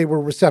think they were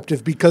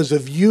receptive? Because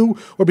of you,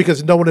 or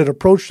because no one had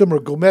approached them, or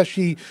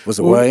Gomeshi was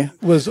away?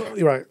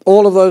 Right.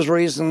 All of those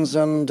reasons,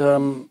 and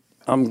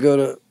I'm good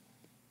at,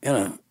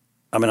 I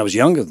mean, I was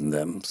younger than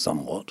them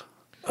somewhat.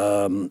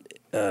 Did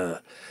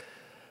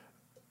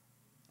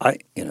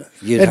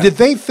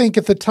they think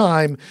at the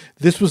time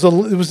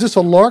was this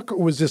a lark, or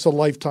was this a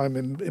lifetime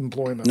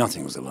employment?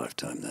 Nothing was a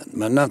lifetime then.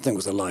 Man, nothing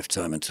was a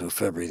lifetime until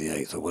February the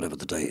 8th, or whatever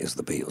the date is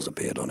the Beatles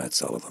appeared on Ed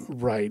Sullivan.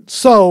 Right.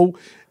 So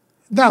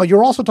now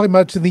you're also talking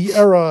about in the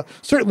era,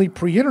 certainly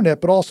pre-internet,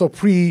 but also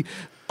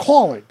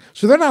pre-calling.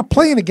 So they're not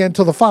playing again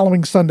till the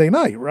following Sunday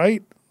night,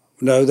 right?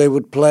 No, they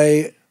would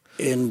play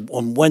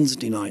on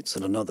Wednesday nights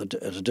at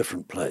a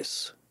different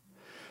place.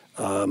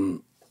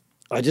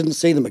 I didn't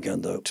see them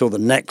again, though, till the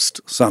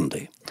next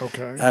Sunday.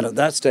 Okay. And at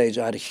that stage,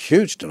 I had a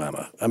huge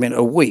dilemma. I mean,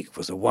 a week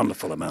was a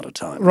wonderful amount of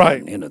time.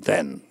 Right.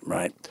 Then,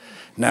 right?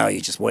 Now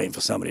you're just waiting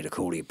for somebody to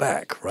call you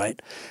back,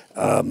 right?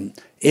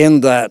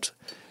 In that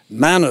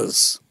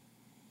Manners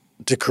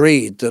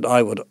decreed that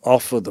I would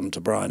offer them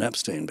to Brian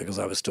Epstein because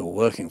I was still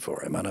working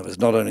for him. And I was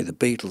not only the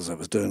Beatles, I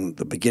was doing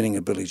the beginning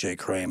of Billy J.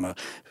 Kramer.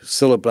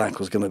 Cilla Black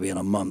was going to be in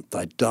a month.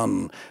 I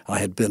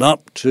had been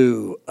up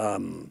to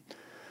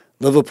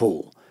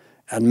Liverpool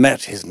and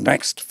met his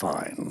next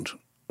find,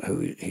 who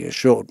he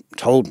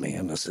told me,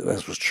 and this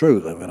was true,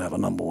 they were going to have a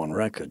 #1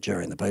 record,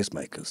 Jerry and the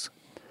Pacemakers.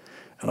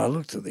 And I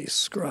looked at these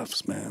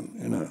scruffs,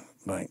 man,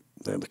 like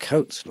the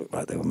coats looked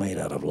like they were made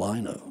out of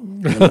lino,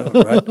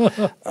 right?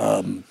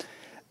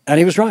 And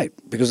he was right,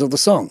 because of the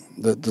song,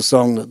 the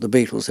song that the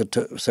Beatles had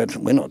said,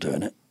 we're not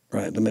doing it,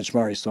 right? The Mitch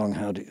Murray song,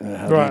 How do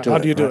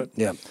you do it?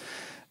 Yeah.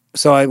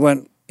 So I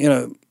went,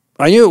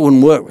 I knew it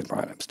wouldn't work with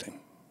Brian Epstein,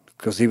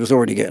 because he was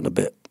already getting a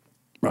bit,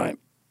 right,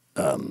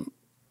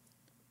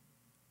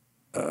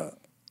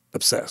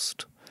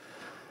 obsessed.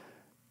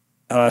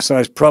 So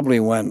I probably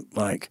went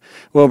like,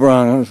 well,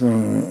 Brian,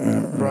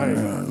 Right.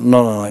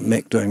 not like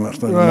Mick doing Let's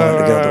Spend the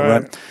Night Together,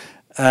 right?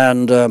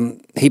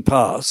 And he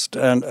passed,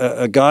 and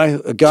a guy.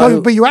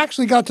 So, but you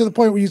actually got to the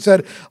point where you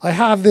said, "I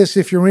have this.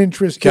 If you're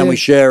interested, can we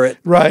share it?"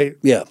 Right.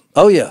 Yeah.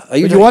 Oh, yeah.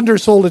 But you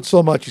undersold it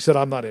so much. You said,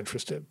 "I'm not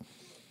interested."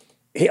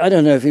 I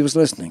don't know if he was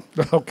listening.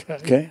 Okay.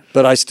 Okay.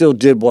 But I still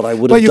did what I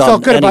would have done. But you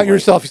felt good about anyway.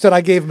 yourself. You said,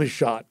 "I gave him a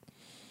shot."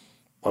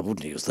 I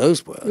wouldn't use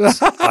those words.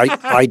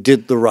 I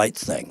did the right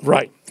thing.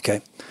 Right.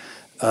 Okay.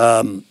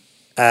 And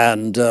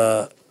then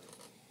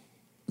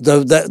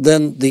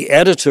the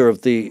editor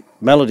of the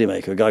Melody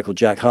Maker, a guy called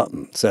Jack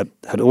Hutton,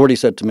 had already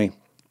said to me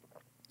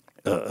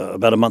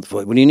about a month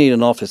before, when you need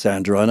an office,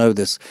 Andrew, I know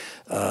this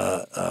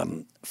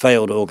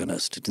failed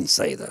organist. He didn't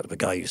say that. The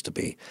guy used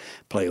to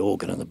play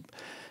organ in the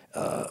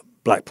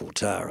Blackpool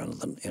Tower, and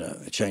then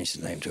he changed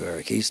his name to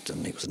Eric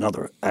Easton. He was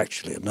another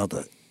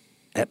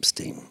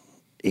Epstein.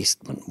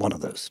 Eastman, one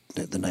of those,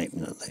 the name,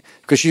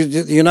 because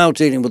you're now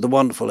dealing with the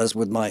wonderful, as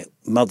with my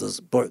mother's,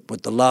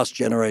 with the last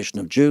generation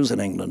of Jews in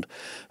England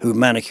who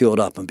manicured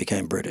up and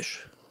became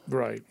British.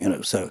 Right.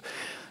 So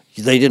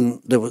they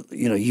didn't. There was,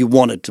 you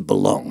wanted to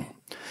belong.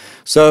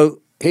 So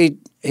he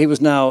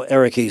was now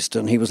Eric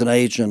Easton. He was an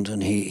agent,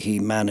 and he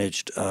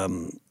managed a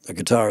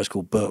guitarist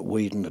called Bert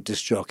Whedon, a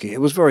disc jockey.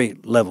 It was very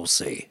level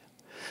C,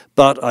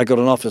 but I got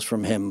an office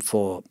from him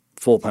for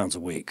 £4 a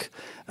week,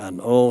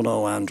 and oh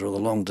no, Andrew, the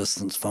long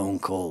distance phone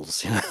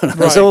calls.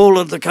 Right. All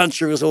of the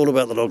country was all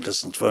about the long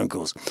distance phone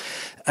calls,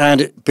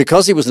 and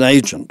because he was an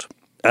agent,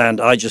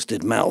 and I just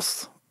did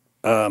mouth,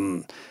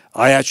 I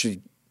actually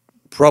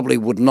probably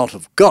would not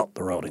have got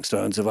the Rolling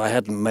Stones if I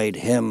hadn't made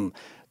him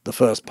the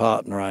first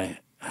partner I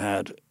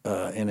had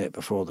in it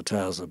before the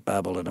Towers of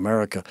Babel in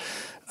America,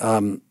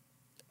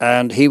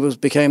 and he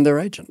became their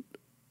agent.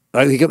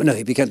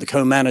 He became the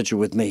co-manager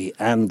with me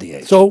and the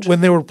agent. So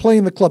when they were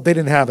playing the club, they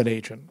didn't have an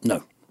agent?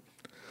 No.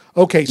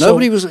 Okay, so...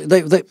 Nobody was...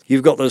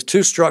 You've got those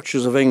two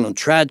structures of England.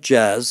 Trad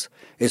jazz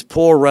is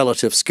poor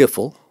relative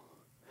skiffle.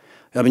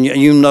 I mean,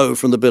 you know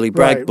from the Billy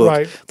Bragg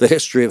book the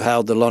history of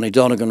how the Lonnie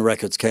Donegan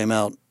records came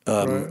out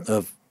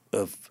of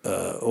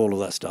all of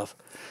that stuff,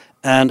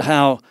 and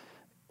how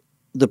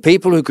the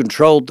people who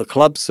controlled the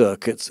club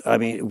circuits, I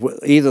mean,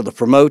 either the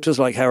promoters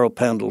like Harold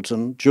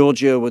Pendleton,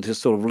 Giorgio with his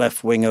sort of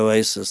left-wing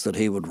oasis that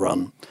he would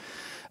run,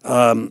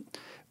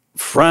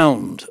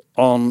 frowned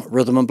on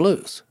rhythm and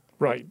blues.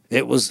 Right.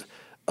 It was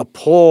a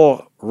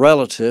poor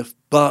relative,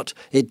 but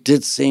it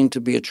did seem to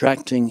be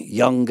attracting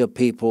younger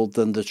people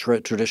than the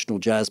traditional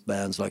jazz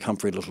bands like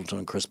Humphrey Lyttelton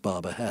and Chris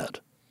Barber had.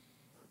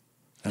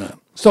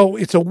 So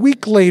it's a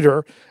week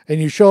later,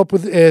 and you show up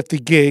at the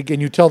gig, and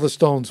you tell the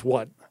Stones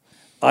what?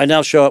 I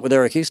now show up with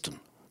Eric Easton,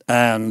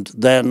 and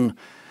then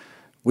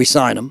we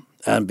sign him.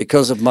 And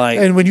because of my...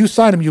 And when you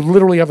sign him, you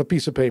literally have a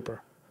piece of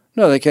paper?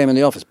 No, they came in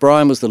the office.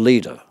 Brian was the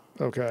leader.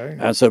 Okay.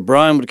 And so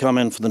Brian would come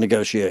in for the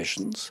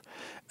negotiations,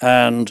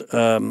 and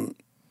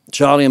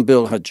Charlie and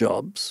Bill had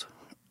jobs.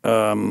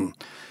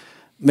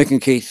 Mick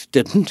and Keith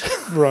didn't.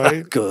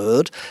 Right.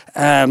 Good.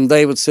 And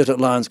they would sit at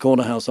Lyons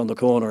Corner House on the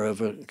corner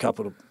over a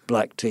couple of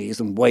black teas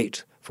and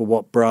wait for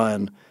what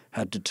Brian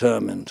had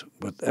determined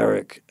with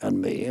Eric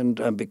and me.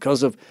 And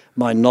because of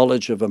my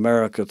knowledge of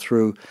America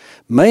through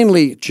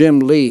mainly Jim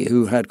Lee,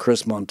 who had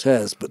Chris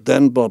Montez, but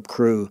then Bob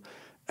Crew,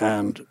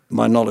 and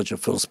my knowledge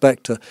of Phil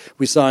Spector,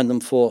 we signed them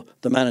for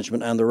the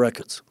management and the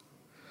records.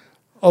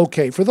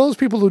 Okay, for those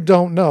people who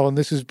don't know, and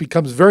this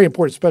becomes very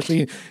important,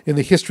 especially in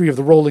the history of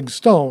the Rolling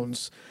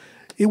Stones,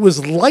 it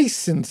was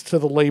licensed to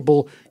the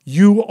label.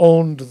 You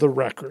owned the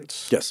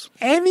records. Yes.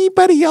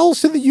 Anybody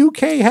else in the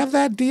UK have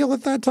that deal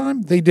at that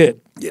time? They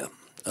did. Yeah.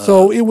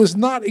 So it was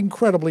not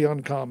incredibly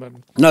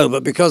uncommon. No,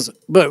 but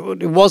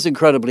it was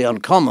incredibly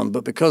uncommon,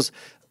 but because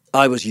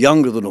I was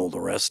younger than all the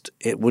rest,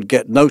 it would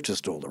get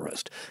noticed all the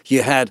rest.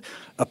 You had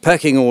a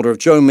pecking order of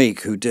Joe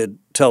Meek, who did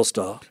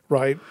Telstar.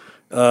 Right.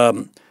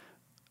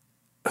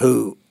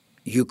 Who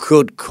you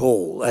could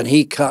call, and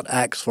he cut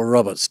acts for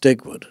Robert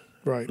Stigwood.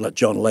 Right. Like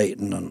John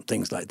Layton and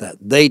things like that.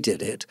 They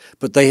did it,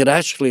 but they had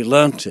actually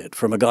learnt it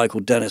from a guy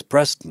called Dennis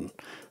Preston,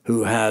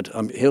 who had,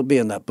 he'll be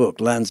in that book,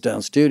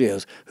 Lansdowne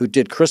Studios, who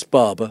did Chris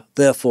Barber,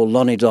 therefore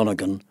Lonnie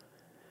Donegan.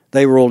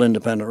 They were all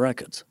independent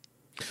records.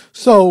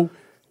 So,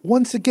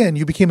 once again,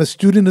 you became a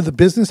student of the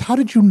business. How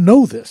did you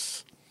know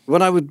this?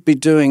 When I would be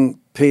doing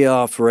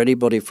PR for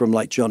anybody from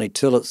like Johnny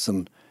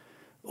Tillotson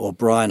or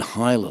Brian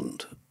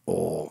Hyland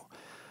or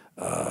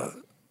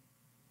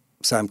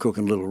Sam Cooke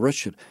and Little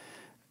Richard,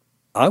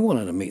 I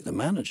wanted to meet the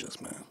managers,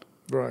 man.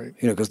 Right.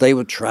 Because they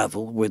would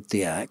travel with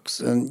the acts,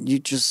 and you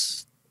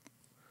just...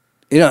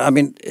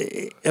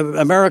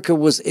 America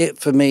was it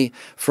for me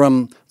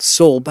from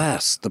Saul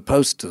Bass, the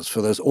posters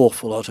for those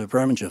awful Otto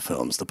Preminger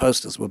films. The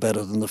posters were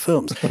better than the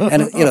films.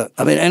 And,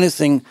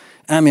 anything,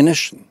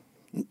 ammunition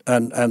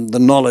and the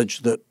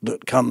knowledge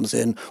that comes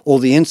in, or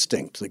the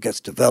instinct that gets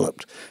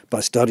developed by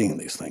studying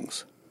these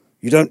things.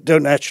 You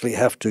don't actually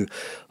have to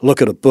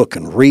look at a book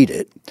and read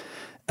it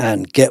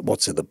and get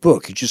what's in the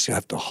book. You just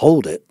have to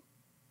hold it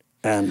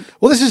And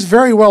well, this is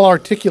very well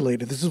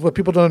articulated. This is what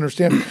people don't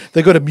understand.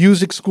 They go to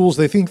music schools.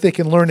 They think they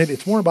can learn it.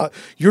 It's more about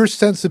your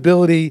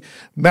sensibility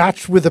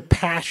matched with a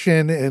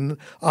passion and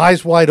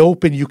eyes wide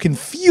open. You can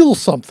feel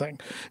something.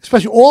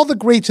 Especially all the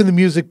greats in the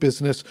music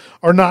business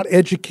are not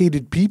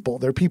educated people.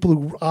 They're people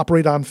who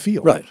operate on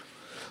feel. right.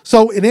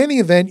 So in any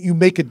event, you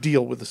make a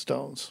deal with the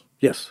Stones.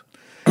 Yes.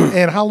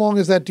 And how long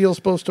is that deal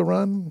supposed to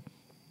run?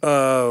 3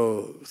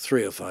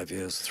 or 5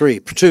 years. 3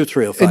 or 5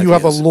 years. And you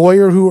have a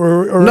lawyer who,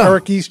 or No.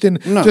 Eric Easton,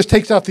 No. just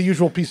takes out the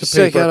usual piece of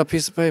Take paper. out a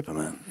piece of paper,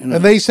 man. You know.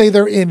 And they say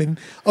they're in. And,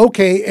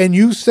 okay, and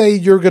you say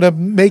you're going to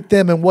make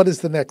them, and what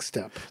is the next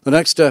step? The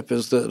next step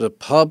is that a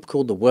pub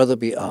called the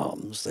Weatherby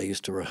Arms, they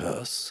used to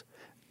rehearse.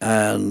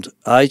 And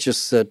I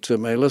just said to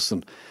him, hey,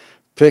 listen,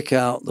 pick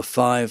out the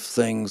 5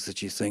 things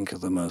that you think are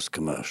the most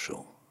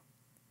commercial.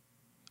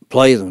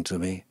 Play them to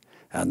me,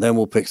 and then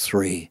we'll pick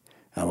 3,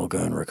 and we'll go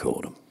and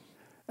record them.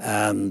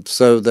 And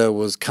so there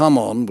was Come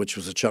On, which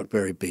was a Chuck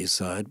Berry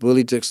B-side,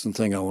 Willie Dixon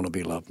Thing, I Want to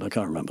Be Loved, and I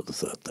can't remember the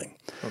third thing.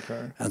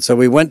 Okay. And so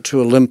we went to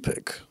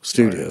Olympic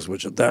Studios,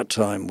 which at that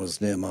time was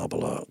near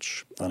Marble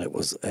Arch, and it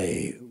was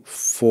a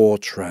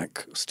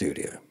 4-track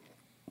studio.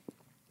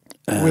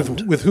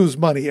 And With whose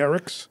money?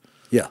 Eric's?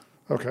 yeah.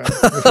 Okay.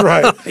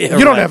 Right. Yeah,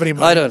 you don't right. have any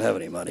money. I don't have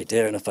any money,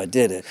 dear, and if I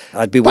did,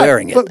 I'd be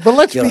wearing it. But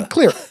let's you be know,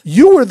 clear.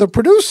 You were the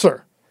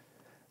producer.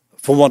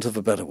 for want of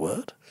a better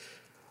word.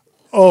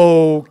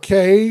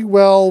 Okay.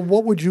 Well,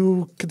 what would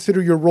you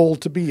consider your role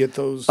to be at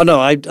those? Oh, no,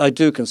 I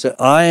do consider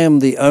I am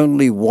the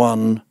only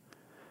one.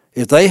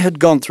 If they had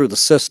gone through the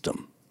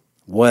system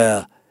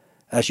where,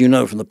 as you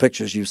know from the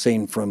pictures you've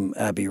seen from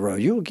Abbey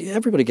Road,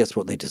 everybody gets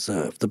what they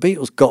deserve. The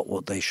Beatles got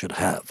what they should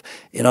have.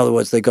 In other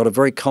words, they got a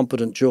very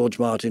competent George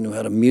Martin who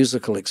had a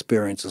musical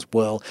experience as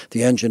well.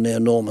 The engineer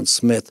Norman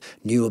Smith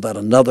knew about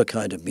another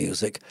kind of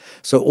music.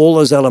 So all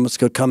those elements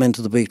could come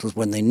into the Beatles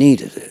when they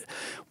needed it.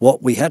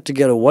 What we had to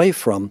get away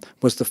from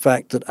was the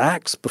fact that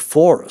acts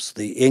before us,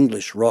 the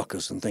English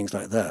rockers and things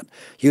like that,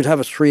 you'd have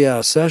a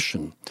 3-hour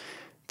session.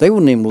 They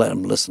wouldn't even let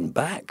them listen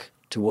back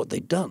to what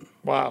they'd done.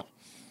 Wow.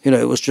 You know,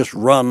 it was just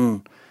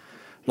run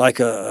like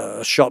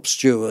a shop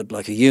steward,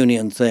 like a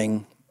union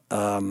thing.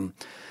 And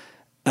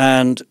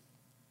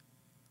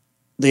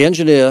the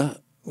engineer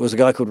was a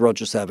guy called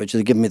Roger Savage.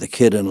 They'd given me the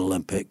kid in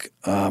Olympic.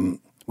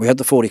 We had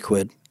the 40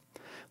 quid,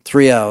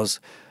 3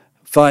 hours.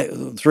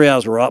 3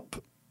 hours were up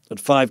at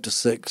 5 to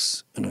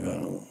 6. And I go,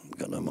 oh,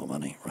 got no more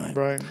money, right?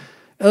 Right.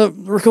 The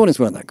recordings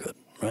weren't that good,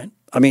 right?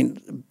 I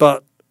mean,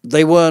 but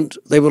they were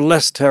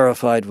less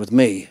terrified with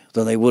me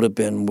than they would have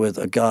been with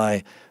a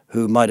guy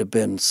who might have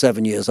been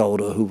 7 years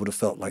older, who would have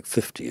felt like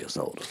 50 years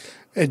older.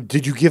 And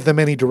did you give them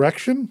any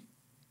direction?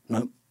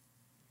 No.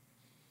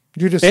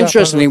 You just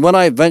Interestingly, when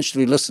I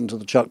eventually listened to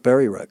the Chuck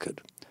Berry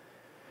record,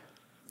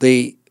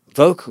 the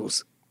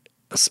vocals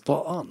are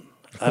spot on.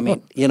 I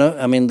mean, you know,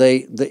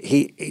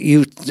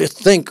 you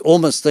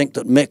almost think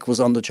that Mick was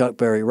on the Chuck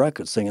Berry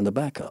record singing the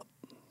backup,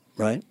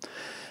 right?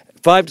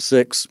 5 to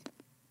 6,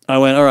 I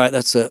went, all right,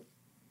 that's it.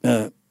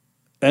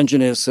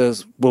 Engineer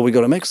says, well, we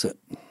got to mix it.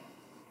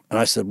 And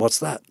I said, what's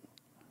that?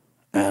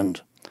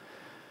 And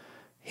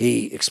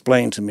he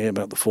explained to me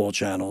about the 4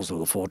 channels or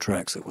the 4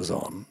 tracks it was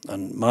on.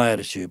 And my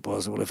attitude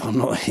was, well, if I'm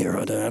not here,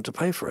 I don't have to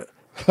pay for it.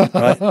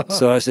 Right?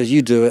 So I said,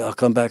 you do it, I'll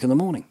come back in the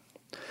morning.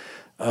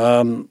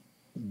 And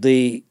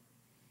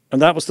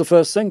that was the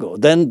first single.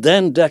 Then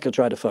Decca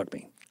tried to fuck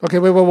me. Okay,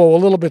 wait, a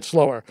little bit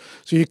slower.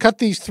 So you cut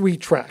these 3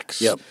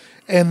 tracks. Yep.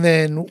 And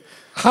then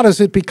how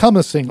does it become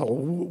a single?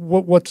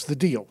 What's the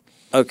deal?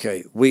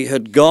 Okay, we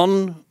had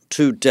gone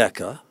to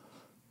Decca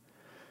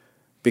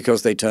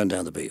because they turned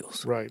down the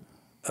Beatles. Right.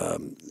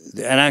 In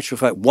actual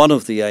fact, one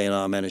of the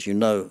A&R men, as you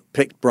know,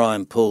 picked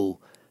Brian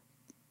Poole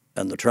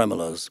and the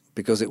Tremolos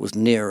because it was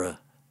nearer.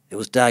 It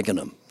was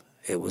Dagenham.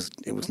 It was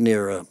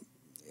nearer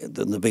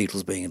than the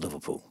Beatles being in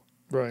Liverpool.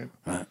 Right.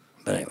 Right.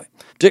 But anyway,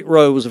 Dick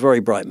Rowe was a very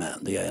bright man,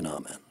 the A&R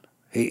man.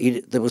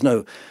 There was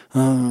no,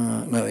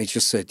 he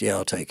just said, yeah,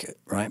 I'll take it,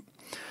 right?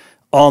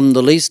 On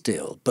the lease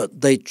deal.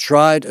 But they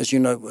tried, as you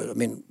know, I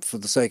mean, for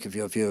the sake of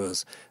your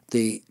viewers,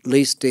 the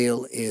lease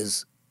deal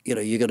is, you know,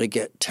 you're going to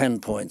get 10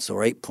 points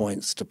or 8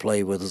 points to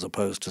play with as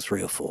opposed to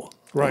 3 or 4,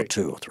 right, or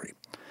 2 or 3.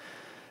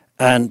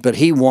 But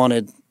he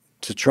wanted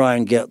to try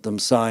and get them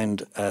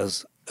signed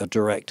as a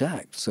direct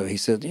act. So he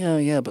said,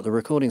 yeah, but the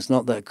recording's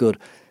not that good.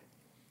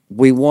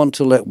 We want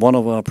to let one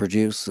of our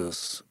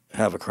producers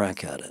have a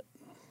crack at it.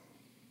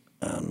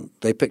 And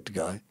they picked a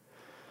guy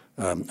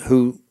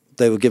who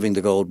they were giving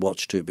the gold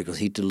watch to because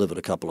he delivered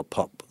a couple of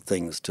pop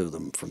things to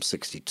them from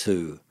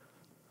 '62.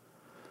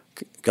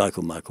 A guy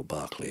called Michael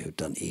Barclay who'd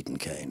done Eden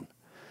Kane.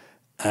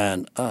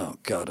 And, oh,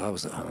 God, I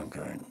was at home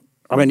going...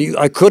 I mean,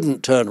 I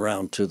couldn't turn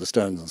around to the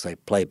Stones and say,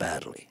 play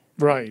badly.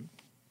 Right.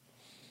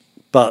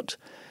 But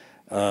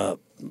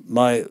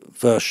my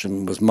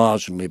version was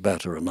marginally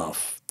better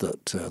enough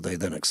that they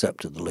then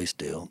accepted the lease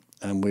deal,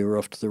 and we were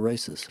off to the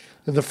races.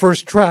 And the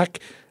first track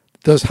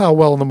does how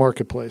well in the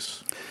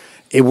marketplace?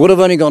 It would have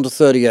only gone to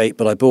 38,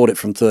 but I bought it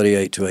from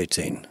 38 to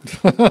 18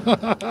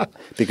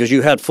 because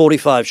you had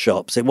 45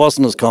 shops. It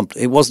wasn't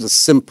as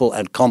simple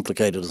and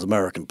complicated as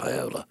American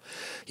payola.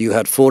 You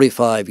had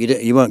 45.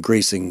 You weren't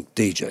greasing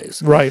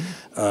DJs, right?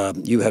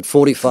 You had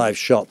 45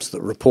 shops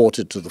that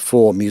reported to the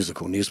 4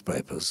 musical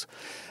newspapers,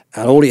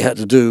 and all you had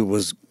to do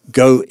was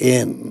go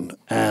in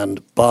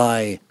and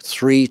buy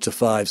 3 to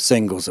 5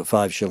 singles at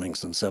 5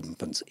 shillings and 7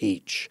 pence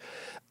each.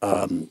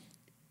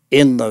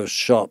 In those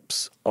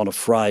shops on a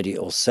Friday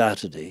or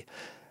Saturday.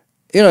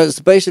 It's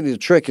basically the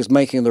trick is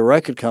making the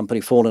record company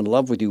fall in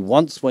love with you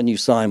once when you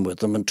sign with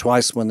them and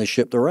twice when they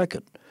ship the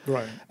record.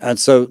 Right. And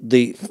so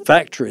the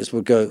factories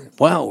would go,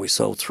 wow, we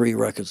sold 3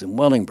 records in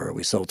Wellingborough.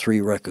 We sold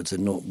 3 records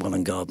in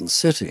Welland Garden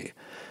City.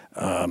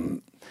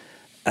 And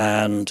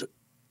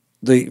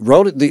the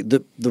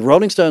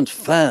Rolling Stones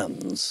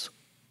fans,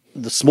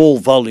 the small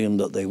volume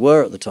that they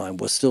were at the time,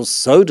 were still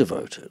so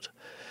devoted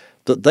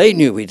that they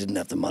knew we didn't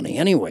have the money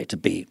anyway to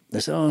beat. They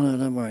said, oh, no,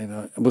 don't worry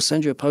about it. We'll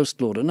send you a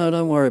postal order. No,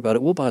 don't worry about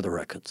it. We'll buy the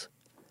records.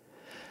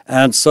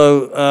 And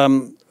so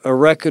a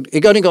record,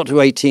 it only got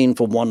to 18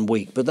 for 1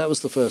 week, but that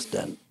was the first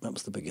dent. That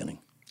was the beginning.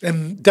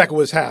 And Decca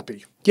was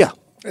happy. Yeah.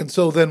 And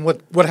so then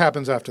what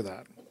happens after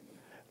that?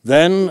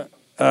 Then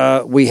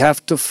we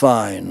have to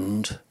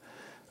find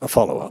a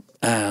follow-up.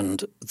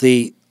 And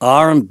the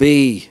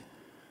R&B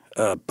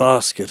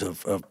basket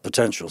of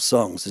potential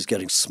songs is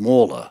getting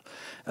smaller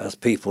as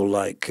people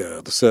like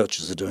the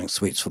Searchers are doing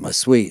Sweets for My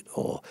Sweet,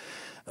 or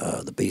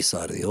the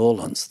B-side of the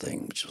Orleans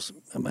thing, which was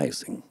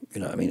amazing.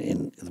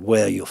 In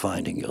where you're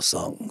finding your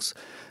songs.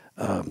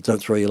 Don't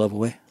Throw Your Love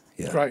Away.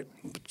 Yeah. Right.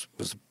 Which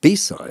was a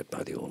B-side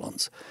by the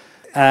Orleans.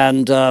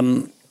 And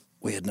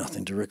we had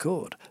nothing to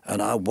record.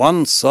 And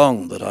one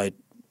song that I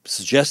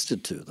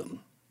suggested to them,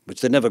 which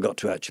they never got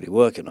to actually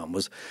working on,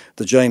 was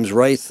the James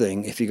Ray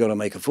thing, If You're Going to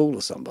Make a Fool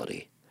of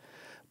Somebody.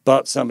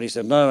 But somebody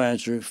said, no,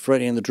 Andrew,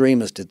 Freddie and the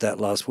Dreamers did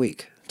that last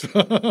week.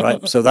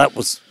 Right? So that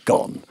was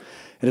gone. And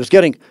it was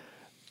getting...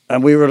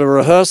 And we were at a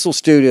rehearsal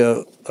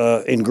studio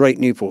in Great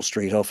Newport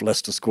Street off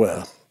Leicester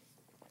Square.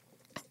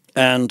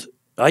 And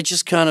I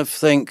just kind of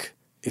think,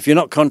 if you're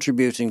not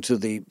contributing to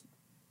the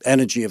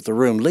energy of the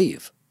room,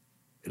 leave.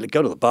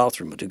 Go to the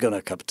bathroom or go and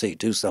have a cup of tea,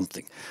 do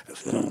something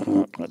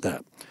like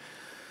that.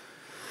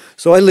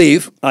 So I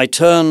leave. I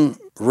turn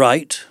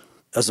right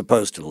as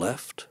opposed to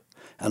left.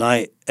 And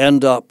I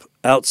end up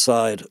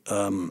outside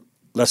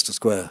Leicester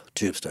Square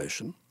tube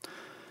station.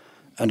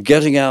 And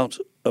getting out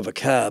of a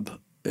cab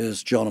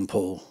is John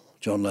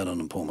Lennon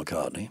and Paul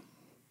McCartney.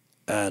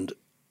 And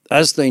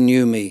as they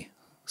knew me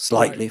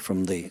slightly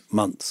from the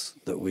months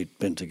that we'd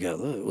been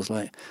together, it was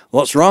like,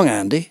 what's wrong,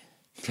 Andy?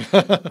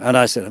 And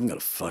I said, I've got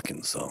a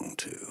fucking song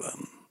to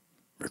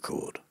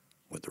record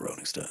with the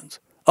Rolling Stones.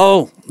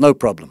 Oh, no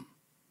problem.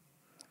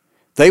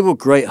 They were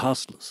great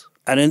hustlers.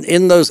 And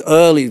in those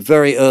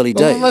very early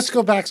days... Well, let's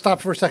go back,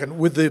 stop for a second.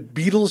 Would the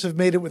Beatles have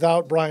made it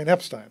without Brian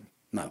Epstein?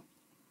 No.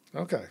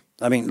 Okay.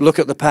 I mean, look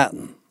at the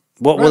pattern.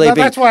 What were they being?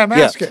 That's why I'm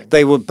asking.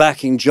 They were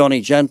backing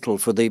Johnny Gentle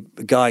for the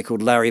guy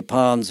called Larry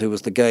Parnes, who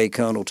was the gay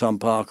Colonel Tom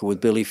Parker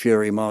with Billy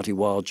Fury, Marty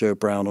Wilde, Joe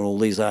Brown, and all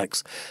these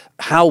acts.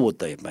 How would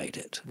they have made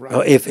it?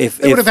 Right. They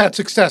would have had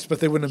success, but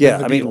they wouldn't have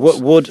been the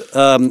Beatles.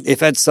 I mean,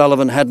 if Ed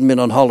Sullivan hadn't been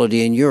on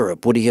holiday in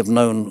Europe, would he have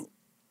known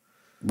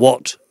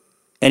what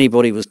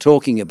anybody was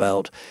talking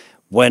about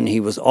when he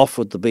was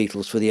offered the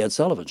Beatles for the Ed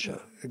Sullivan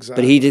Show?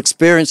 Exactly. But he'd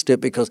experienced it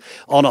because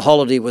on a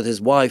holiday with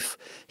his wife,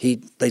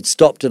 they'd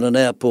stopped in an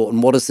airport,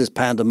 and what is this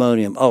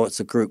pandemonium? Oh, it's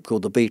a group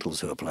called the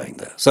Beatles who are playing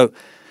there. So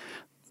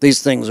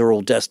these things are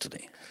all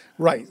destiny.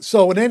 Right.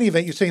 So in any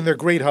event, you're saying they're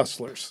great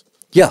hustlers.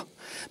 Yeah.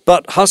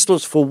 But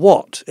hustlers for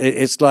what?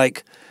 It's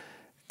like,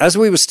 as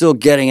we were still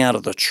getting out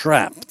of the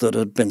trap that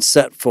had been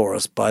set for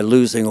us by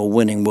losing or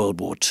winning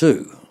World War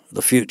II,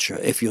 the future,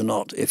 if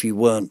you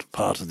weren't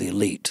part of the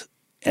elite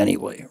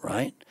anyway,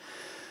 right?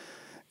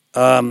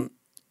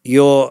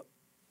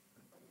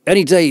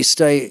 Any day you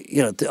stay,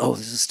 this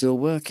is still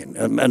working.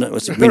 And it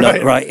was,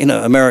 right,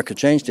 America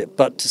changed it.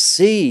 But to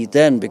see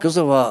then, because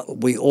of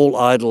we all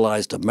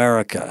idolized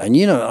America, and,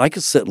 I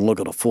could sit and look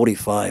at a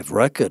 45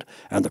 record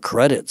and the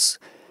credits,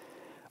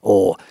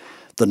 or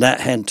the Nat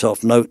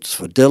Hentoff notes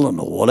for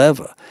Dylan or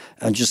whatever,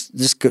 and just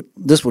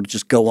this would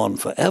just go on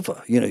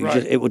forever.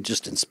 It would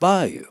just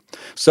inspire you.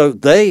 So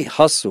they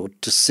hustled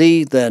to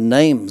see their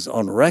names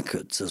on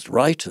records as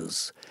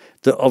writers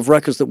of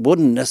records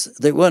that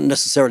they weren't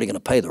necessarily going to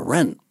pay the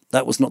rent.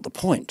 That was not the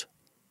point.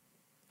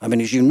 I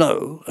mean, as you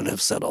know, and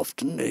have said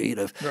often,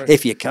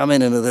 if you come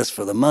into this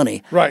for the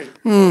money, right,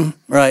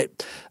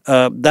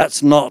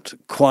 that's not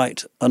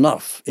quite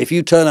enough. If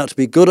you turn out to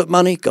be good at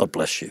money, God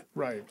bless you.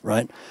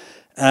 Right.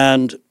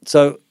 And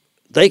so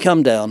they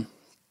come down.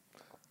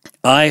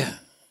 The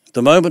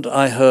moment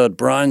I heard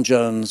Brian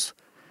Jones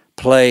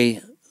play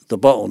the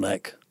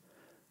Bottleneck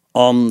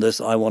on this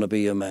I Want to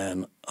Be Your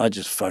Man, I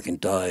just fucking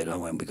died. I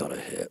went, we got a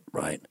hit,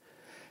 right?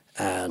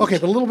 And okay,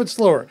 but a little bit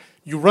slower.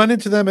 You run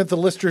into them at the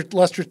Leicester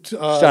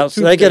so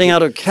they're getting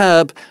out of a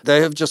cab.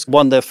 They have just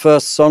won their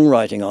first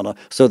songwriting honor,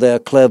 so they're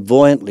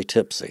clairvoyantly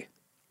tipsy.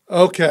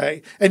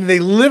 Okay. And they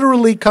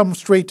literally come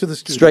straight to the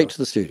studio. Straight to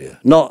the studio.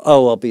 Not,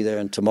 I'll be there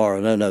and tomorrow.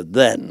 No,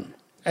 then.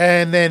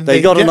 And then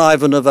they got an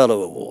Ivor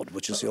Novello Award,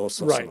 which is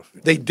also right. sort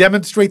of, They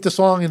demonstrate the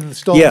song, and the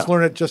Stones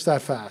learn it just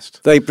that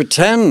fast. They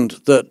pretend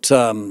that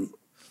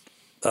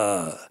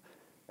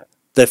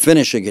they're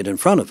finishing it in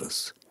front of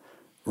us.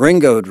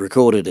 Ringo had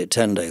recorded it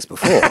 10 days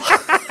before,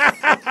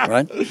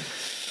 right?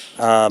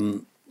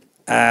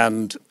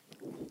 And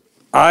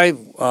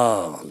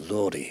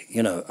lordy,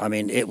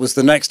 it was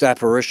the next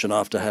apparition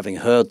after having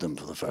heard them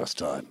for the first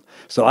time.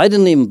 So I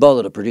didn't even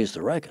bother to produce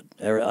the record.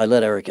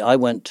 I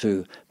went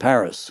to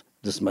Paris.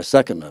 This is my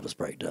second nervous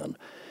breakdown,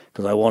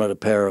 because I wanted a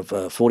pair of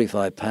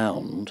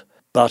 45-pound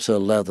butter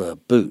leather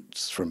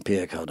boots from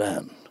Pierre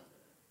Cardin.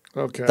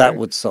 Okay. That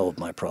would solve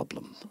my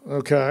problem.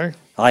 Okay.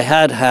 I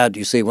had,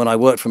 you see, when I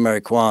worked for Mary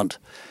Quant,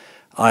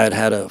 I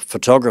had a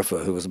photographer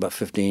who was about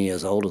 15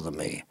 years older than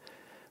me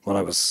when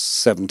I was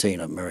 17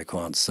 at Mary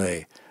Quant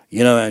say,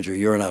 Andrew,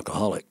 you're an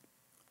alcoholic,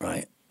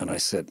 right? And I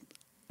said,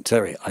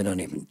 Terry,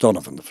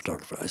 Donovan, the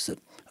photographer, I said,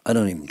 I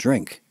don't even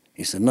drink.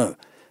 He said, no,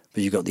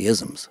 but you got the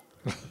isms.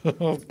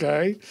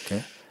 Okay.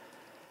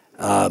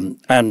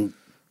 And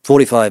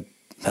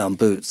 45-pound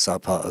boots are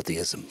part of the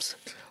isms.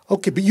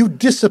 Okay, but you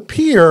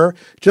disappear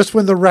just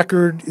when the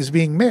record is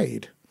being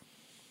made.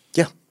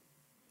 Yeah.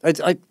 It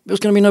was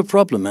going to be no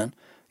problem, man.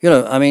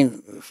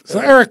 So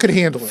Eric could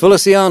handle it.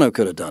 Feliciano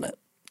could have done it.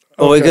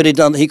 Or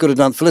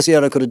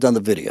Feliciano could have done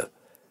the video.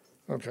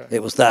 Okay.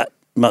 It was that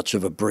much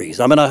of a breeze.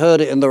 I mean, I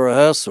heard it in the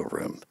rehearsal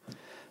room.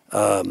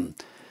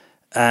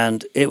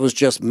 And it was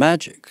just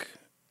magic.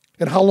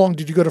 And how long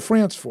did you go to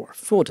France for?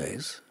 4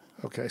 days.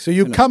 Okay, so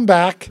you come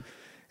back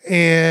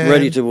and...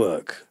 Ready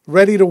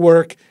to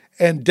work.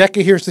 And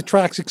Decca hears the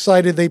tracks,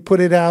 excited, they put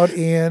it out,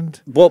 and...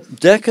 Well,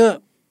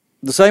 Decca,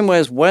 the same way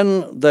as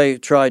when they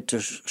tried to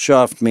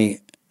shaft me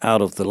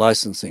out of the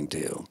licensing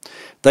deal,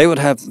 they would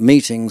have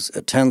meetings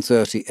at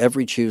 10:30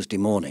 every Tuesday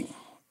morning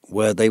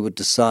where they would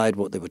decide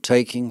what they were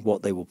taking,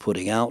 what they were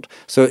putting out.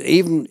 So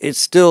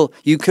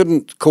you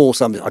couldn't call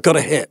somebody, I got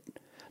a hit.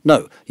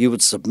 No, you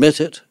would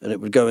submit it, and it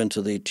would go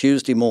into the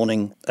Tuesday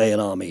morning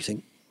A&R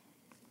meeting.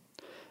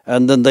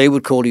 And then they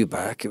would call you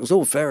back. It was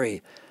all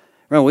very...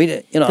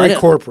 very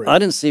corporate. I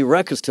didn't see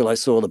records till I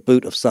saw the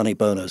boot of Sonny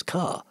Bono's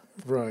car.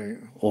 Right.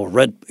 Or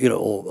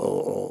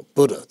or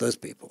Buddha, those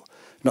people.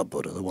 Not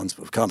Buddha, the ones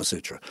with Kama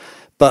Sutra.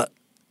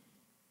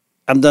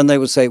 And then they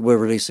would say, we're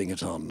releasing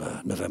it on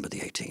November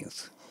the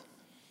 18th.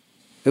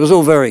 It was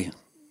all very...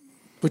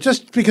 But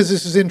just because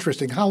this is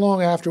interesting, how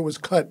long after it was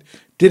cut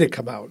did it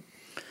come out?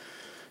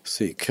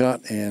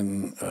 Cut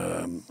in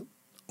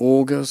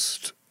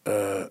August,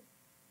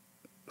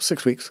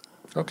 6 weeks.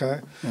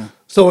 Okay. Yeah.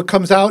 So it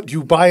comes out, do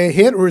you buy a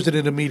hit, or is it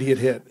an immediate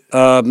hit?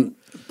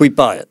 We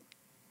buy it.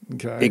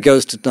 Okay. It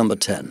goes to number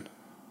 10.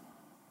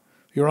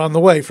 You're on the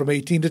way from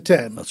 18 to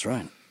 10. That's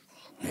right.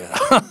 Yeah.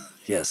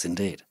 Yes,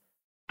 indeed.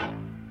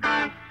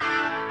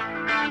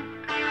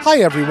 Hi,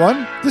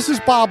 everyone. This is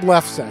Bob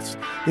Lefsetz.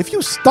 If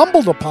you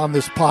stumbled upon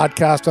this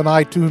podcast on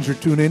iTunes or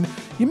TuneIn,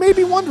 you may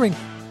be wondering,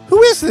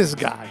 who is this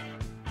guy?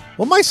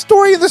 Well, my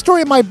story and the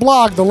story of my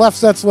blog, The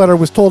Lefsetz Letter,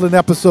 was told in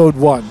episode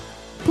 1.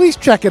 Please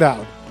check it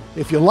out.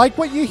 If you like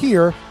what you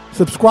hear,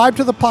 subscribe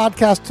to the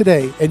podcast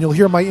today, and you'll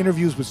hear my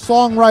interviews with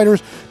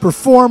songwriters,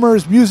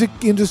 performers, music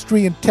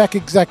industry, and tech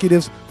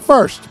executives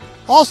first.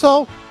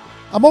 Also,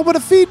 I'm open to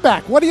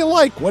feedback. What do you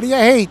like? What do you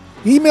hate?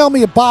 Email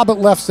me at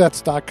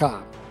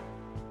bob@lefsetz.com.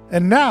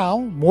 And now,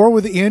 more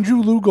with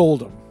Andrew Loog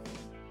Oldham.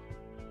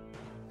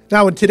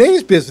 Now, in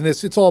today's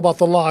business, it's all about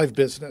the live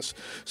business.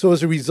 So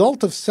as a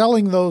result of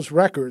selling those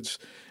records,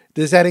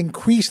 does that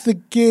increase the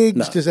gigs?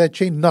 No. Does that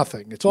change?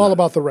 Nothing. It's all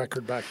about the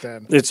record back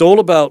then. It's all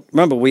about,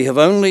 remember, we have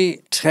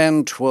only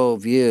 10,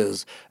 12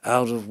 years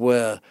out of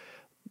where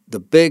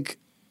the big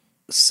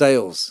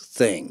sales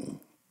thing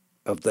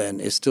of then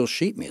is still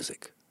sheet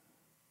music.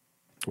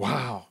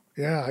 Wow.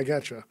 Yeah, I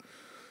gotcha.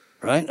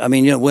 Right? I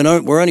mean,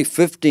 we're only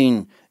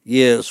 15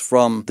 years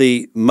from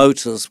the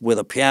motors with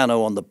a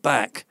piano on the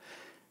back.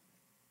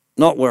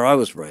 Not where I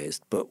was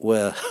raised, but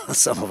where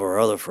some of our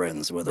other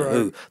friends were,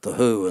 the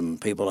Who and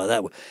people like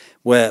that,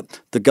 where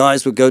the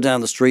guys would go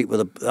down the street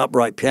with an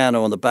upright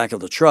piano on the back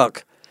of the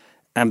truck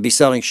and be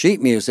selling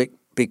sheet music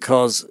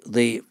because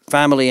the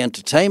family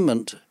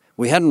entertainment,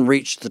 we hadn't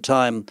reached the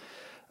time,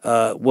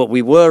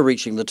 we were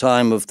reaching the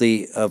time of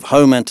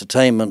home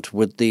entertainment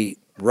with the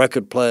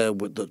record player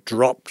that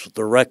dropped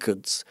the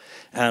records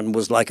and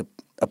was like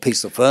a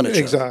piece of furniture.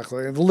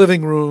 Exactly. In the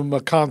living room,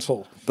 a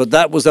console. But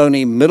that was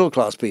only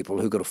middle-class people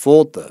who could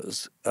afford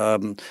those.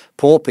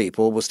 Poor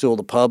people were still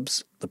the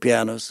pubs, the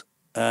pianos,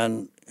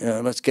 and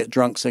let's get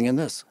drunk singing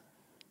this.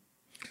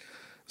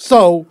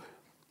 So,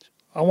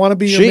 I want to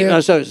be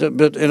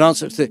but in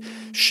answer to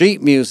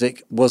sheet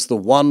music was the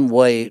one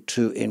way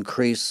to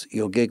increase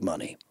your gig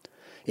money.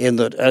 In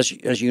that, as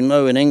you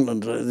know, in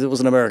England, there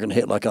was an American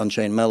hit like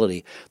Unchained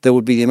Melody. There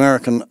would be the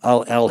American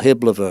Al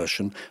Hibbler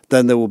version.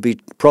 Then there would be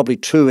probably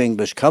 2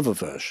 English cover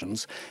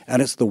versions. And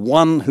it's the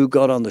one who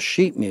got on the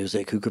sheet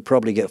music who could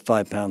probably get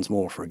 £5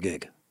 more for a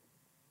gig.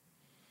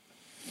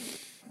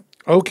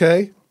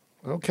 Okay.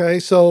 Okay,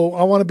 so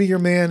I Want to Be Your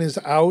Man is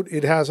out.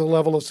 It has a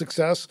level of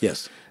success.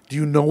 Yes. Do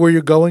you know where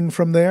you're going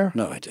from there?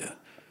 No idea.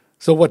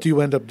 So what do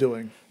you end up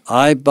doing?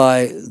 I,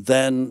 by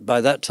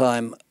that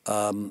time,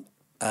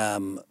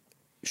 am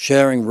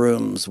sharing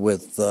rooms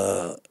with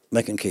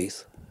Mick and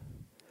Keith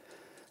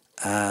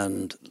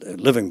and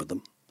living with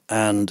them.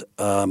 And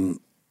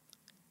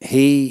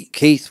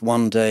Keith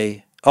one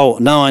day, oh,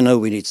 now I know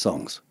we need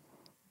songs,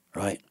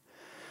 right?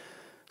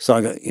 So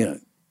I go,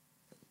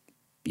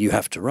 you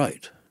have to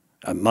write.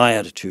 And my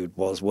attitude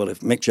was, well,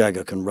 if Mick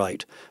Jagger can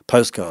write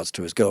postcards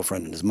to his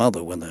girlfriend and his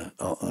mother when they're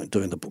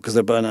doing because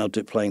they're by now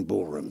playing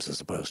ballrooms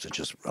as opposed to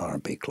just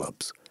R&B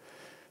clubs.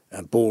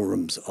 And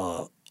ballrooms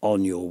are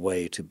on your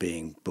way to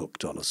being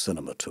booked on a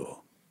cinema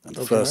tour. And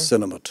the first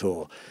cinema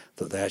tour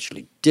that they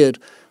actually did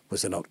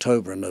was in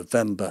October and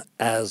November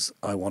as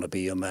I Want to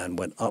Be Your Man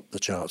went up the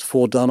charts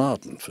for Don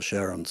Arden, for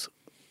Sharon's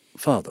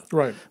father.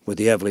 Right. With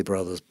the Everly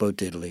Brothers, Bo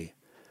Diddley,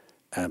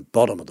 and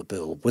bottom of the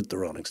bill with the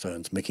Rolling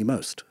Stones, Mickey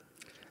Most.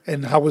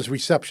 And how was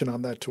reception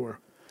on that tour?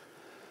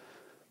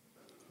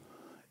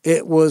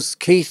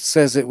 Keith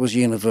says it was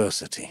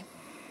university.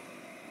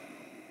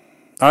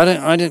 I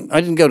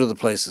didn't go to the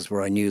places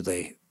where I knew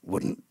they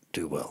wouldn't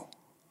do well.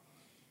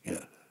 You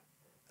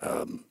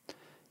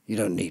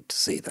don't need to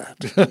see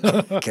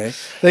that. Okay?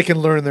 They can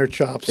learn their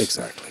chops.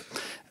 Exactly.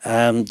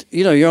 And,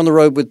 you're on the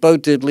road with Bo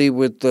Diddley,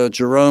 with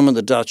Jerome and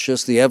the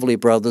Duchess, the Everly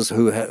Brothers,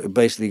 who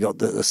basically got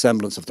the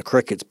semblance of the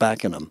Crickets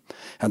back in them.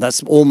 And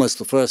that's almost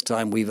the first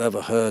time we've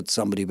ever heard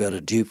somebody be able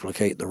to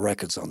duplicate the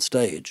records on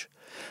stage.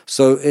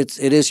 So it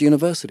is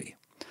university.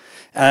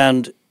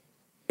 And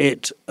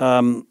it,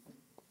 in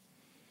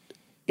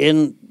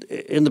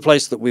the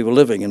place that we were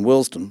living in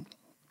Willesden,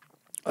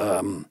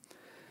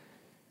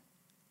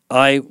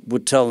 I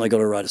would tell them they got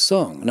to write a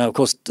song. Now, of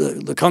course,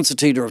 the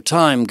concertina of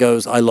time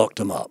goes, I locked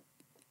them up.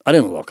 I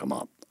didn't lock them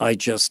up. I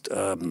just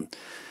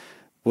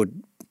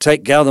would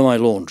gather my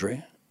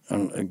laundry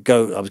and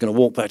go. I was going to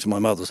walk back to my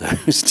mother's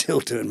house, still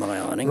doing my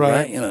ironing,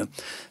 right?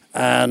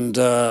 And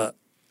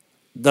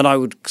then I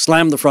would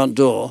slam the front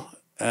door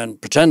and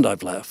pretend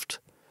I've left,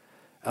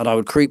 and I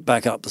would creep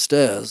back up the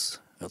stairs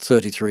at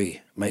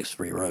 33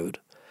 Mapesbury Road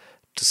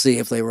to see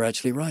if they were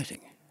actually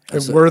writing.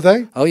 And were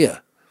they? Oh yeah,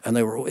 and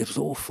they were. It was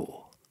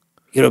awful,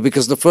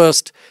 because the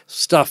first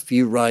stuff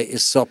you write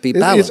is soppy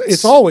ballads.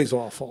 It's always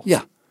awful.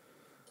 Yeah.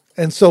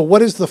 And so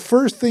what is the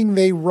first thing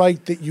they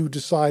write that you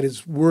decide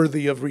is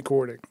worthy of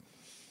recording?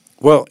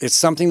 Well, it's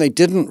something they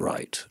didn't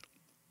write.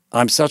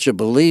 I'm such a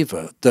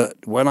believer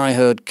that when I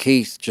heard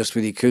Keith just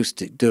with the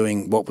acoustic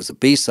doing what was a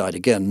B-side,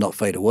 again, Not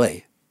Fade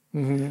Away,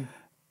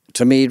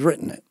 to me he'd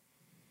written it.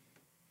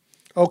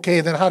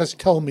 Okay, then how does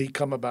Tell Me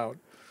come about?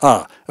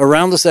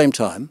 Around the same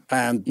time.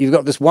 And you've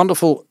got this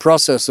wonderful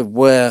process of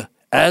where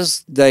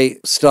as they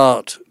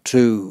start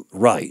to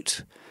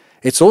write,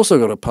 it's also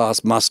got to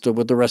pass muster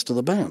with the rest of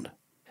the band.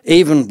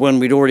 Even when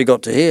we'd already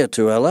got to here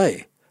to LA,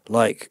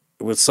 like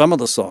with some of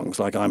the songs,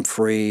 like I'm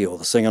Free or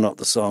The Singer Not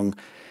the Song,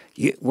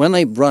 when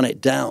they run it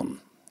down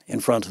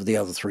in front of the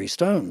other three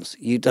Stones,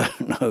 you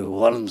don't know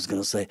one of them's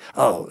going to say,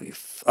 oh, you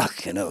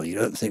fucking hell, you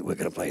don't think we're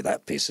going to play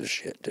that piece of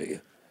shit, do you?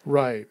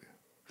 Right.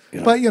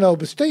 But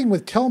staying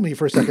with Tell Me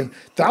for a second,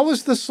 that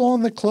was the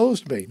song that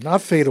closed me,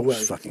 not Fade Away.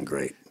 It's fucking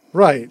great.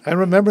 Right. I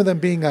remember them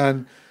being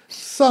on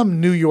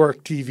some New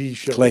York TV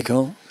show. Clay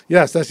Cole?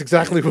 Yes, that's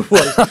exactly what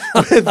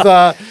it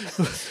was.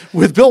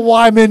 with Bill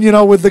Wyman,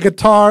 with the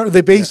guitar,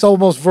 the bass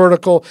almost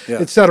vertical,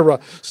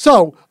 etc.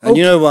 So, and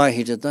you know why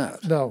he did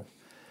that? No.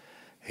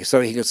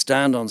 So he could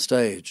stand on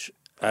stage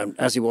and,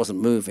 as he wasn't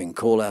moving,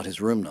 call out his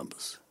room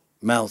numbers,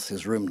 mouth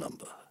his room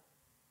number.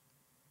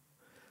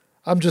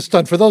 I'm just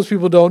stunned. For those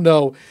people who don't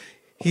know,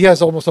 he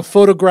has almost a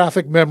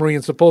photographic memory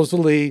and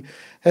supposedly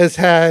has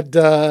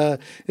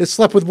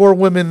slept with more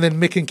women than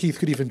Mick and Keith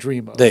could even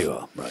dream of. There you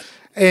are, right.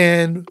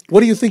 And what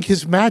do you think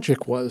his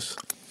magic was?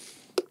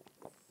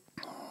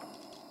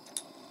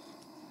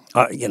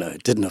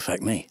 It didn't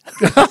affect me.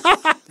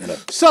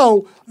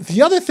 So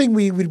the other thing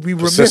we would be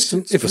remiss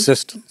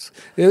persistence.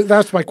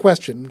 That's my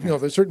question.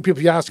 There's certain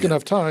people you ask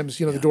enough times,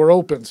 the door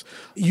opens.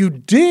 You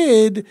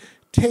did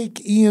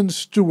take Ian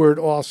Stewart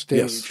off stage.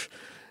 Yes.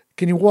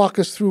 Can you walk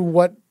us through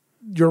what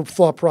your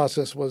thought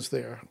process was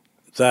there?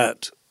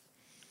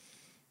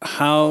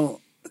 How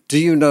do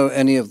you know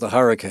any of the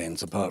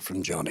Hurricanes apart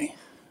from Johnny?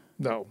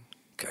 No.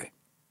 Okay.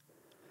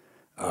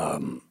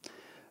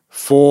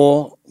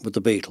 4 with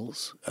the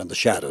Beatles and the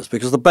Shadows,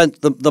 because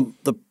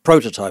the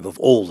prototype of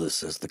all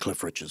this is the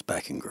Cliff Richards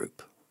backing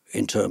group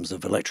in terms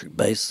of electric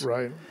bass,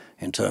 right?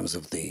 In terms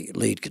of the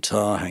lead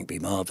guitar, Hank B.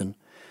 Marvin.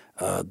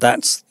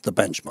 That's the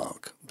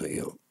benchmark.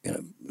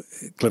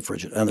 Cliff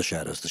Richard and the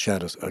Shadows. The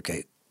Shadows.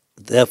 Okay.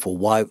 Therefore,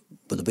 why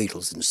were the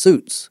Beatles in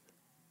suits?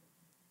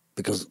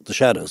 Because the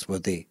Shadows were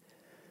the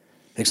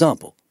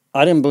example.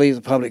 I didn't believe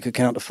the public could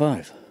count to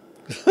 5.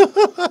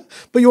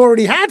 But you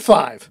already had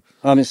 5.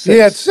 I mean, 6.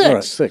 You had 6. All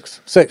right,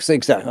 6. 6,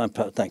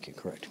 exactly. Thank you,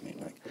 correcting me.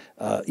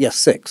 Yes,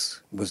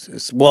 6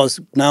 was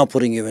now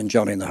putting you in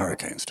Johnny and the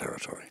Hurricanes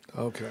territory.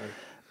 Okay.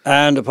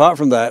 And apart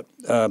from that,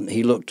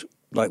 he looked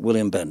like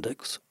William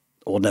Bendix.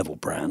 or Neville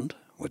Brand,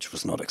 which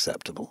was not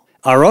acceptable.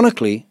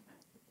 Ironically,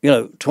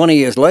 20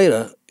 years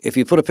later, if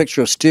you put a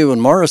picture of Stu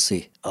and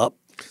Morrissey up,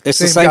 it's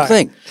the same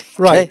thing.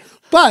 Right. Okay?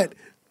 But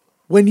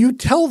when you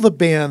tell the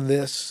band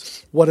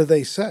this, what do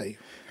they say?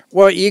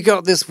 Well, you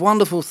got this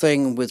wonderful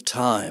thing with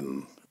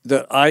time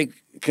that I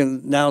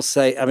can now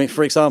say. I mean,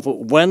 for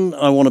example, when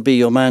I Want to Be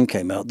Your Man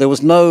came out, there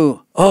was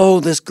no,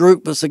 this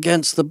group was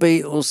against the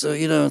Beatles,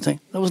 thing.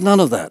 There was none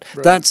of that.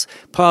 Right. That's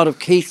part of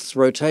Keith's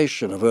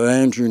rotation of,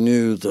 Andrew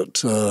knew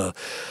that,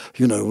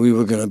 we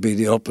were going to be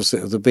the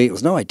opposite of the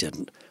Beatles. No, I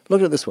didn't.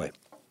 Look at it this way.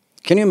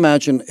 Can you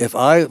imagine if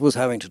I was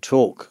having to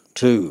talk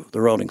to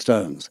the Rolling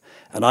Stones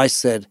and I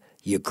said,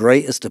 your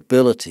greatest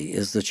ability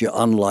is that you're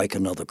unlike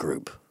another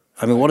group?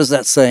 I mean, what is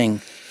that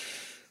saying?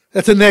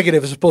 That's a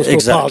negative as opposed to a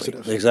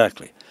positive.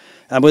 Exactly.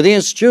 And with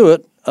Ian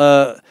Stewart,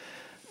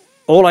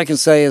 all I can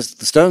say is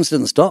the Stones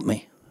didn't stop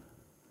me.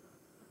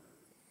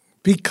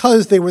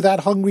 Because they were that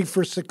hungry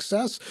for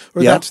success,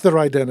 or that's their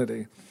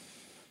identity?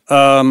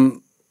 I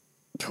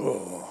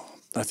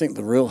think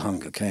the real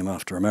hunger came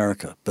after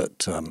America,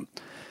 but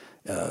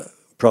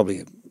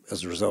probably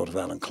as a result of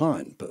Alan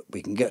Klein, but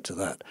we can get to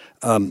that.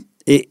 I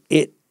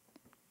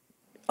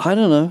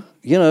don't know.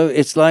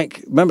 It's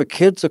like, remember,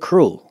 kids are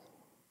cruel.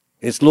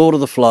 It's Lord of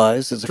the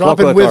Flies. It's a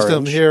Dropping wisdom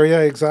orange, here, yeah,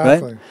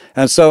 exactly. Right?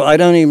 And so I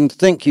don't even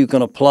think you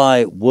can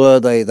apply, were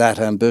they that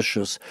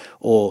ambitious,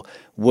 or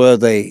were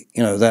they,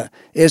 that.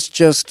 It's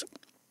just,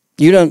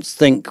 you don't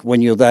think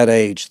when you're that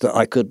age that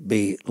I could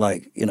be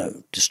like,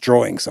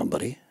 destroying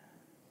somebody.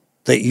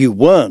 That you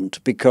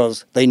weren't,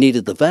 because they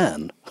needed the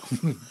van.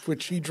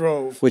 Which he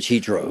drove.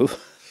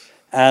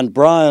 And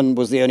Brian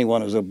was the only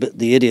one who was a bit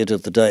the idiot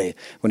of the day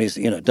when he's,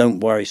 don't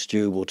worry,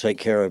 Stu, we'll take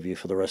care of you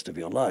for the rest of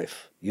your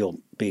life. You'll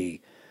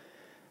be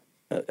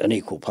an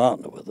equal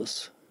partner with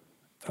us.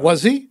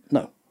 Was he?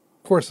 No.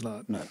 Of course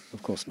not. No,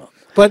 of course not.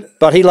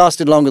 But he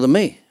lasted longer than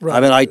me. Right. I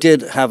mean, I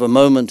did have a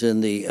moment in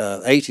the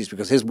 80s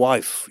because his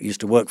wife used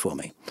to work for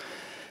me.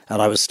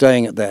 And I was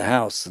staying at their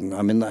house, and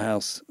I'm in the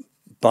house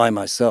by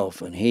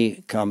myself, and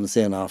he comes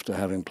in after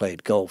having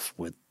played golf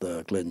with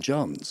Glyn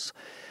Johns.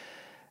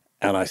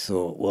 And I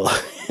thought, well,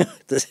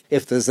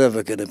 if there's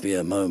ever going to be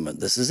a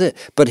moment, this is it.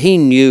 But he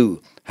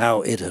knew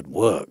how it had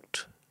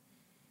worked.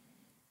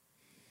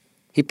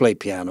 He played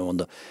piano on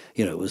the,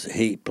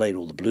 he played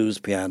all the blues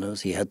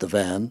pianos. He had the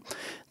van.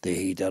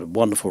 He had a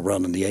wonderful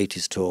run in the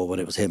 80s tour when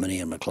it was him and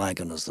Ian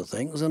McLagan as the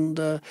things.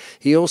 And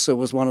he also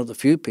was one of the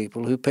few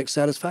people who picked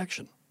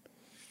Satisfaction.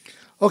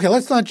 Okay,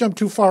 let's not jump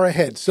too far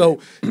ahead. So,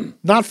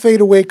 Not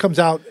Fade Away comes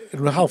out,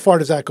 and how far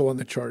does that go on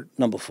the chart?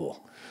 Number 4.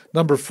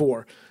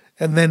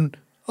 And then,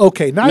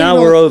 okay,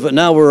 now we're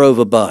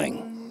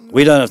overbuying.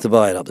 We don't have to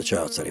buy it up the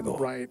charts anymore.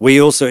 Right.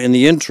 We also, in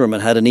the interim,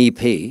 had an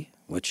EP,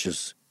 which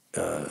is,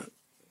 do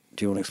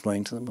you want to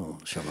explain to them, or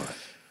shall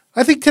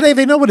I? I think today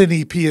they know what an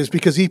EP is,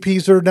 because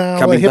EPs are now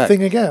Coming a hit back.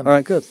 thing again. All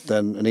right, good.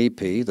 Then an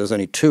EP, there's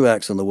only 2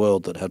 acts in the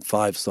world that had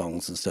 5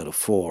 songs instead of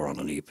 4 on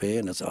an EP,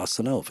 and it's us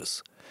and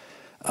Elvis.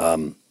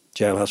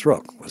 Jailhouse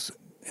Rock was,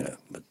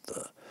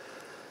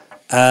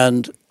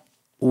 and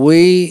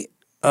we,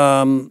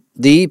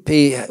 the EP,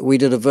 we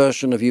did a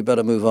version of You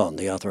Better Move On,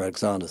 the Arthur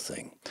Alexander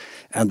thing.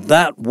 And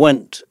that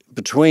went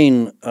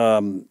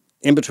in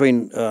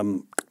between.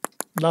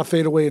 Not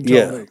Fade Away and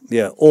Tell Me.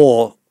 Yeah.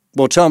 Or,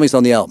 Tell Me's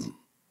on the album.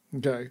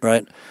 Okay.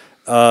 Right?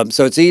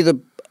 So it's either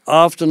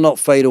after Not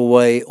Fade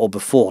Away or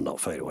before Not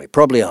Fade Away.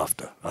 Probably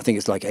after. I think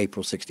it's like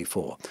April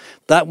 64.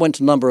 That went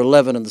to number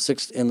 11 in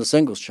the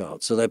singles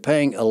chart. So they're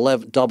paying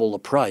double the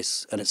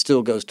price, and it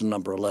still goes to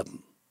number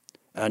 11.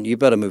 And You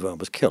Better Move On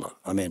was killer.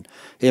 I mean,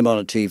 him on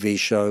a TV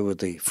show with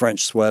the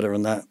French sweater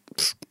and that,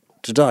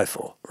 to die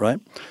for, right?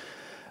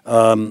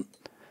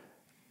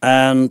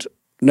 And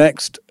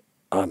next,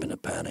 I'm in a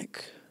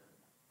panic.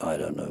 I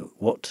don't know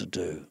what to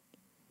do,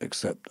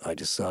 except I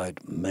decide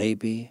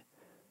maybe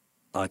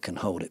I can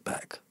hold it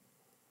back.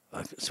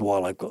 So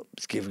while I've got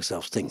to give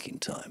myself thinking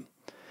time.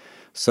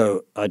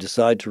 So I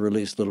decide to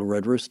release Little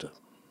Red Rooster.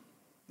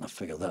 I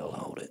figure that'll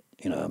hold it.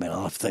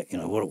 I'll think,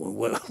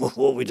 what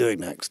are we doing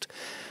next?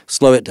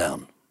 Slow it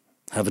down.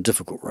 Have a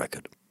difficult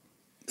record.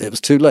 It was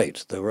too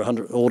late. There were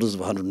orders of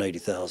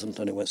 180,000,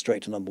 and it went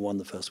straight to number 1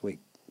 the first week.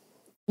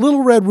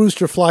 Little Red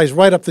Rooster flies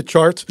right up the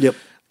charts. Yep.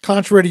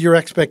 Contrary to your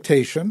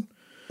expectation.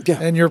 Yeah.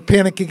 And you're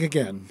panicking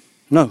again.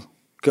 No,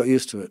 got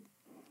used to it.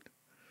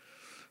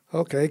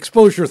 Okay,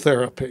 exposure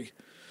therapy.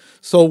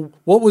 So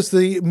what was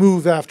the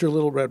move after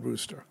Little Red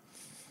Rooster?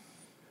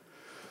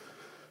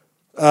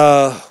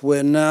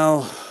 We're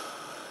now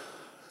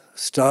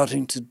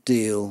starting to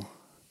deal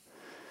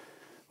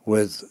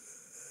with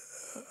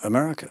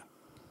America.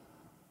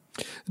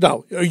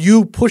 Now, are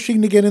you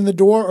pushing to get in the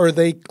door, or are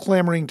they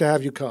clamoring to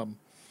have you come?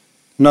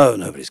 No,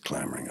 nobody's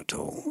clamoring at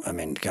all. I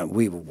mean,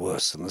 we were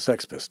worse than the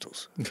Sex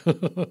Pistols.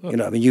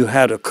 You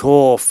had a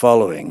core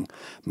following,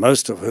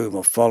 most of whom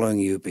are following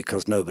you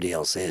because nobody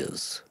else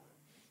is.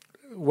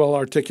 Well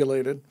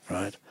articulated.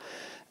 Right.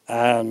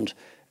 And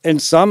in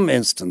some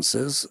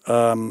instances,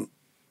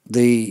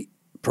 the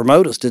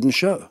promoters didn't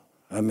show.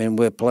 I mean,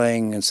 we're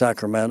playing in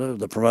Sacramento.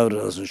 The promoter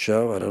doesn't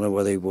show. I don't know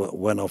whether he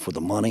went off with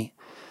the money.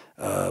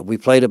 We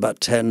played about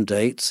 10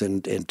 dates.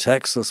 In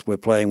Texas, we're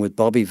playing with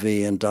Bobby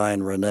V and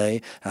Diane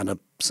Renee and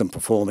some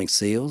performing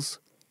SEALs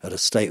at a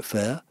state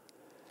fair.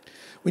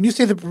 When you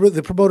say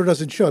the promoter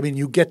doesn't show, I mean,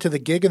 you get to the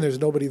gig and there's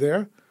nobody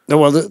there? No,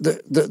 well,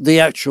 the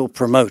actual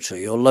promoter,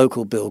 your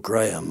local Bill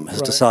Graham,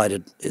 has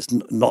decided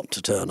not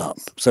to turn up.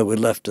 So we're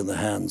left in the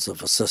hands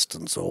of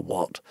assistants or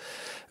what.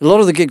 A lot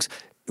of the gigs,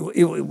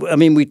 I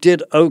mean, we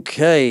did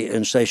okay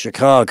in, say,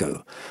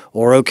 Chicago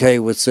or okay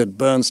with Sid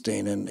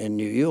Bernstein in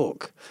New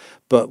York.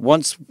 But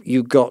once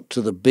you got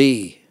to the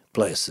B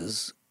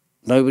places,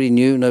 nobody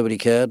knew, nobody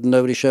cared, and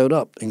nobody showed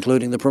up,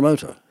 including the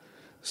promoter.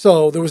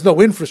 So there was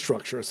no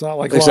infrastructure. It's not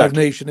like Live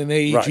Nation and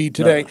AEG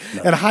today.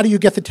 No. And how do you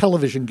get the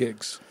television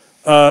gigs?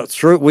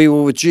 We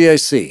were with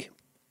GAC.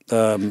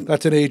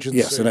 That's an agency.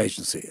 Yes, an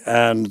agency.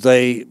 And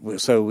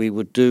we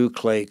would do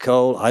Clay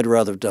Cole. I'd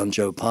rather have done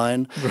Joe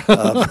Pine.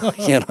 I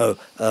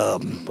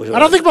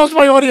don't think most of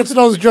my audience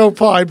knows Joe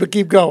Pine, but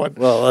keep going.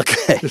 Well,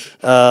 okay.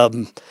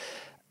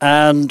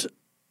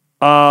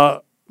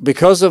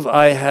 Because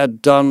I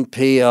had done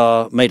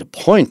PR, made a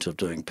point of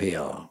doing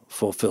PR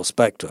for Phil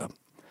Spector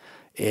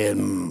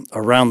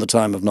around the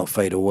time of Not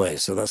Fade Away.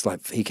 So that's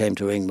like, he came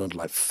to England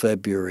like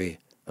February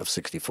of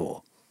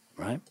 1964,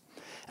 right?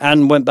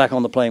 And went back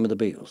on the plane with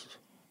the Beatles.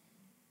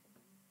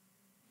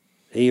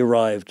 He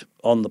arrived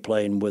on the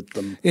plane with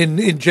them. In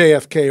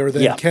JFK or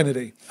then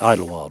Kennedy.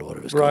 Idlewild or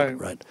whatever it was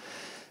called, right?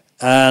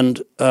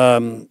 And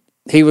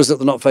he was at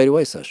the Not Fade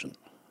Away session.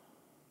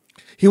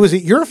 He was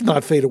at your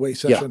Not Fade Away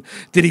session.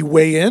 Yeah. Did he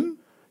weigh in?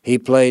 He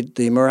played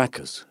the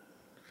maracas.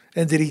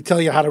 And did he tell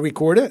you how to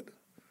record it?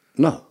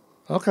 No.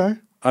 Okay.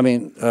 I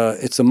mean,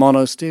 it's a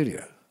mono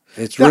studio.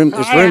 It's room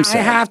sound. I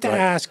have to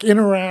ask,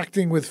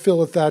 interacting with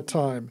Phil at that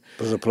time.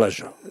 It was a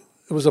pleasure.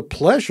 It was a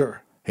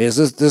pleasure. Here's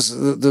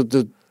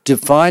the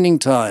defining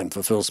time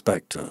for Phil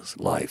Spector's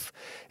life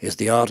is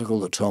the article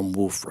that Tom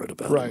Wolfe wrote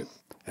about him.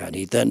 And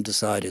he then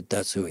decided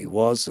that's who he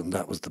was, and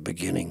that was the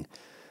beginning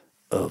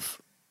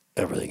of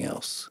everything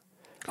else.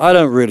 I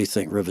don't really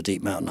think River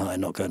Deep Mountain High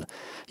not going to,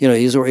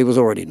 he was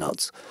already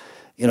nuts.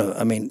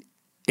 I mean,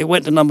 it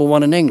went to number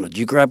 1 in England.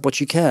 You grab what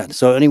you can.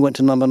 So it only went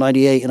to number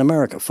 98 in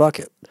America. Fuck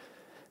it.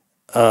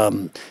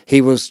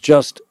 He was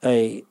just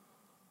a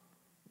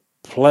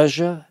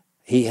pleasure.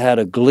 He had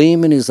a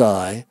gleam in his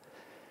eye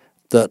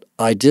that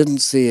I didn't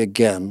see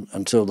again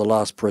until the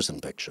last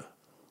Prison picture.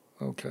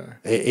 Okay.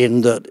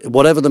 In that,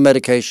 whatever the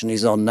medication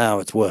he's on now,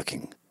 it's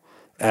working.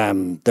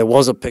 There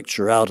was a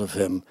picture out of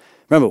him.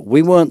 Remember,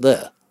 we weren't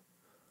there.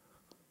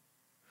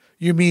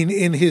 You mean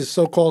in his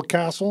so-called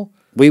castle?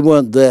 We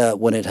weren't there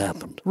when it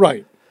happened.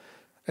 Right.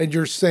 And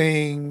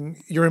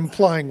you're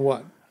implying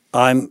what?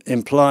 I'm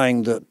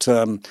implying that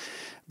the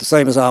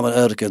same as Ahmet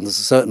Ertegun, there's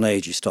a certain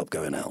age you stop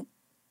going out.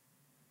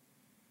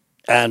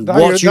 And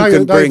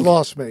you've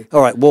lost me.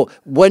 All right, well,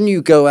 when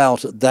you go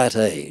out at that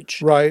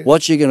age,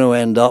 what you're going to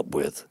end up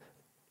with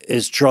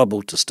is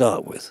trouble to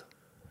start with.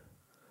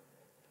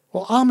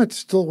 Well, Ahmet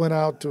still went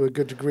out to a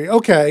good degree.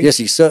 Okay. Yes,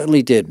 he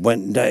certainly did.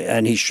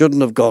 And he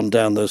shouldn't have gone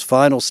down those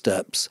final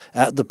steps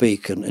at the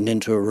Beacon and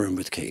into a room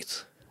with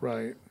Keith.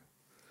 Right.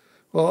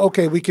 Well,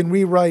 okay, we can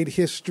rewrite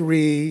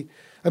history.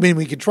 I mean,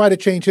 we could try to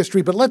change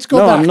history, but let's go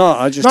back. No, I'm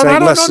not. I just take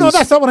lessons. No,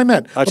 that's not what I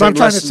meant. What I'm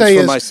trying to say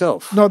is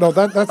myself. No,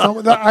 that's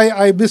not.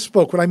 I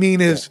misspoke. What I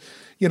mean is,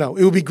 it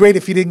would be great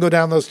if he didn't go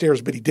down those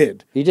stairs, but he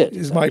did. He did.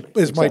 Is my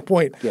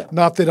point. Yeah.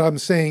 Not that I'm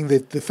saying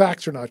that the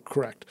facts are not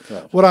correct.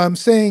 Right. What I'm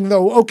saying,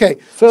 though, okay.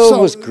 Phil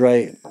was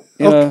great.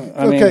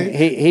 I mean,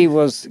 he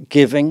was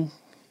giving.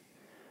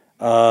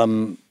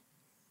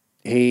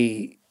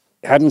 He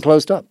hadn't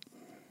closed up.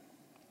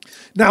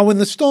 Now, when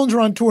the Stones are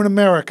on tour in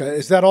America,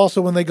 is that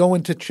also when they go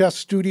into Chess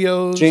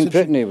Studios? Gene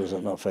Pitney was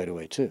at Not Fade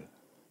Away too.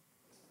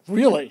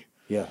 Really?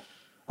 Yeah.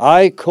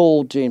 I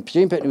called Gene.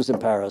 Gene Pitney was in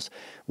Paris.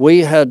 We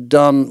had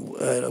done,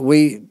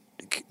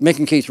 Mick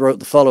and Keith wrote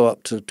the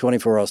follow-up to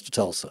 24 Hours to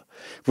Tulsa,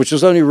 which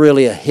was only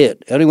really a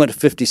hit. It only went to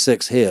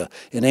 56 here.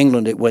 In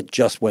England, it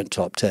just went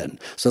top 10.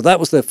 So that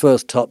was their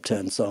first top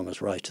 10 song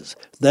as writers.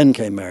 Then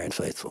came Marianne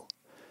Faithfull.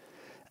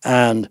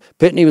 And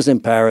Pitney was in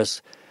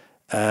Paris,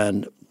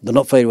 and the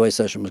Not Fade Away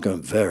session was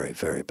going very,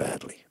 very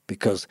badly,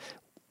 because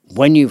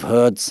when you've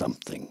heard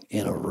something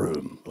in a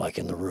room, like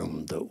in the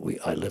room that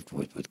I lived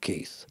with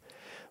Keith,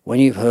 when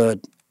you've heard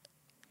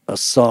a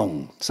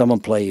song, someone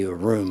play you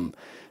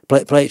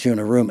play it to you in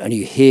a room, and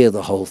you hear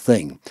the whole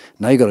thing,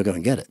 now you've got to go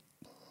and get it,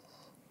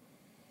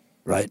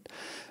 right?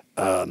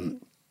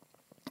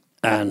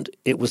 And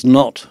it was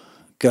not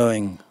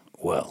going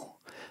well,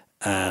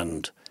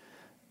 and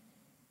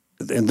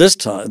in this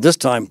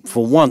time,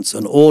 for once,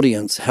 an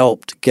audience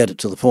helped get it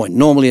to the point.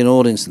 Normally, an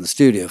audience in the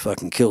studio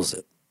fucking kills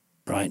it,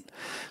 right?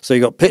 So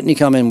you got Pitney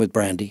come in with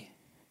brandy,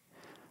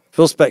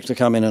 Phil Spector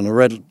come in a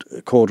red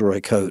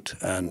corduroy coat,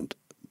 and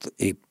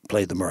he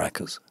played the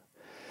maracas.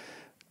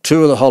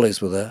 Two of the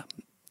Hollies were there,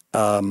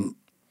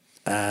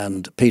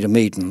 And Peter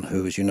Meaden,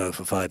 who, as you know,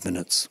 for 5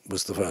 minutes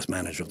was the first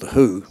manager of The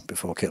Who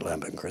before Kit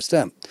Lambert and Chris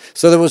Stamp.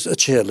 So there was a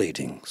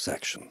cheerleading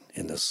section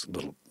in this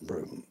little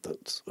room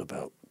that's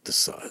about this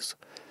size.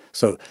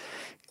 So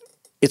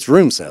it's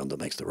room sound that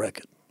makes the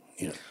record.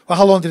 You know. Well,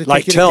 how long did it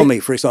like take you Tell Me,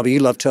 for example. You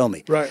love Tell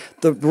Me. Right.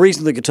 The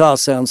reason the guitar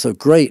sounds so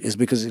great is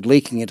because it's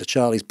leaking into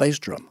Charlie's bass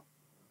drum.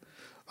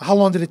 How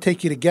long did it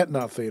take you to get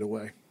Not Fade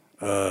Away?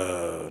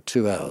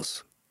 2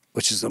 hours,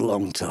 which is a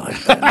long time.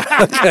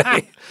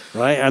 Okay,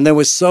 right? And they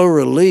were so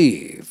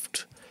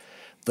relieved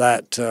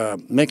that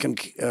Mick and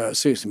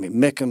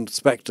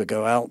Spector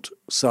go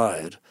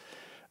outside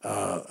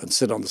and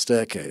sit on the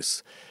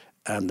staircase,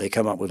 and they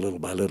come up with Little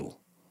by Little.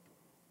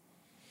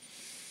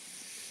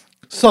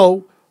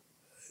 So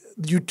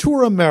you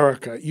tour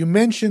America. You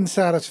mentioned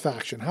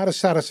Satisfaction. How does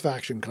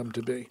Satisfaction come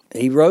to be?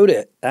 He wrote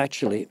it,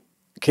 actually.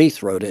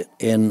 Keith wrote it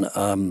in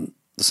the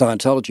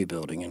Scientology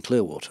building in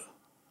Clearwater.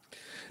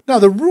 Now,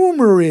 the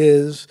rumor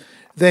is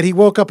that he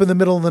woke up in the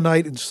middle of the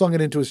night and sung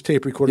it into his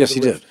tape recorder. Yes, he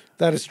did.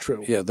 That is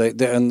true. Yeah, and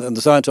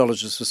the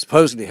Scientologists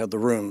supposedly had the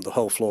room, the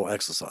whole floor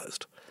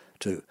exercised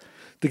to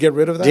get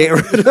rid of that? get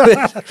rid of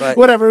it. Right.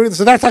 Whatever.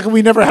 So that's how come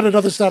we never had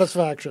another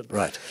Satisfaction.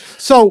 Right.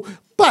 So,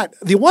 but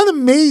the one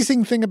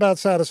amazing thing about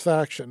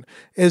Satisfaction,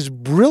 as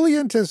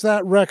brilliant as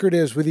that record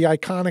is with the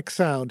iconic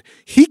sound,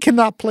 he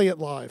cannot play it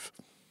live.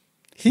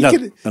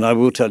 And I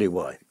will tell you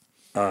why.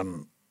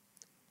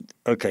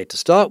 Okay, to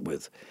start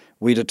with,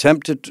 we'd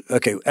attempted,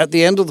 at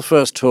the end of the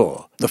first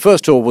tour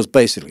was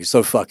basically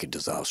so fucking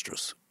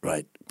disastrous,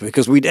 right?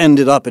 Because we'd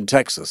ended up in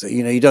Texas.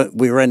 You know,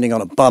 we were ending on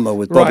a bummer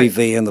with Bobby Right.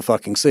 V and the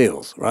fucking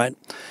Seals, right?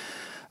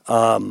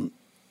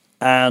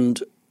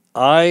 And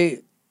I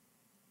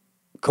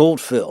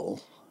called Phil,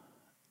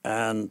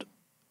 and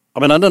I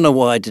mean, I don't know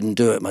why I didn't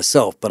do it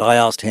myself, but I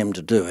asked him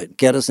to do it.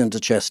 Get us into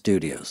Chess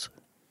Studios.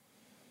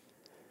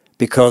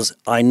 Because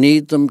I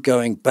need them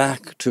going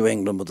back to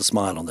England with a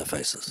smile on their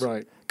faces.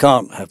 Right.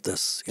 Can't have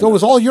this. So it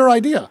was all your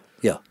idea.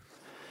 Yeah.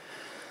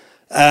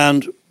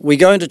 And we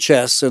go into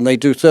Chess, and they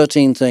do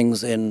 13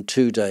 things in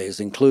 2 days,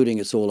 including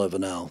It's All Over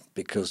Now,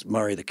 because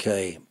Murray the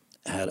K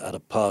had, at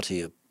a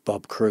party of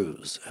Bob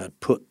Cruz, had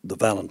put the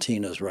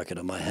Valentino's record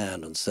in my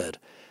hand and said,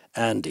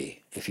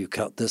 Andy, if you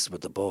cut this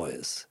with the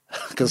boys,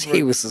 because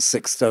he was the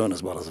sixth Stone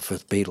as well as the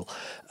fifth Beatle,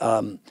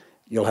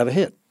 you'll have a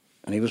hit.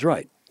 And he was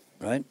right?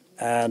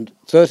 And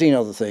 13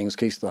 other things,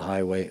 Keys to the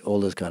Highway, all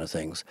those kind of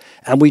things.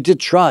 And we did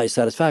try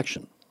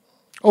Satisfaction.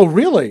 Oh,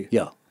 really?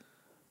 Yeah.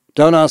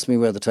 Don't ask me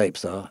where the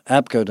tapes are.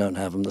 ABCO don't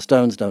have them. The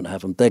Stones don't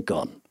have them. They're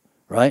gone,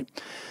 right?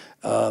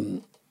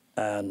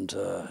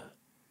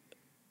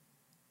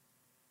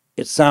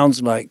 It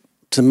sounds like,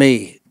 to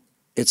me,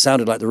 it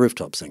sounded like the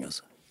Rooftop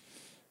Singers.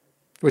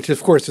 Which,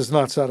 of course, is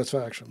not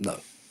Satisfaction. No.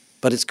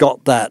 But it's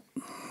got that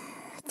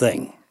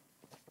thing.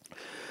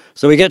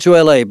 So we get to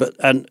LA,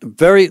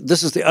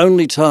 this is the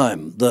only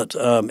time that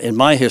in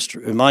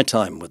my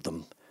time with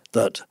them,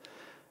 that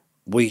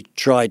we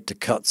tried to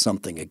cut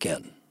something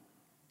again.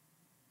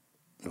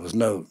 There was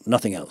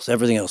nothing else.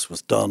 Everything else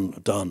was done,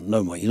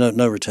 no more.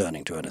 No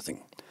returning to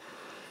anything.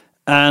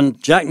 And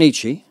Jack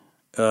Nietzsche,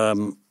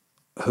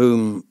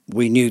 whom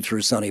we knew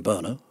through Sonny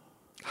Bono.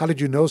 How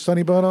did you know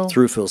Sonny Bono?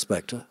 Through Phil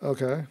Spector.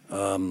 Okay.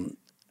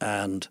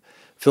 And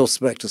Phil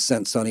Spector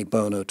sent Sonny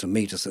Bono to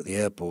meet us at the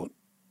airport.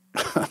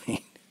 I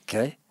mean,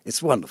 okay,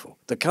 it's wonderful.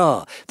 The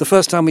car. The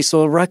first time we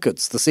saw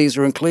records, the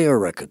Caesar and Cleo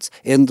records,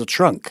 in the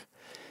trunk.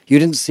 You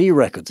didn't see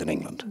records in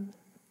England.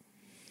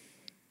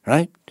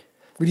 Right?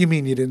 What do you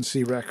mean you didn't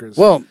see records?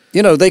 Well,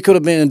 they could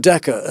have been in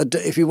Decca.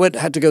 If you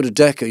had to go to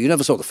Decca, you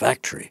never saw the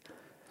factory.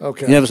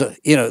 Okay. You never saw,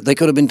 they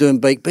could have been doing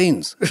baked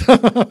beans.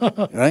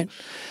 Right?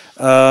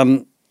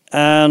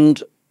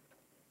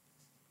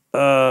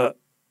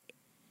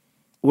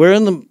 We're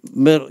in the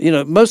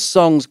middle. Most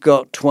songs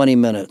got 20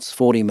 minutes,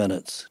 40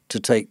 minutes to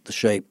take the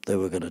shape they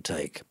were going to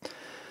take.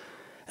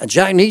 And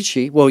Jack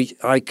Nietzsche, well,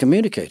 I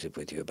communicated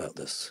with you about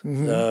this,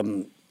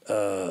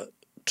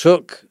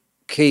 took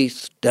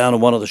Keith down to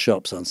one of the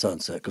shops on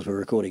Sunset, because we're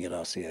recording at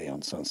RCA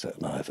on Sunset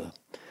and Ivor.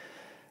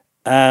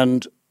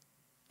 And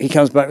he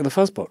comes back with a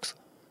fuzz box.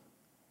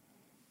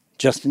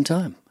 Just in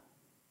time.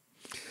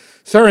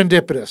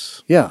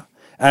 Serendipitous. Yeah.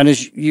 And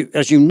as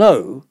you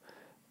know,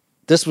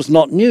 this was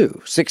not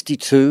new.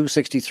 62,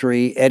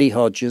 63, Eddie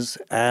Hodges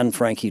and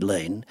Frankie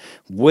Lane,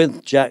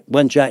 when Jack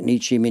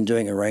Nietzsche been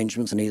doing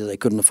arrangements, and either they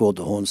couldn't afford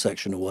the horn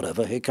section or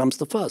whatever, here comes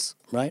the fuzz,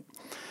 right?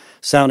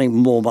 Sounding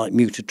more like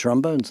muted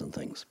trombones and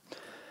things.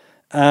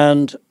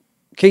 And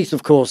Keith,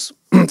 of course,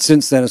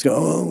 since then has gone,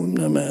 oh,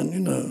 no,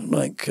 man,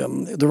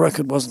 the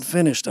record wasn't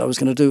finished. I was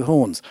going to do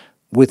horns.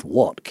 With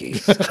what,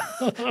 Keith?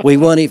 We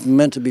weren't even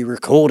meant to be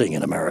recording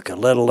in America,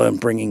 let alone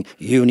bringing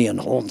union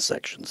horn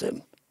sections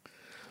in.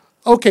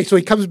 Okay, so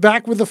he comes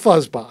back with the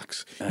fuzz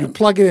box. You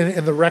plug it in,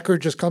 and the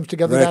record just comes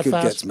together that fast? The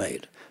record gets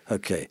made.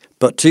 Okay.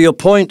 But to your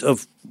point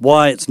of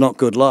why it's not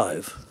good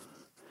live,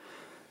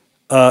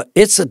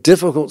 it's a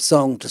difficult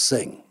song to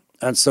sing.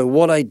 And so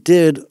what I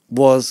did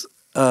was,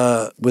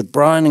 with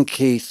Brian and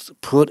Keith,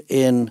 put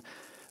in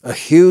a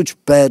huge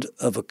bed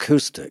of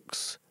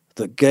acoustics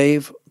that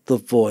gave the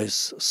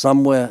voice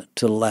somewhere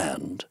to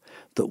land,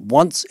 that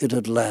once it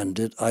had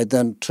landed, I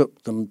then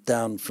took them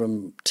down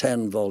from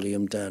 10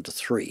 volume down to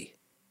 3.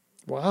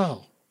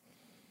 Wow.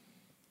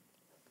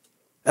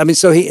 I mean,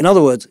 so in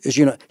other words, as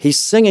you know, he's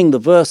singing the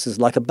verses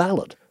like a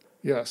ballad.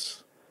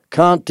 Yes.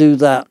 Can't do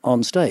that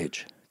on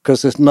stage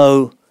because there's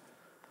no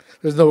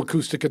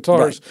acoustic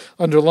guitars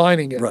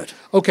underlining it. Right.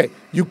 Okay,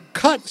 you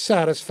cut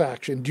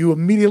Satisfaction. Do you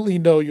immediately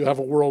know you have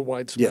a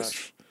worldwide smash?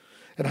 Yes.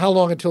 And how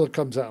long until it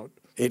comes out?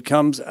 It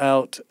comes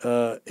out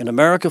in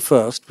America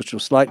first, which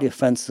was slightly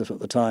offensive at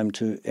the time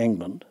to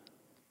England,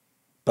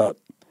 but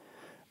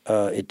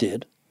it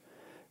did.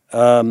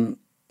 You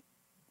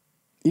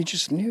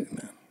just knew,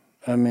 man.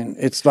 I mean,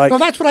 it's like... No,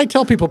 that's what I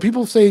tell people.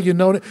 People say, you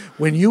know,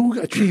 when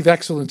you achieve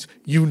excellence,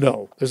 you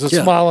know. There's a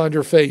smile on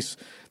your face.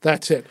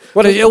 That's it.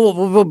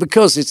 Well,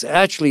 because it's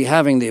actually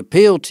having the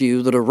appeal to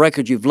you that a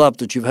record you've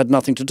loved that you've had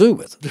nothing to do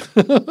with.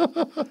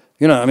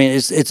 You know, I mean,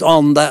 it's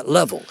on that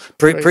level.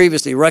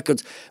 Previously,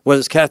 records, whether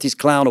it's Kathy's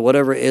Clown or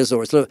whatever it is,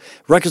 or it's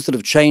records that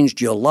have changed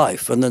your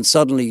life, and then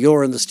suddenly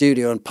you're in the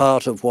studio and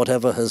part of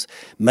whatever has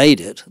made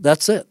it,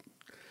 that's it.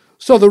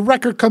 So the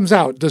record comes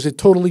out. Does it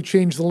totally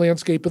change the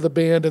landscape of the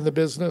band and the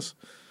business?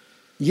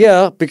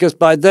 Yeah, because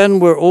by then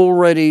we're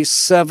already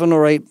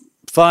August,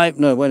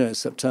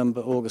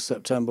 September.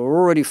 We're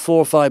already 4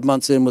 or 5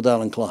 months in with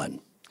Alan Klein.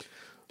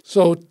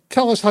 So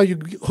tell us how you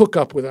hook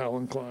up with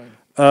Alan Klein.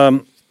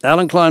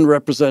 Alan Klein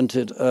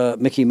represented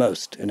Mickey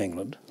Most in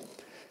England.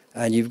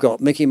 And you've got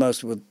Mickey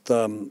Most with,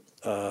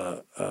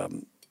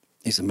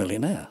 he's a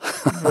millionaire.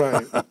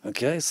 Right.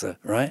 Okay, so,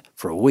 right,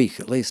 for a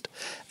week at least.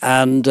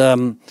 And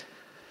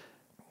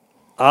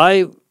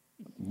I don't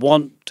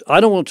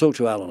want to talk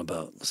to Alan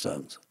about the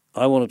Stones.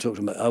 I want to talk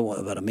to him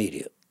about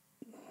immediate.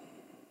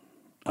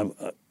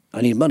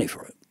 I need money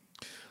for it.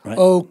 Right?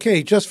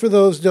 Okay, just for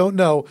those who don't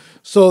know,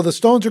 so the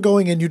Stones are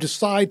going and you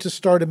decide to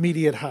start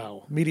Immediate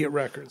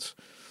Records.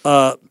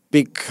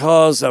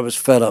 Because I was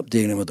fed up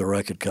dealing with the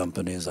record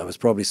companies. I was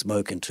probably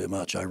smoking too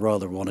much. I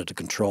rather wanted to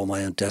control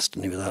my own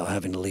destiny without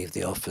having to leave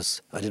the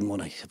office. I didn't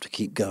want to have to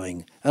keep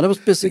going. And I was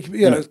busy.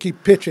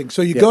 Keep pitching.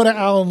 So you go to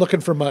Alan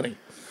looking for money.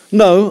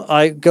 No,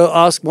 I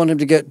want him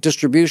to get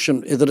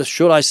distribution.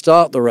 Should I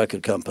start the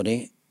record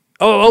company?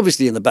 Oh,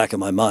 obviously in the back of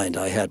my mind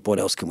I had, what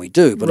else can we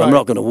do? But I'm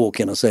not going to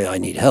walk in and say I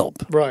need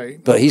help.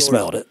 Right. But he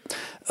smelled it.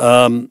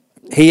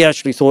 He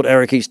actually thought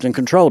Eric Easton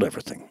controlled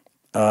everything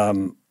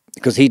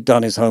because he'd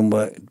done his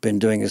homework, been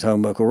doing his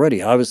homework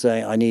already. I was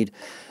saying I need,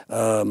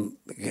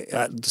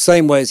 the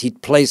same way as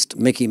he'd placed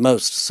Mickey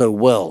Most so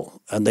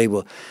well, and they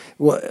were,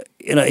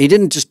 he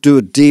didn't just do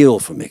a deal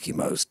for Mickey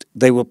Most.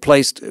 They were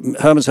placed,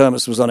 Herman's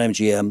Hermits was on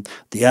MGM,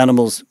 The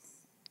Animals,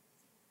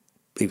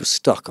 he was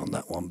stuck on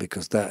that one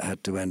because that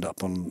had to end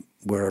up on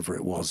wherever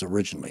it was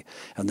originally.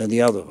 And then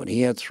the other one,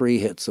 he had 3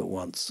 hits at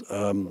once.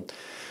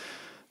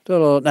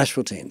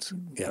 Nashville Teens,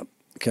 yeah,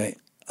 okay.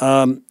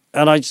 And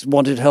I just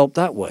wanted help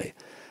that way.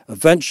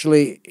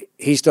 Eventually,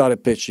 he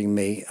started pitching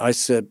me. I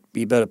said,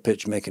 you better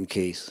pitch Mick and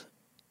Keith.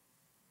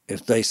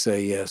 If they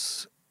say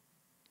yes,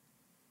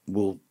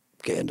 we'll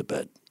get into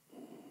bed.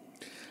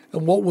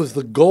 And what was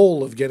the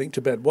goal of getting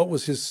to bed? What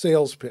was his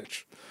sales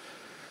pitch?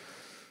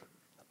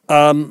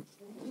 I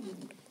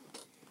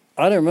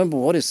don't remember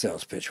what his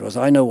sales pitch was.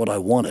 I know what I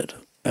wanted.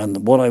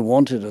 And what I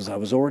wanted is I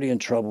was already in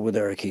trouble with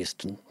Eric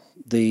Easton.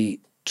 The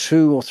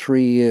 2 or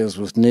 3 years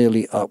was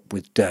nearly up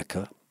with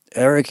Decca.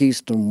 Eric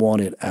Easton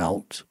wanted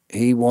out.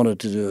 He wanted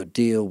to do a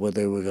deal where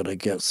they were going to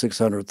get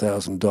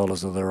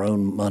 $600,000 of their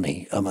own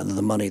money,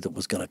 the money that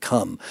was going to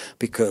come.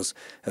 Because,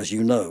 as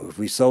you know, if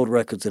we sold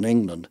records in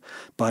England,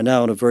 by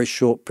now in a very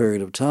short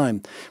period of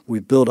time, we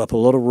built up a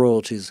lot of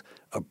royalties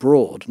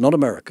abroad, not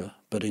America,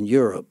 but in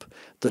Europe,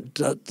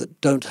 that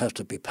don't have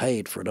to be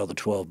paid for another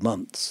 12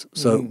 months.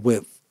 So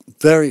we're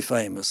very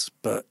famous,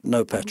 but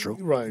no petrol,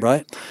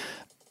 right?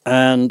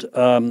 And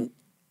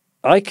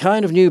I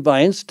kind of knew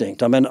by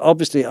instinct. I mean,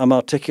 obviously I'm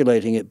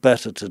articulating it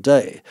better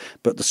today,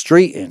 but the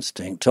street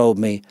instinct told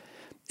me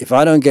if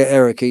I don't get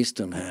Eric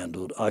Easton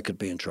handled, I could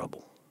be in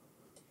trouble.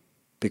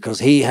 Because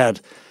he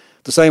had,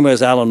 the same way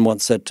as Alan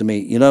once said to me,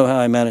 you know how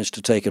I managed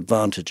to take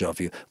advantage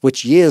of you,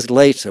 which years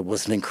later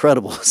was an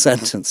incredible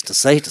sentence to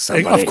say to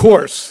somebody. Of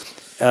course.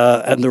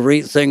 And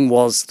the thing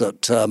was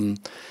that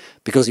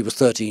because he was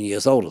 13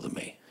 years older than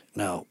me.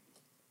 Now,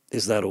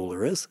 is that all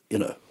there is?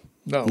 No.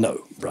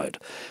 No, right.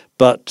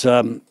 But,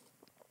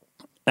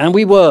 and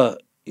we were,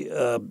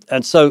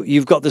 and so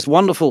you've got this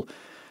wonderful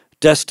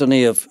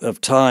destiny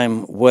of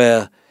time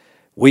where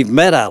we've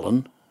met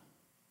Alan,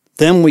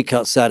 then we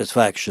cut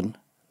Satisfaction,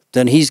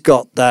 then he's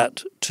got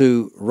that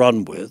to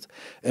run with.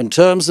 In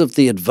terms of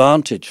the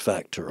advantage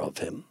factor of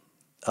him,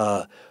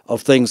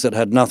 of things that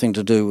had nothing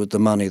to do with the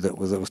money that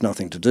was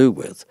nothing to do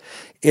with,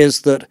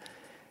 is that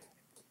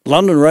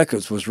London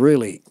Records was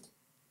really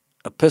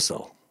a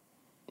pissle.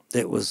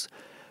 It was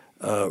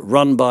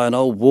run by an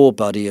old war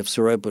buddy of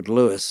Sir Edward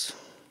Lewis.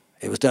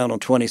 It was down on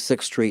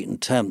 26th Street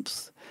and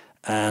 10th,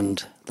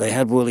 and they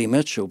had Willie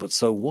Mitchell, but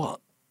so what?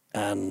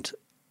 And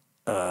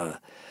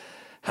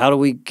how do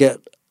we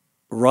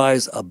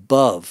rise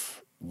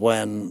above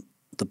when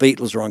The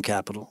Beatles are on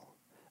Capitol.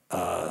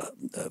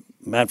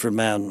 Manfred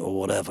Mann or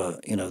whatever,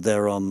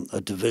 they're on a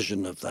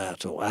division of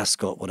that, or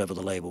Ascot, whatever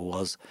the label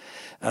was.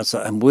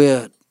 And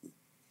we're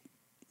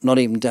not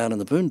even down in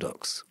the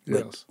boondocks.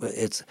 Yes.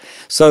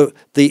 So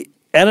the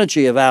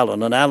energy of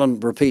Alan, and Alan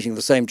repeating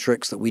the same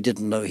tricks that we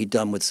didn't know he'd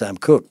done with Sam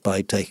Cooke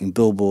by taking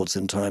billboards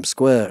in Times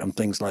Square and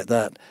things like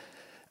that,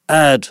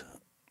 add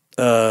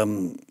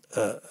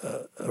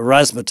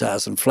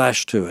razzmatazz and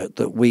flash to it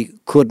that we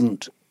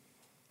couldn't.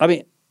 I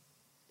mean,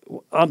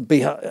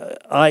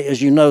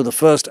 as you know, the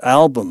first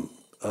album,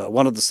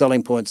 one of the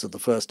selling points of the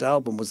first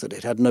album was that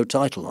it had no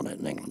title on it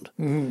in England.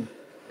 Mm-hmm.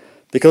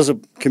 Because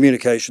of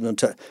communication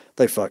and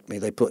they fucked me.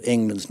 They put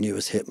England's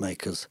newest hit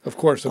makers. Of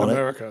course, in on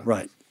America. It.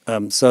 Right.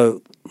 And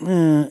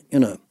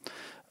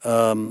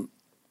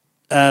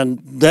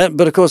then,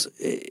 but of course,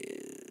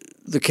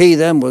 the key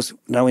then was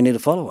now we need a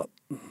follow-up.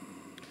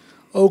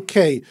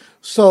 Okay,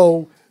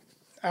 so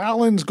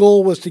Alan's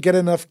goal was to get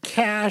enough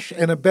cash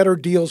and a better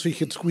deal so he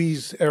could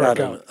squeeze Eric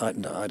out. I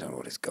don't know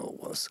what his goal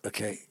was.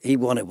 Okay, he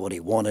wanted what he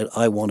wanted.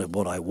 I wanted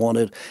what I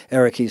wanted.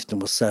 Eric Easton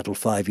was settled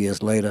 5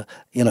 years later.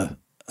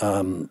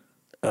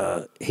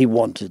 He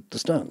wanted the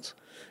Stones.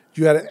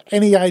 You had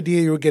any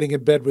idea you were getting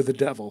in bed with the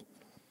devil?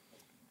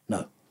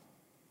 No.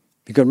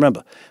 You can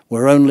remember,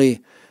 we're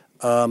only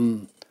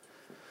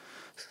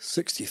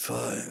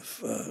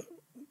 65,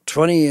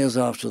 20 years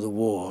after the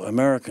war.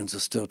 Americans are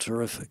still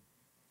terrific.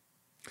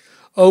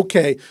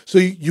 Okay, so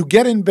you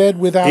get in bed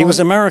with Alan. He was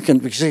American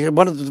because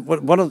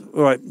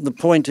the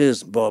point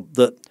is, Bob,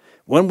 that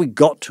when we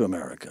got to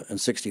America in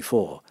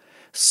 '64,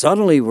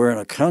 suddenly we're in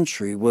a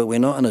country where we're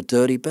not in a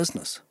dirty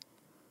business.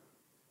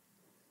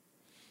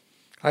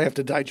 I have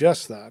to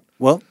digest that.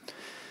 Well,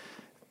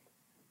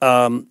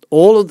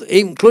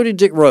 including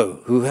Dick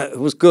Rowe, who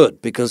was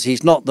good because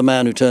he's not the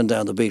man who turned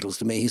down the Beatles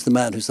to me. He's the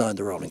man who signed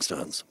the Rolling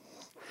Stones.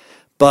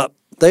 But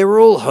they were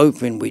all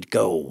hoping we'd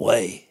go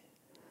away,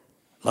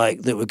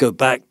 like that we'd go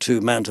back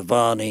to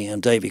Mantovani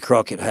and Davy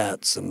Crockett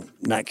hats and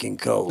Nat King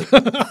Cole,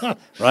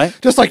 right?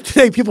 Just like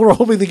today, people were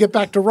hoping to get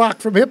back to rock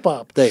from hip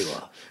hop. There you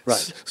are.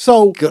 Right.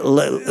 So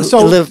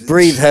live,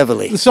 breathe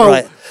heavily. So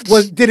right.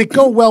 Did it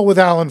go well with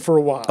Alan for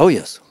a while? Oh,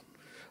 yes.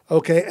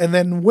 Okay, and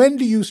then when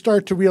do you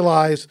start to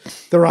realize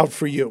they're out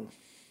for you?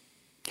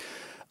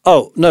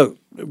 Oh, no.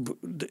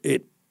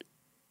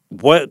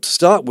 To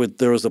start with,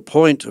 there is a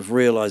point of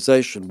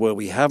realization where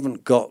we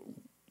haven't got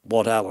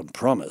what Alan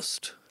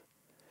promised,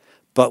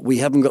 but we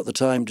haven't got the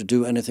time to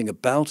do anything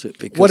about it.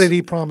 Because what did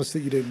he promise that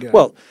you didn't get?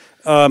 Well,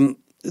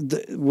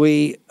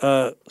 we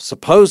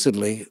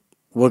supposedly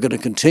were going to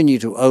continue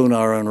to own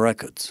our own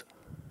records.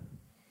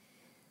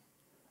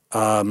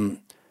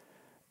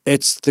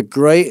 It's the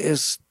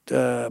greatest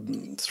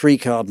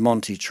three-card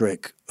Monty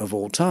trick of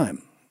all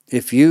time.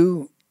 If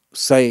you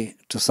say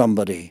to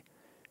somebody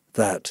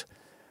that,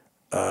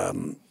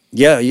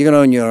 you're going to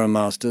own your own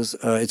masters,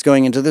 it's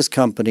going into this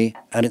company,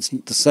 and it's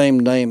the same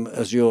name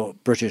as your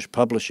British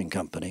publishing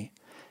company,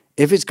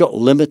 if it's got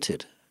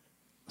limited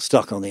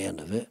stuck on the end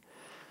of it,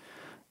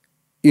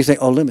 you think,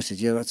 oh, limited,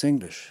 yeah, that's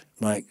English.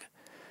 Like,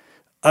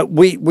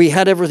 we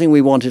had everything we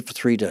wanted for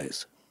 3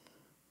 days.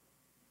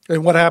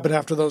 And what happened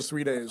after those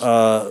 3 days?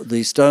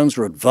 The Stones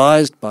were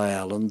advised by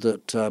Alan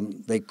that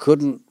they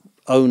couldn't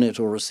own it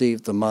or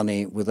receive the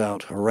money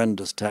without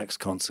horrendous tax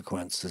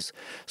consequences,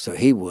 so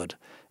he would,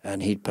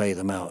 and he'd pay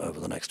them out over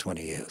the next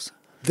 20 years.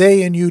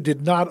 They and you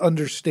did not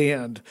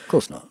understand. Of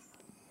course not.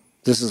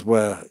 This is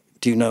where,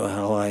 do you know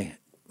how I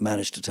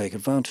managed to take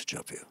advantage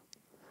of you?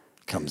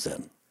 Comes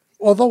in.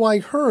 Although I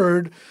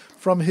heard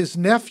from his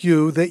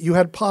nephew that you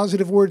had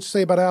positive words to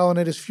say about Alan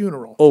at his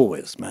funeral.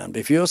 Always, man.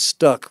 If you're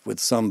stuck with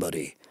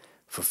somebody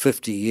for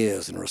 50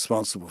 years and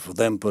responsible for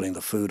them putting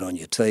the food on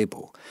your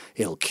table,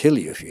 it'll kill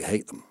you if you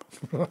hate them.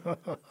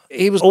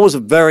 He was always a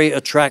very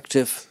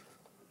attractive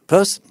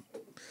person.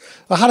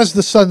 How does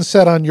the sun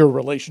set on your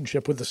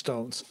relationship with the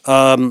Stones?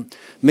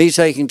 Me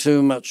taking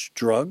too much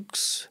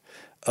drugs.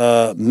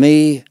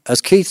 Me,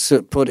 as Keith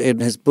put in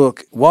his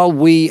book, while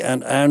we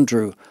and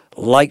Andrew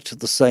liked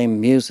the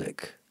same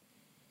music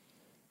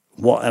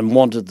and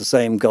wanted the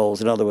same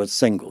goals, in other words,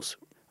 singles,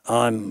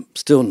 I'm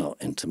still not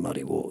into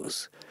Muddy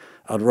Waters.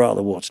 I'd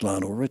rather watch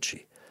Lionel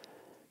Richie.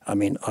 I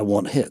mean, I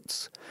want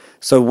hits.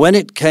 So when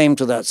it came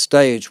to that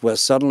stage where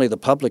suddenly the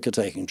public are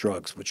taking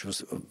drugs, which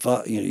was,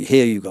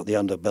 here you got the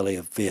underbelly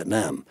of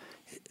Vietnam.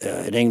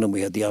 In England,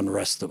 we had the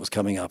unrest that was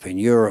coming up in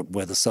Europe,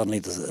 where suddenly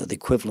the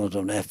equivalent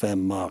of an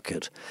FM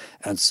market,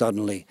 and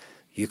suddenly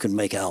you can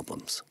make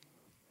albums.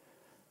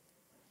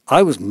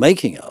 I was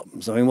making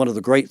albums. I mean, one of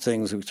the great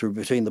things through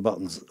Between the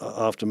Buttons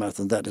aftermath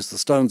and that is the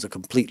Stones are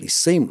completely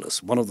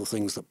seamless. One of the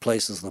things that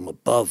places them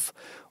above,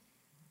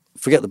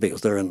 forget the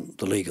Beatles, they're in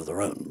the league of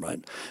their own,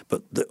 right?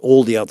 But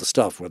all the other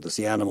stuff, whether it's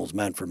the Animals,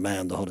 Manfred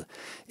Mann,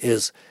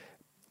 is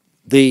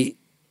the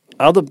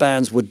other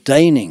bands were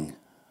deigning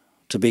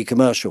to be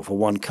commercial for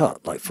one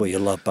cut, like For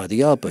Your Love by the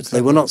Yardbirds. Exactly.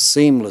 They were not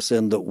seamless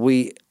in that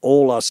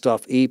all our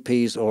stuff,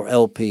 EPs or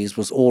LPs,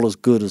 was all as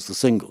good as the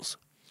singles.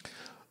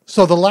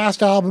 So the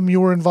last album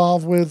you were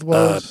involved with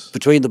was?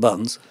 Between the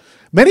Buttons.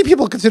 Many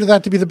people consider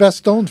that to be the best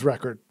Stones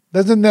record.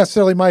 That's not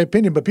necessarily my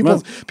opinion, but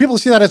people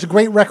see that as a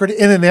great record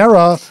in an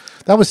era.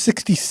 That was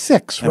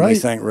 66, And right? we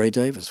thank Ray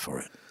Davies for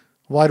it.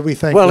 Why do we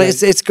thank Well, Ray?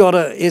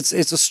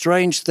 it's a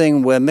strange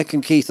thing where Mick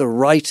and Keith are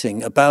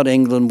writing about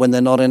England when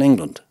they're not in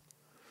England.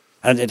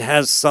 And it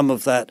has some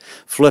of that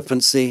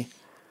flippancy.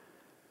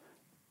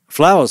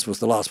 Flowers was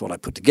the last one I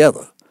put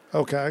together.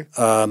 Okay.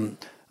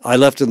 I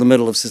left in the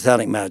middle of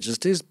Satanic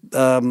Majesties.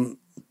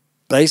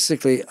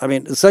 Basically, I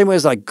mean, the same way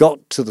as I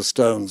got to the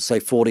Stones, say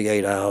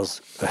 48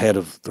 hours ahead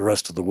of the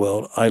rest of the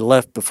world, I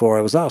left before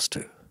I was asked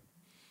to.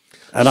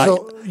 And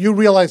so you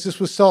realized this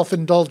was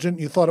self-indulgent.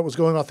 You thought it was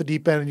going off the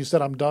deep end, and you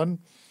said, "I'm done."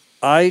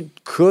 I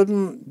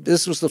couldn't.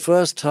 This was the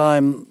first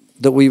time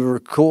that we were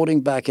recording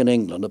back in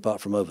England,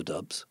 apart from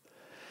overdubs,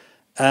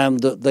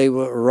 and that they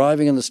were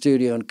arriving in the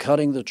studio and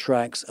cutting the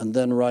tracks and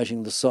then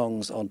writing the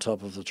songs on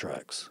top of the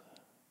tracks.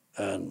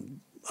 And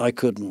I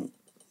couldn't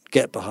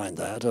get behind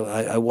that.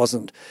 I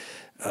wasn't.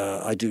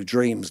 I do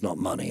dreams, not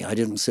money. I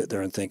didn't sit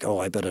there and think, "Oh,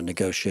 I better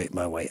negotiate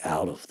my way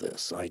out of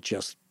this." I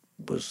just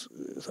was.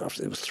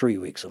 It was 3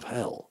 weeks of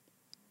hell.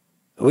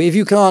 If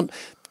you can't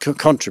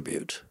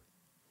contribute,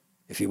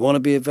 if you want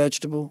to be a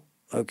vegetable,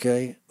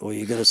 okay, or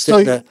you're going to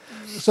sit there.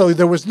 So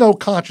there was no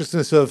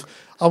consciousness of,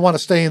 "I want to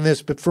stay in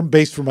this," but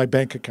based from my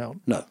bank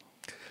account. No.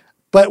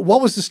 But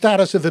what was the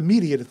status of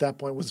Immediate at that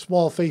point? Was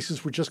Small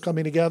Faces were just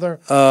coming together?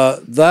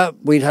 That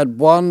we'd had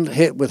one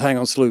hit with Hang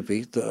On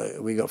Sloopy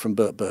that we got from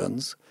Burt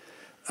Burns.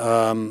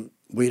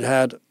 We'd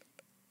had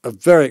a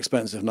very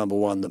expensive number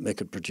one that Mick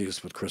had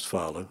produced with Chris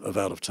Farlow of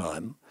Out of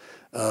Time.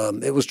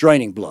 It was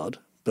Draining Blood,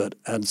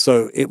 and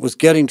so it was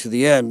getting to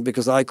the end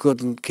because I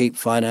couldn't keep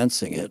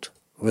financing it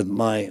with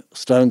my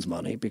Stones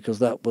money because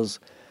that was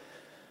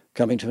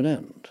coming to an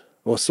end.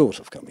 Or sort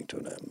of coming to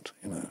an end,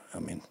 I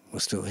mean, we're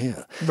still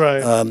here.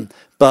 Right.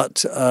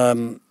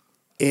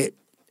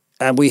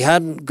 And we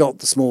hadn't got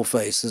the Small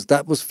Faces.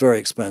 That was very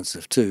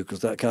expensive too, because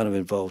that kind of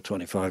involved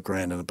 25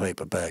 grand in a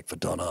paper bag for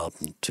Don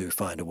Arden to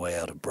find a way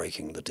out of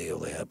breaking the deal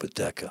they had with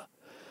Decca.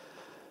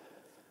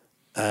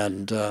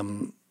 And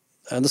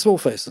the Small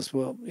Faces,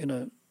 well,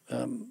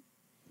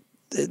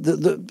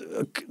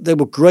 they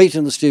were great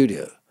in the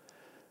studio,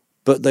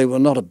 but they were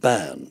not a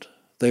band.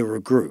 They were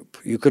a group.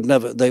 You could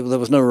never. There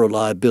was no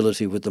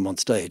reliability with them on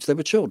stage. They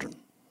were children.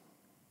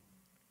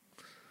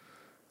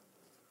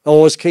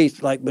 Or as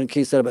Keith, like when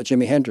Keith said about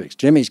Jimi Hendrix,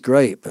 Jimmy's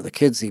great, but the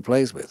kids he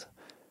plays with.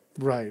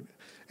 Right.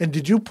 And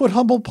did you put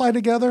Humble Pie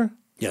together?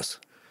 Yes.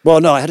 Well,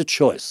 no, I had a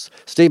choice.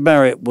 Steve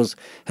Marriott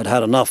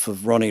had enough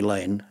of Ronnie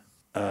Lane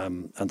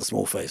and the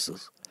Small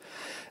Faces,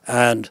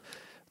 and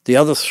the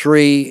other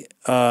three,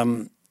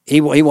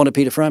 he wanted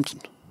Peter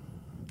Frampton.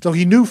 So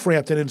he knew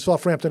Frampton and saw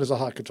Frampton as a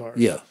hot guitarist.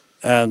 Yeah.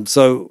 And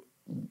so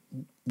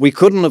we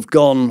couldn't have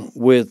gone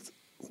with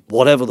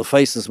whatever the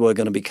Faces were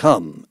going to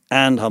become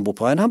and Humble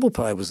Pie. And Humble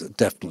Pie was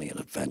definitely an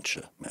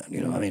adventure,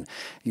 man. I mean,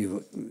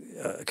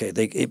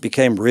 it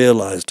became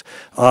realized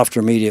after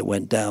Immediate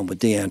went down with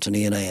D.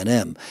 Anthony and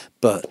A&M.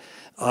 But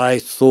I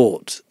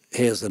thought,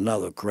 here's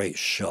another great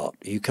shot.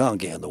 You can't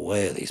get in the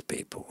way of these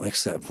people,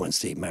 except when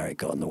Steve Marriott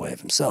got in the way of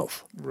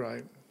himself.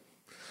 Right.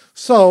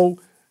 So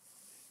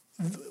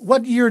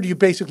what year do you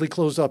basically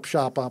close up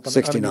shop on?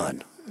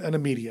 69. An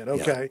Immediate,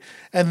 okay.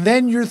 Yeah. And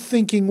then you're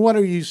thinking, what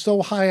are you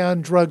so high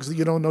on drugs that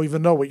you don't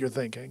even know what you're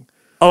thinking?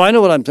 Oh, I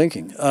know what I'm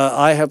thinking.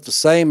 I have the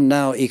same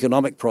now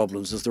economic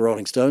problems as the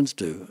Rolling Stones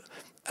do,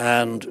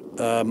 and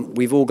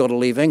we've all got to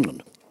leave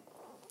England.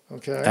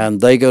 Okay.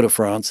 And they go to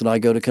France, and I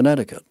go to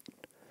Connecticut,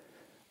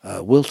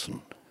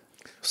 Wilton,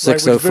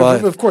 605.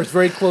 Right, of course,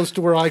 very close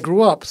to where I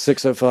grew up.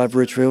 605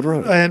 Richfield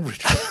Road. And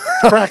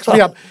cracks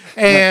me up.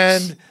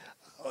 And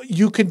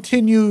you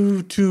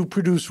continue to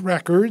produce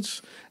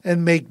records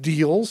and make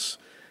deals,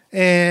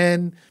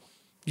 and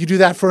you do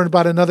that for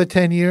about another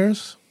 10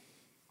 years?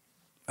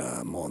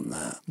 More than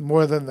that.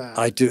 More than that.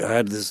 I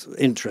had this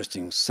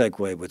interesting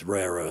segue with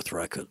Rare Earth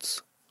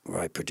Records, where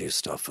I produced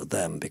stuff for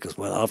them, because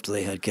after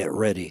they had Get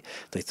Ready,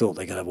 they thought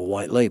they could have a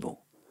white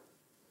label.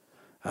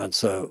 And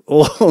so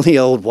all the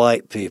old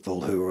white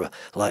people who were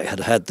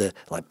had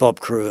Bob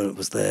Crewin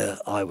was there,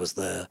 I was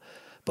there,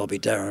 Bobby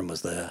Darin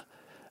was there,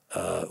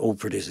 all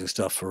producing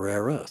stuff for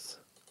Rare Earth.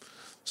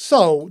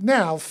 So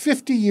now,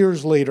 50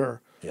 years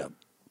later, yeah,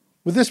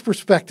 with this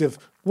perspective,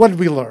 what did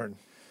we learn?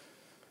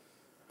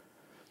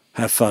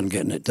 Have fun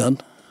getting it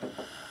done.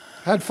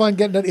 Had fun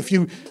getting it. If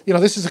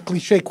this is a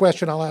cliche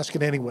question, I'll ask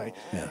it anyway.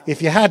 Yeah.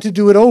 If you had to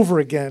do it over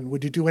again,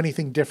 would you do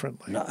anything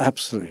differently? No,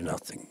 absolutely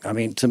nothing. I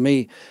mean, to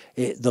me,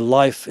 the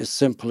life is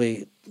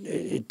simply,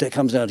 it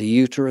comes down to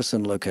uterus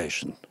and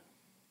location.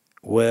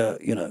 Where,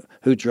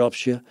 who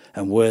drops you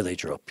and where they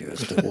drop you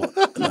as to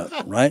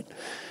what, right?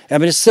 I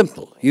mean, it's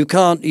simple. You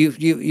can't,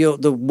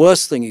 the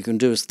worst thing you can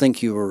do is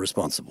think you were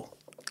responsible.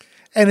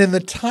 And in the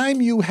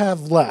time you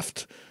have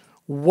left,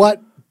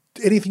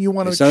 anything you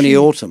want to achieve? It's only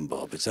autumn,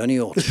 Bob. It's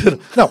only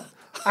autumn. No,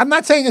 I'm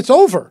not saying it's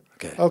over.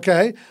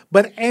 Okay.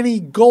 But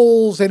any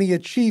goals, any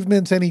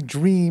achievements, any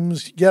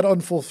dreams yet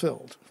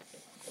unfulfilled?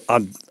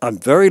 I'm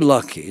very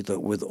lucky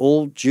that, with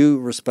all due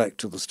respect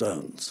to the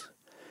Stones,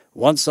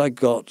 once I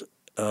got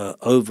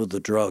over the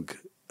drug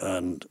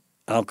and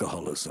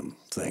alcoholism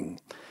thing,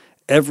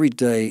 every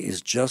day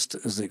is just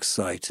as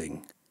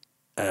exciting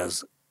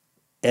as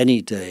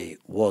any day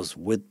was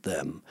with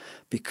them,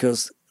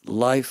 because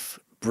life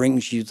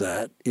brings you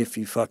that if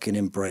you fucking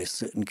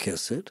embrace it and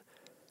kiss it.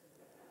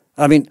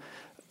 I mean,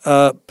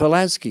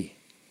 Polanski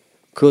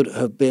could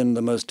have been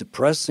the most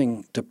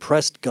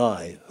depressed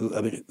guy who,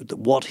 I mean,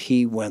 what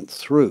he went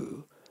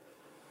through.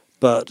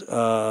 But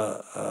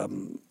the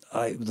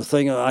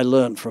thing I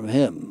learned from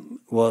him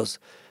was,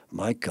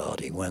 my God,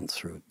 he went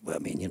through, I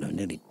mean,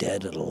 nearly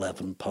dead at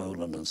 11,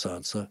 Poland and so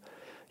on. So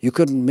you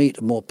couldn't meet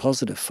a more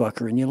positive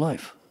fucker in your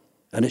life.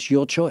 And it's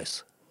your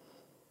choice.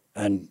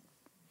 And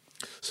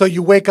so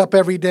you wake up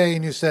every day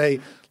and you say,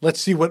 let's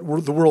see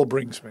what the world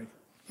brings me.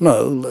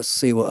 no, let's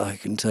see what I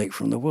can take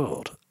from the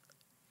world.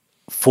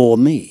 For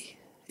me.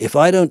 If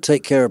I don't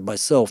take care of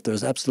myself,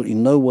 there's absolutely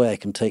no way I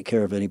can take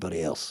care of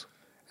anybody else.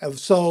 And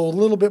so a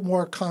little bit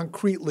more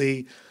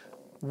concretely,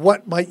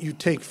 what might you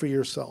take for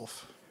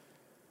yourself?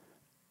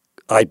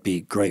 I'd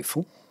be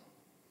grateful.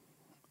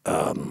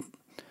 I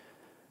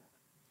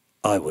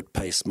would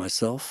pace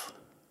myself.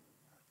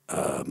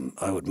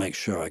 I would make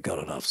sure I got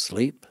enough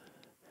sleep.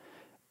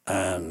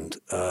 And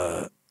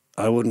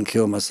I wouldn't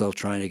kill myself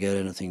trying to get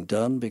anything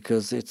done,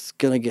 because it's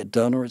going to get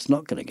done or it's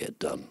not going to get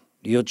done.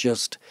 You're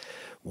just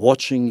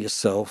watching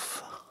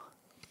yourself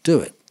do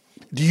it.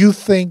 Do you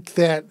think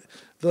that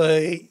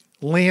the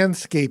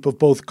landscape of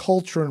both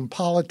culture and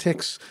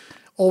politics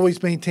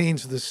always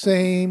maintains the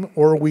same,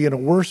 or are we in a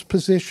worse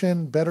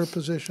position, better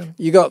position?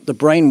 You got the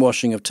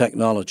brainwashing of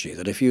technology,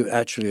 that if you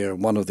actually are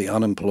one of the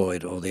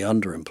unemployed or the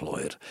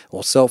underemployed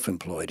or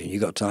self-employed and you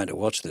got time to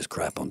watch this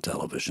crap on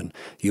television,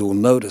 you will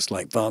notice,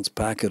 like Vance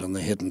Packard and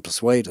the Hidden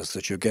Persuaders,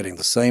 that you're getting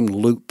the same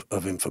loop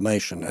of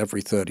information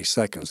every 30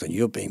 seconds and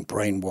you're being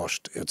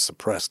brainwashed and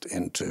suppressed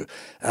into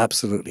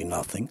absolutely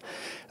nothing.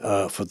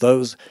 For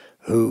those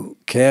who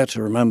care to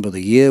remember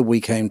the year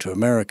we came to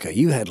America,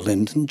 you had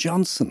Lyndon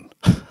Johnson.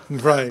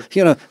 Right.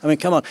 I mean,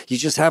 come on. You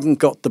just haven't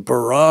got the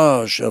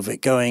barrage of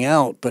it going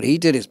out. But he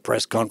did his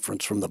press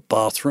conference from the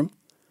bathroom.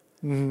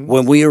 Mm-hmm.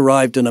 When we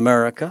arrived in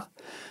America,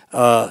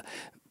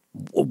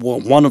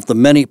 one of the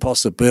many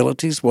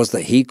possibilities was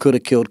that he could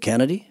have killed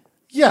Kennedy.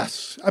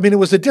 Yes. I mean, it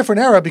was a different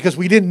era because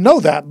we didn't know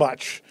that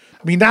much.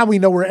 I mean, now we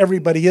know where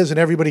everybody is and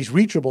everybody's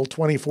reachable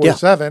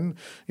 24/7.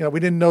 We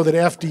didn't know that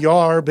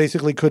FDR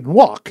basically couldn't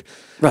walk.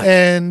 Right.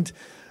 And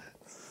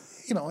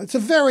it's a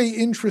very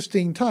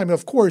interesting time.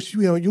 Of course,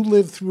 you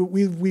live through.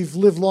 We've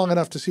lived long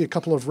enough to see a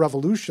couple of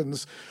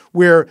revolutions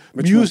where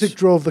music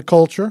drove the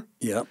culture.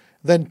 Yeah.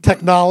 Then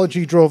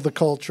technology drove the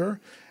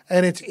culture.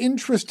 And it's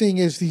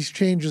interesting as these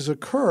changes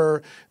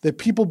occur that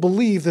people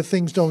believe that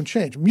things don't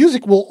change.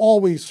 Music will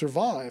always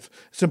survive.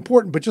 It's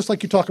important. But just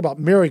like you talk about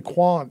Mary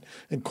Quant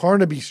and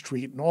Carnaby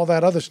Street and all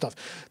that other stuff,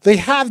 they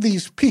have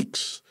these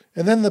peaks.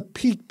 And then the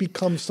peak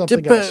becomes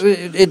something else.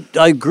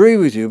 I agree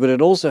with you, but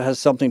it also has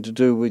something to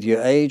do with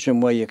your age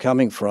and where you're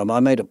coming from. I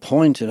made a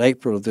point in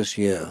April of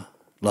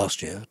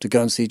last year, to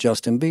go and see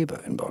Justin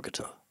Bieber in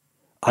Bogota.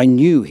 I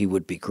knew he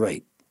would be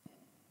great.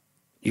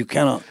 You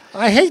cannot.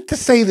 I hate to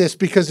say this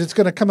because it's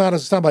going to come out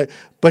as a soundbite,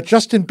 but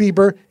Justin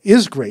Bieber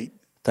is great.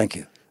 Thank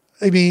you.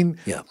 I mean,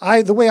 yeah.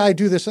 The way I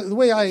do this, the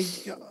way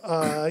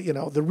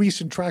the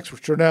recent tracks,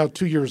 which are now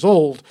 2 years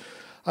old,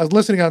 I was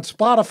listening on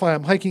Spotify.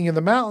 I'm hiking in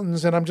the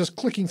mountains, and I'm just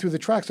clicking through the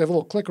tracks. I have a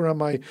little clicker on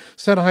my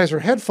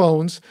Sennheiser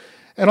headphones,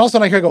 and all of a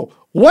sudden I go,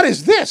 "What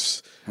is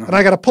this?" Uh-huh. And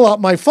I got to pull out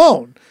my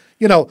phone.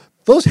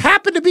 Those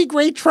happen to be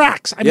great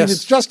tracks. I mean,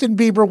 it's Justin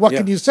Bieber. What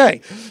can you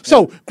say?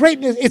 So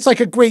greatness. It's like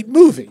a great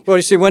movie. Well,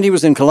 you see, when he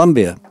was in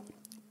Colombia,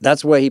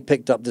 that's where he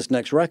picked up this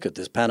next record,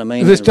 this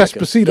Panamanian this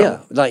record. Despacito.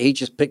 Yeah, like he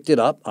just picked it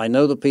up. I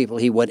know the people.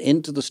 He went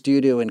into the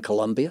studio in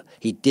Colombia.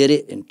 He did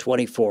it in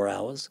 24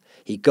 hours.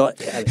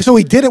 So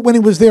he did it when he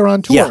was there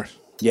on tour.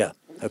 Yeah.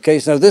 Okay,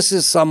 so this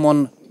is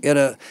someone,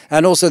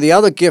 and also the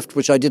other gift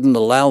which I didn't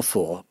allow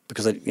for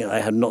because I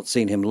had not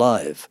seen him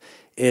live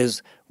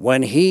is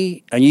when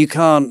and you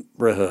can't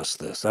rehearse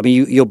this. I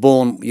mean, you're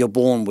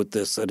born with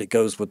this, and it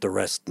goes with the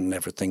rest and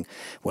everything.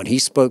 When he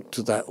spoke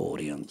to that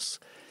audience,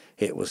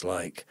 it was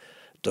like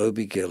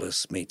Dobie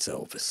Gillis meets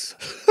Elvis.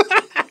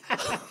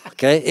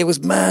 Okay, it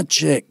was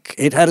magic.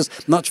 It had as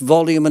much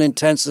volume and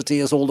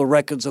intensity as all the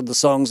records and the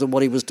songs and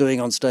what he was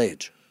doing on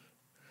stage.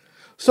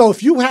 So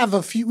if you have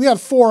we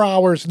have 4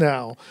 hours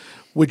now.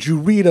 Would you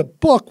read a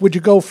book? Would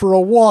you go for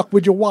a walk?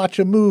 Would you watch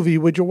a movie?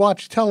 Would you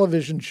watch a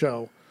television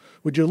show?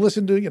 Would you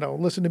listen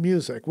to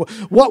music?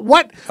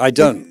 What? I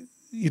don't.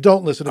 You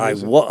don't listen to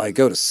music? I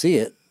go to see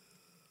it.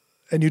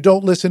 And you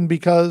don't listen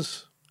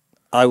because?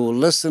 I will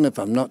listen if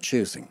I'm not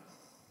choosing.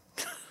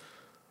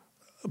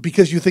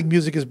 Because you think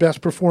music is best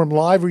performed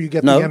live, or you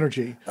get the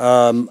energy?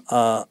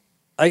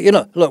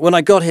 Look, when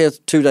I got here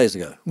 2 days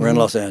ago, we're in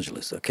Los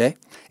Angeles, okay?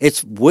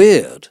 It's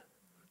weird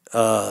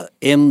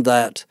in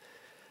that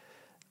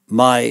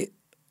my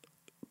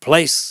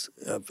place,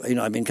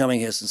 I've been coming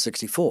here since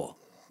 1964,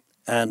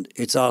 and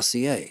it's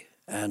RCA,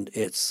 and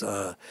it's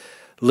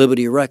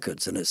Liberty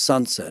Records, and it's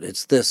Sunset,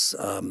 it's this,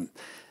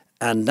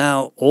 And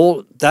now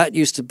all that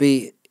used to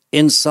be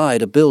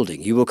inside a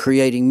building. You were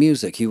creating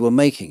music, you were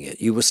making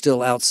it, you were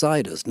still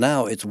outsiders.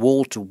 Now it's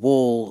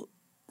wall-to-wall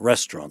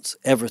restaurants,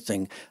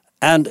 everything,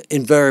 and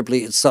invariably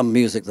it's some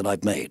music that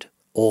I've made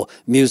or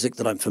music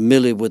that I'm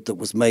familiar with that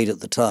was made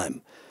at the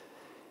time.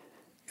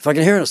 If I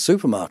can hear it in a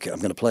supermarket, I'm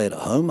going to play it at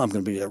home. I'm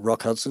going to be at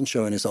Rock Hudson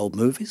showing his old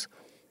movies.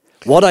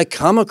 What I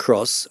come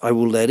across, I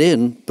will let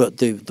in, but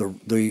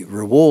the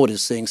reward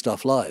is seeing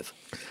stuff live.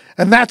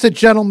 And that's a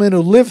gentleman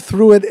who lived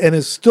through it and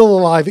is still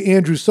alive.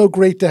 Andrew, so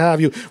great to have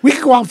you. We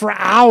could go on for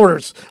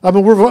hours. I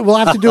mean, we'll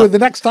have to do it the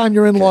next time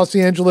you're in Los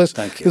Angeles,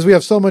 because we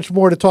have so much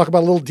more to talk about,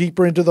 a little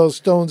deeper into those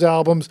Stones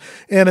albums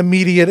and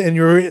immediate and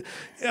your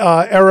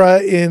era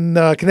in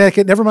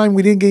Connecticut. Never mind,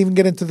 we didn't even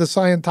get into the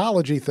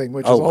Scientology thing,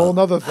 which is a whole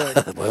other thing.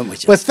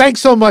 But thanks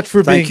so much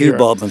for being here. Thank you,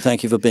 Bob, and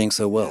thank you for being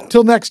so well.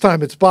 Till next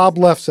time, it's Bob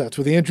Lefsetz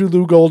with Andrew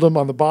Loog Oldham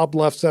on the Bob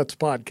Lefsetz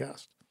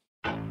podcast.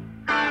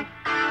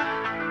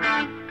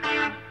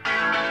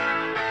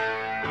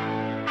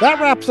 That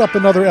wraps up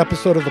another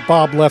episode of the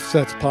Bob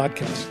Lefsetz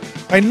podcast.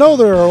 I know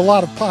there are a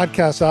lot of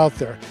podcasts out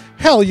there.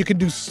 Hell, you can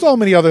do so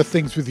many other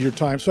things with your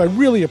time, so I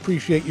really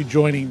appreciate you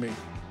joining me.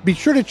 Be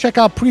sure to check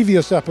out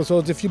previous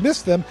episodes if you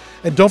missed them,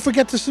 and don't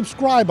forget to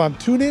subscribe on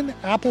TuneIn,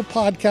 Apple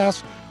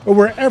Podcasts, or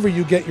wherever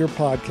you get your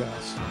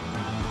podcasts.